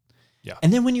 Yeah.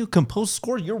 And then when you compose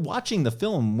score, you're watching the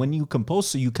film when you compose,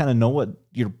 so you kind of know what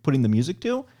you're putting the music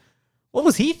to. What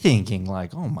was he thinking?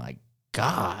 Like, oh my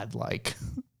God, like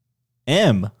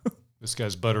M. This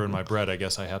guy's buttering my bread. I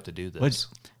guess I have to do this. Which,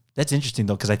 that's interesting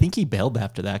though, because I think he bailed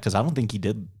after that because I don't think he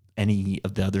did any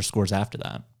of the other scores after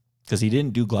that because he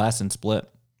didn't do Glass and Split.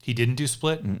 He didn't do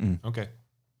Split? Mm-mm. Okay.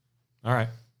 All right.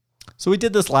 So we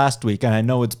did this last week, and I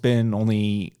know it's been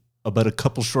only about a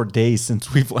couple short days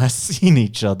since we've last seen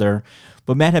each other.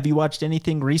 But Matt, have you watched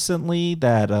anything recently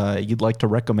that you'd like to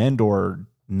recommend or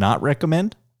not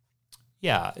recommend?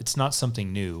 Yeah, it's not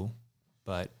something new,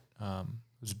 but I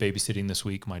was babysitting this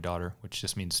week, my daughter, which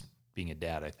just means being a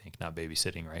dad, I think, not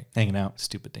babysitting, right? Hanging out.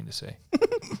 Stupid thing to say.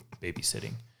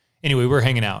 Babysitting. Anyway, we're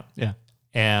hanging out. Yeah.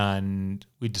 And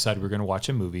we decided we were going to watch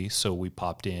a movie, so we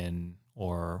popped in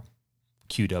or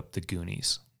queued up The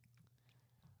Goonies.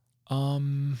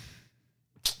 Man,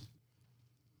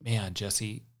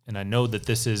 Jesse, and I know that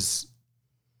this is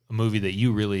a movie that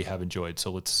you really have enjoyed,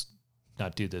 so let's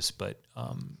not do this, but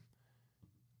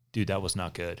dude, that was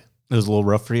not good. It was a little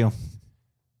rough for you?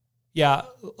 Yeah,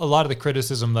 a lot of the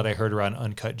criticism that I heard around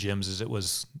Uncut Gems is it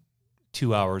was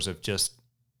 2 hours of just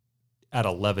at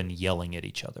 11 yelling at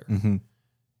each other. Mm-hmm.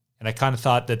 And I kind of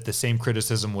thought that the same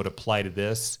criticism would apply to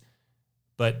this,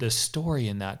 but the story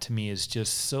in that to me is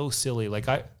just so silly. Like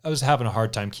I was having a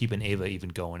hard time keeping Ava even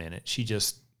going in it. She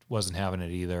just wasn't having it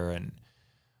either. And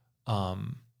the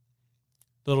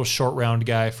little short round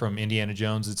guy from Indiana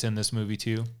Jones that's in this movie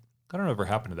too. I don't know what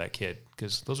happened to that kid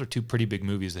because those are two pretty big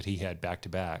movies that he had back to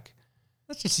back.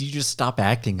 That's just, you just stop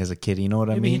acting as a kid. You know what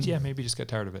I Maybe mean? maybe he just got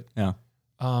tired of it. Yeah.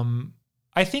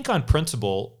 I think on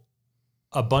principle,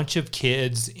 a bunch of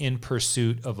kids in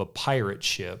pursuit of a pirate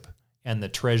ship and the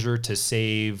treasure to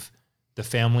save the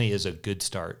family is a good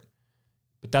start.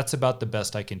 But that's about the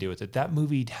best I can do with it. That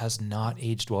movie has not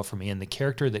aged well for me. And the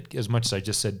character that, as much as I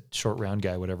just said, short round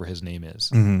guy, whatever his name is,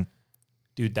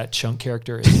 dude, that Chunk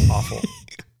character is awful.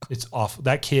 It's awful.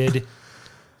 That kid,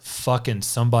 fucking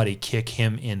somebody kick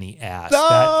him in the ass.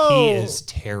 No! He is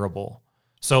terrible.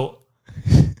 So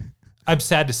I'm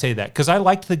sad to say that because I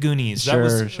liked The Goonies. That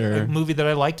was a movie that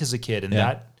I liked as a kid. And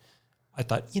that I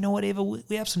thought, you know what, Ava,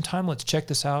 we have some time. Let's check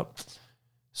this out.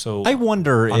 So I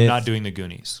wonder I'm if not doing The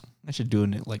Goonies. I should do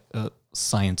like a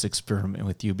science experiment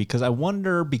with you because I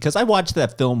wonder, because I watch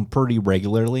that film pretty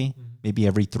regularly, maybe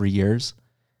every 3 years.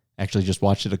 Actually just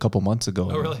watched it a couple months ago.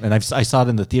 Oh, really? And I saw it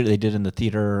in the theater. They did it in the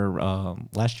theater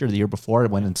last year, the year before. I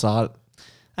went and saw it.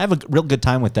 I have a real good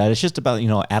time with that. It's just about,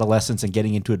 adolescence and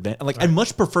getting into adventure. Like, right. I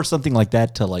much prefer something like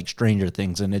that to like Stranger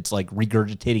Things, and it's like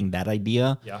regurgitating that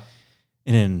idea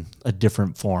in a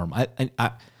different form.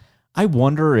 I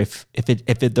wonder if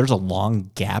there's a long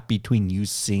gap between you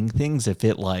seeing things, if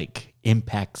it like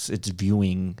impacts its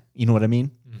viewing. You know what I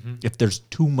mean? Mm-hmm. If there's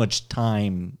too much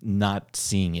time not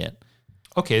seeing it.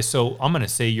 Okay, so I'm going to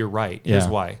say you're right. Here's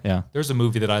why. Yeah. There's a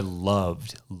movie that I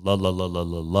loved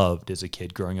as a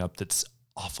kid growing up that's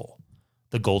awful.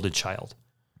 The Golden Child.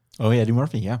 Oh, yeah, Eddie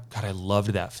Murphy, yeah. God, I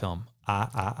loved that film.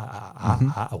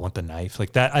 I want the knife.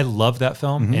 Like that. I love that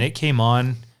film. And it came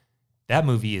on. That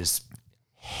movie is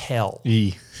hell.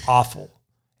 Awful.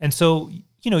 And so,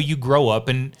 you grow up,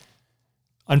 and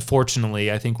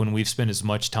unfortunately, I think when we've spent as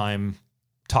much time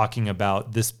talking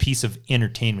about this piece of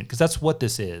entertainment, because that's what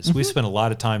this is. We spend a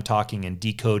lot of time talking and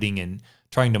decoding and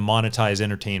trying to monetize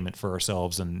entertainment for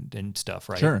ourselves and stuff,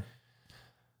 right? Sure.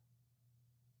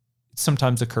 It's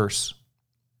sometimes a curse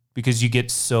because you get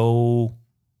so,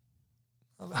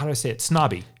 how do I say it?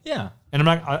 Snobby. Yeah. And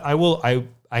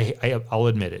I'll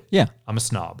admit it. Yeah. I'm a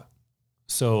snob.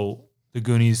 So the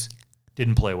Goonies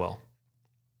didn't play well.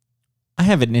 I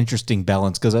have an interesting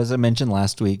balance because, as I mentioned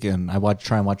last week, and I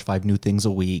try and watch 5 new things a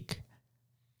week.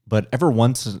 But ever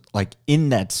once, like in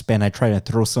that span, I try to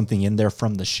throw something in there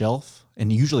from the shelf.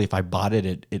 And usually, if I bought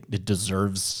it, it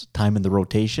deserves time in the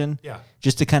rotation. Yeah.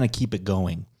 Just to kind of keep it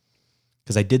going.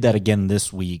 Because I did that again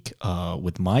this week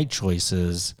with my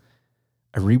choices.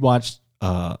 I rewatched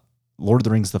Lord of the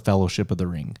Rings: The Fellowship of the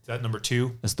Ring. Is that number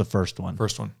 2? That's the first one.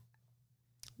 First one.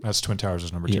 That's Twin Towers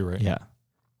is number 2, right? Yeah.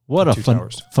 What a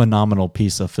phenomenal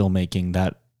piece of filmmaking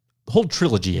that whole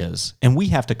trilogy is. And we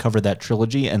have to cover that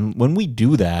trilogy. And when we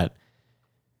do that,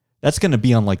 that's going to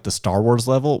be on like the Star Wars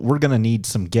level. We're going to need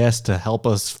some guests to help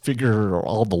us figure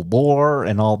all the lore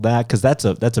and all that, because that's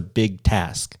a big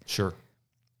task. Sure.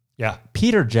 Yeah.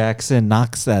 Peter Jackson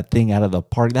knocks that thing out of the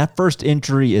park. That first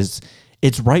entry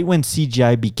it's right when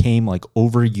CGI became like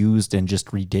overused and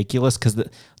just ridiculous, because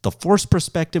the force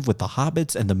perspective with the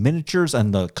hobbits and the miniatures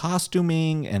and the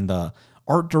costuming and the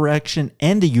art direction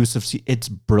and the use of it's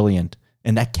brilliant.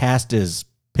 And that cast is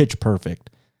pitch perfect.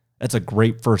 That's a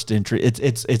great first entry.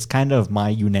 It's kind of my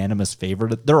unanimous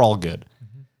favorite. They're all good.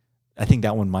 Mm-hmm. I think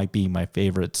that one might be my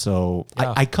favorite. So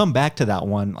yeah. I come back to that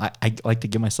one. I like to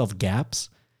give myself gaps.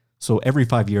 So every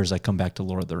 5 years I come back to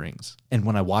Lord of the Rings. And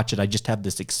when I watch it, I just have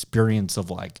this experience of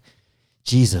like,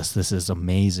 Jesus, this is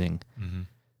amazing. Mm-hmm.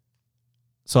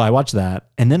 So I watched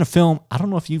that. And then a film, I don't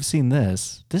know if you've seen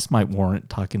this. This might warrant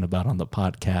talking about on the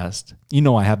podcast.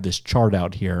 I have this chart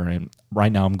out here, and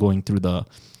right now I'm going through the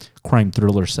crime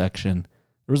thriller section.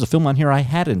 There was a film on here I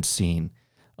hadn't seen,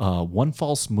 One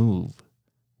False Move,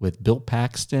 with Bill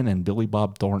Paxton and Billy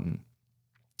Bob Thornton.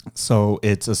 So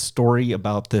it's a story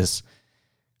about this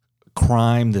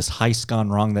crime, this heist gone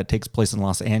wrong that takes place in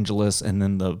Los Angeles, and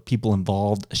then the people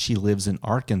involved, she lives in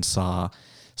Arkansas,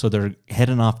 so they're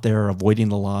heading off there, avoiding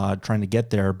the law, trying to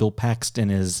get there. Bill Paxton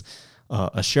is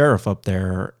a sheriff up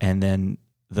there, and then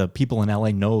the people in LA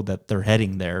know that they're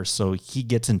heading there, so he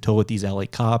gets in tow with these LA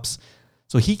cops.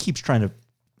 So he keeps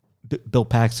Bill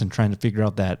Paxton trying to figure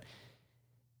out that,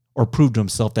 or prove to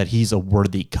himself that he's a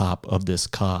worthy cop of this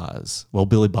cause. Well,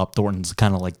 Billy Bob Thornton's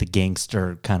kind of like the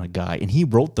gangster kind of guy, and he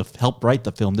helped write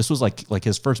the film. This was like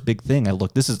his first big thing.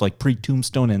 This is like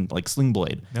pre-Tombstone and like Sling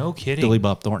Blade. No kidding. Billy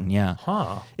Bob Thornton, yeah.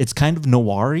 Huh. It's kind of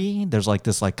noir-y. There's like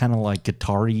this like kind of like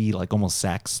guitar-y, like almost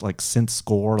sax, like synth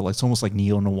score. Like it's almost like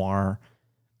neo-noir.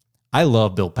 I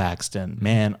love Bill Paxton.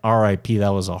 Man, R.I.P. That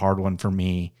was a hard one for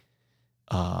me.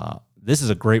 This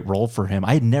is a great role for him.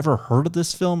 I had never heard of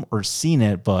this film or seen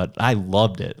it, but I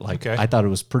loved it. Like, okay. I thought it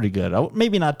was pretty good.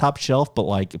 Maybe not top shelf, but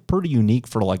like pretty unique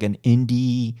for like an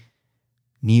indie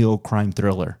neo crime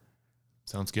thriller.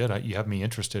 Sounds good. You have me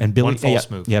interested. And Billy, One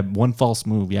False Move. Yeah, One False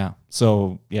Move. Yeah.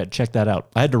 So yeah, check that out.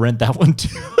 I had to rent that one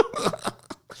too.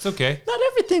 It's okay. Not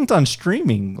everything's on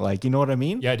streaming. Like, you know what I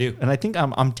mean? Yeah, I do. And I think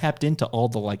I'm tapped into all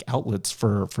the like outlets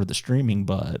for the streaming,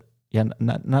 but. Yeah,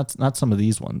 not some of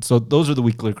these ones. So those are the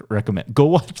weekly recommend. Go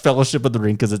watch Fellowship of the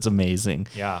Ring because it's amazing.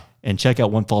 Yeah. And check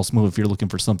out One False Move if you're looking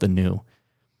for something new.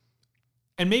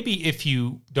 And maybe if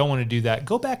you don't want to do that,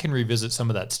 go back and revisit some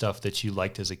of that stuff that you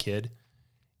liked as a kid.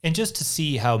 And just to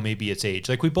see how maybe it's aged.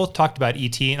 Like we both talked about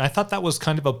E.T., and I thought that was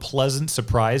kind of a pleasant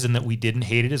surprise in that we didn't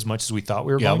hate it as much as we thought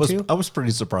we were going to. I was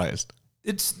pretty surprised.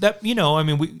 It's that,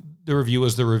 the review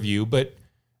was the review, but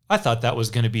I thought that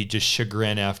was going to be just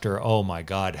chagrin after, oh my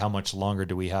God, how much longer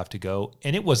do we have to go?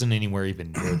 And it wasn't anywhere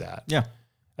even near that. Yeah.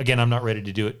 Again, I'm not ready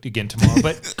to do it again tomorrow,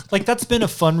 but like that's been a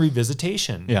fun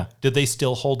revisitation. Yeah. Did they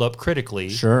still hold up critically?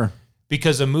 Sure.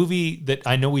 Because a movie that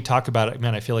I know we talk about it,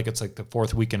 man, I feel like it's like the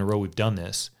 4th week in a row we've done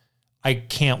this. I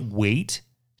can't wait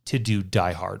to do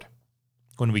Die Hard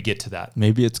when we get to that.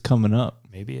 Maybe it's coming up.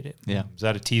 Maybe it is. Yeah. Is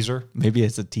that a teaser? Maybe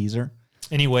it's a teaser.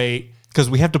 Anyway. Because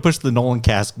we have to push the Nolan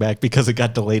cast back because it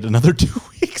got delayed another 2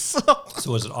 weeks.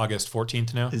 So is it August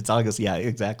 14th now? It's August. Yeah,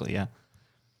 exactly. Yeah.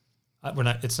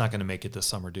 It's not going to make it this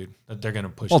summer, dude. They're going to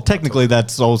push. Well, technically,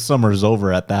 summer's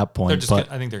over at that point.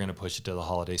 I think they're going to push it to the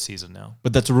holiday season now.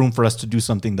 But that's a room for us to do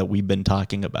something that we've been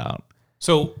talking about.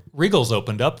 So Regal's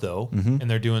opened up though, and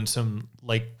they're doing some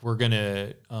we're going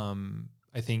to,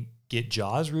 I think, get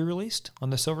Jaws re-released on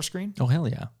the silver screen. Oh hell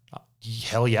yeah!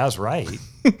 Hell yeah's right.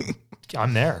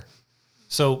 I'm there.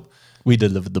 So we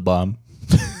delivered the bomb.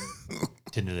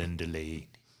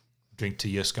 Drink to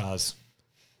your scars.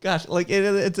 Gosh, like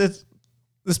it's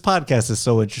this podcast is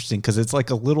so interesting because it's like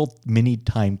a little mini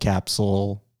time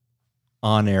capsule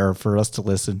on air for us to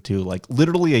listen to. Like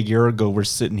literally a year ago, we're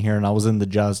sitting here and I was in the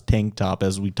Jaws tank top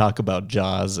as we talk about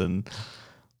Jaws, and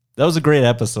that was a great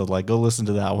episode. Like go listen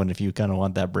to that one if you kind of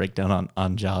want that breakdown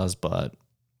on Jaws. But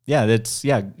yeah,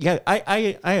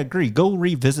 I agree. Go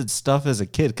revisit stuff as a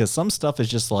kid because some stuff is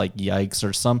just like yikes,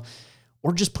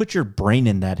 or just put your brain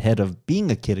in that head of being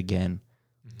a kid again.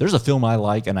 There's a film I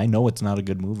like, and I know it's not a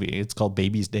good movie. It's called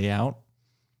Baby's Day Out.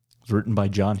 It's written by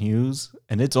John Hughes,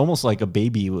 and it's almost like a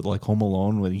baby with like Home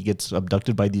Alone when he gets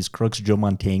abducted by these crooks. Joe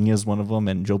Mantegna is one of them,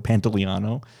 and Joe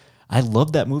Pantoliano. I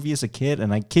loved that movie as a kid,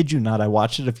 and I kid you not, I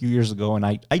watched it a few years ago, and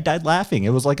I died laughing. It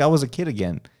was like I was a kid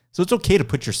again. So it's okay to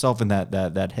put yourself in that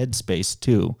headspace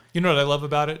too. You know what I love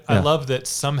about it? Yeah. I love that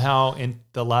somehow in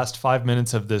the last 5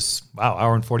 minutes of this,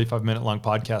 hour and 45 minute long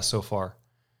podcast so far,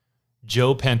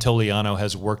 Joe Pantoliano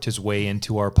has worked his way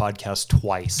into our podcast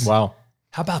twice. Wow.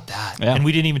 How about that? Yeah. And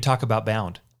we didn't even talk about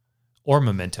Bound or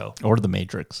Memento. Or The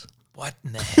Matrix. What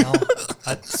in the hell?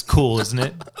 That's cool, isn't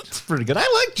it? It's pretty good. I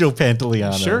like Joe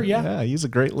Pantoliano. Sure, yeah. Yeah, he's a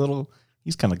great little,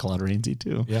 he's kind of Claude Rainsy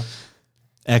too. Yeah.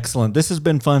 Excellent. This has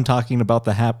been fun talking about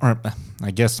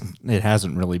I guess it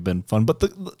hasn't really been fun, but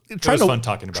trying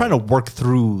to work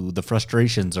through the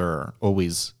frustrations are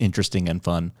always interesting and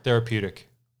fun. Therapeutic.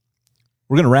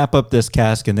 We're going to wrap up this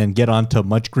cask and then get on to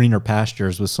much greener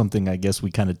pastures with something I guess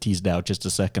we kind of teased out just a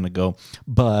second ago.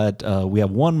 But we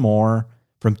have one more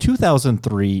from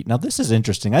 2003. Now, this is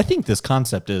interesting. I think this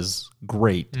concept is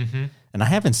great. Mm-hmm. And I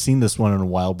haven't seen this one in a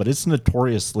while, but it's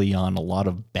notoriously on a lot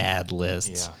of bad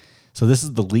lists. Yeah. So this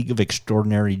is The League of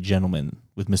Extraordinary Gentlemen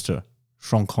with Mr.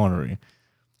 Sean Connery.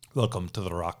 Welcome to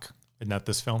The Rock. Isn't that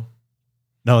this film?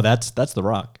 No, that's The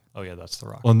Rock. Oh, yeah, that's The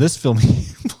Rock. Well, in this film,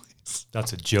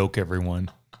 That's a joke,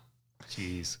 everyone.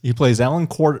 Jeez. he plays Alan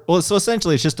Quarter. Well, so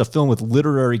essentially it's just a film with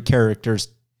literary characters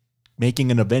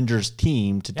making an Avengers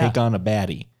team to take on a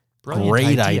baddie. Brilliant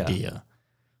Great idea. idea.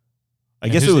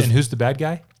 And who's the bad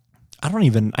guy? I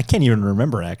can't even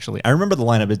remember, actually. I remember the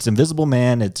lineup. It's Invisible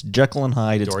Man, it's Jekyll and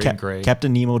Hyde, it's Dorian Gray.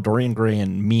 Captain Nemo, Dorian Gray,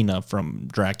 and Mina from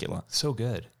Dracula. So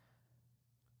good.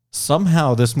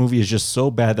 Somehow this movie is just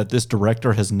so bad that this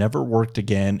director has never worked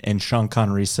again, and Sean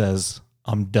Connery says,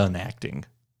 I'm done acting.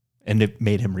 And it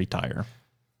made him retire.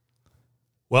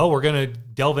 Well, we're going to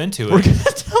delve into it. We're going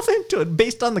to delve into it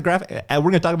based on the graphic. We're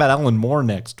going to talk about Alan Moore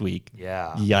next week.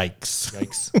 Yeah.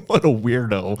 Yikes. What a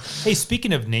weirdo. Hey,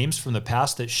 speaking of names from the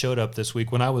past that showed up this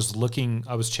week, when I was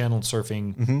channel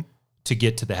surfing to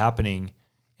get to The Happening,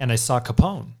 and I saw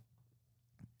Capone.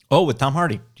 Oh, with Tom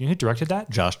Hardy. Do you know who directed that?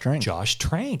 Josh Trank. Josh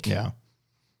Trank. Yeah.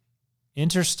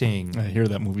 Interesting. I hear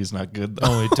that movie's not good, though.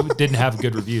 Oh, it didn't have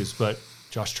good reviews, but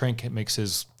Josh Trank makes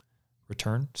his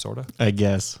return, sort of. I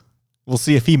guess. We'll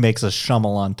see if he makes a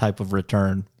Shyamalan type of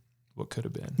return. What could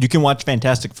have been. You can watch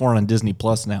Fantastic Four on Disney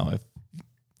Plus now. If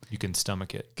you can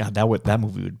stomach it. God, that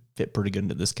movie would fit pretty good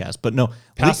into this cast. But no,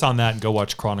 pass on that and go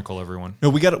watch Chronicle, everyone. No,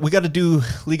 we got to do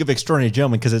League of Extraordinary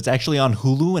Gentlemen because it's actually on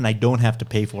Hulu and I don't have to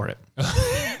pay for it.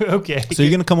 Okay. So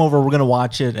you're gonna come over, we're gonna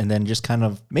watch it, and then just kind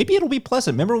of maybe it'll be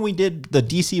pleasant. Remember when we did the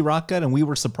DC Rock Cut and we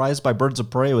were surprised by Birds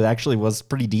of Prey? It actually was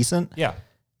pretty decent. Yeah.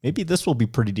 Maybe this will be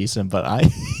pretty decent, but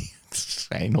I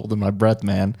ain't holding my breath,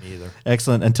 man. Me either.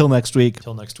 Excellent. Until next week.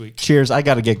 Cheers. I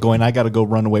got to get going. I got to go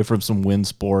run away from some wind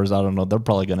spores. I don't know. They're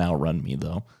probably going to outrun me,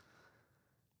 though.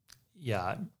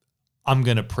 Yeah. I'm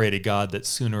going to pray to God that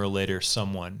sooner or later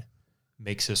someone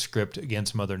makes a script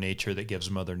against Mother Nature that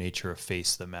gives Mother Nature a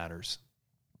face that matters.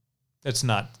 It's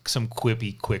not some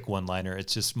quippy, quick one-liner.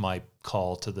 It's just my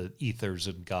call to the ethers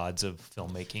and gods of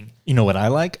filmmaking. You know what I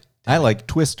like? I like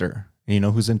Twister. You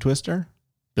know who's in Twister?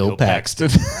 Bill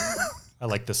Paxton. I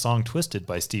like the song Twisted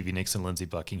by Stevie Nicks and Lindsey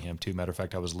Buckingham, too. Matter of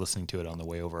fact, I was listening to it on the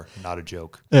way over. Not a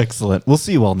joke. Excellent. We'll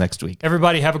see you all next week.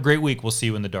 Everybody have a great week. We'll see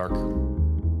you in the dark.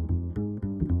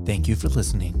 Thank you for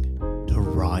listening to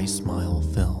Rye Smile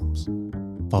Films.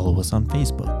 Follow us on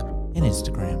Facebook and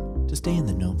Instagram to stay in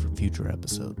the know for future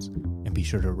episodes. And be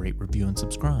sure to rate, review, and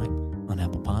subscribe on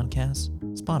Apple Podcasts,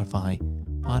 Spotify,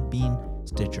 Podbean,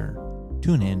 Stitcher,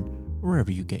 TuneIn,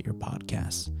 wherever you get your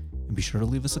podcasts. And be sure to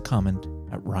leave us a comment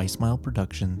at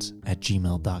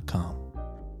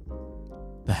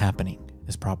rysmileproductions@gmail.com. The Happening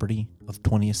is property of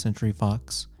 20th Century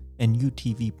Fox and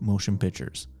UTV Motion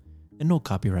Pictures, and no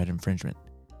copyright infringement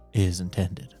is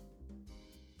intended.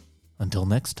 Until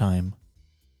next time,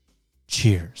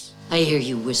 cheers. I hear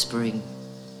you whispering.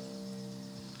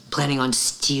 Planning on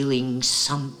stealing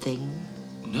something?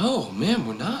 No, ma'am,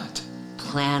 we're not.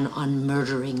 Plan on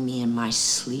murdering me in my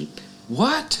sleep?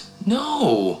 What?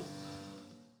 No.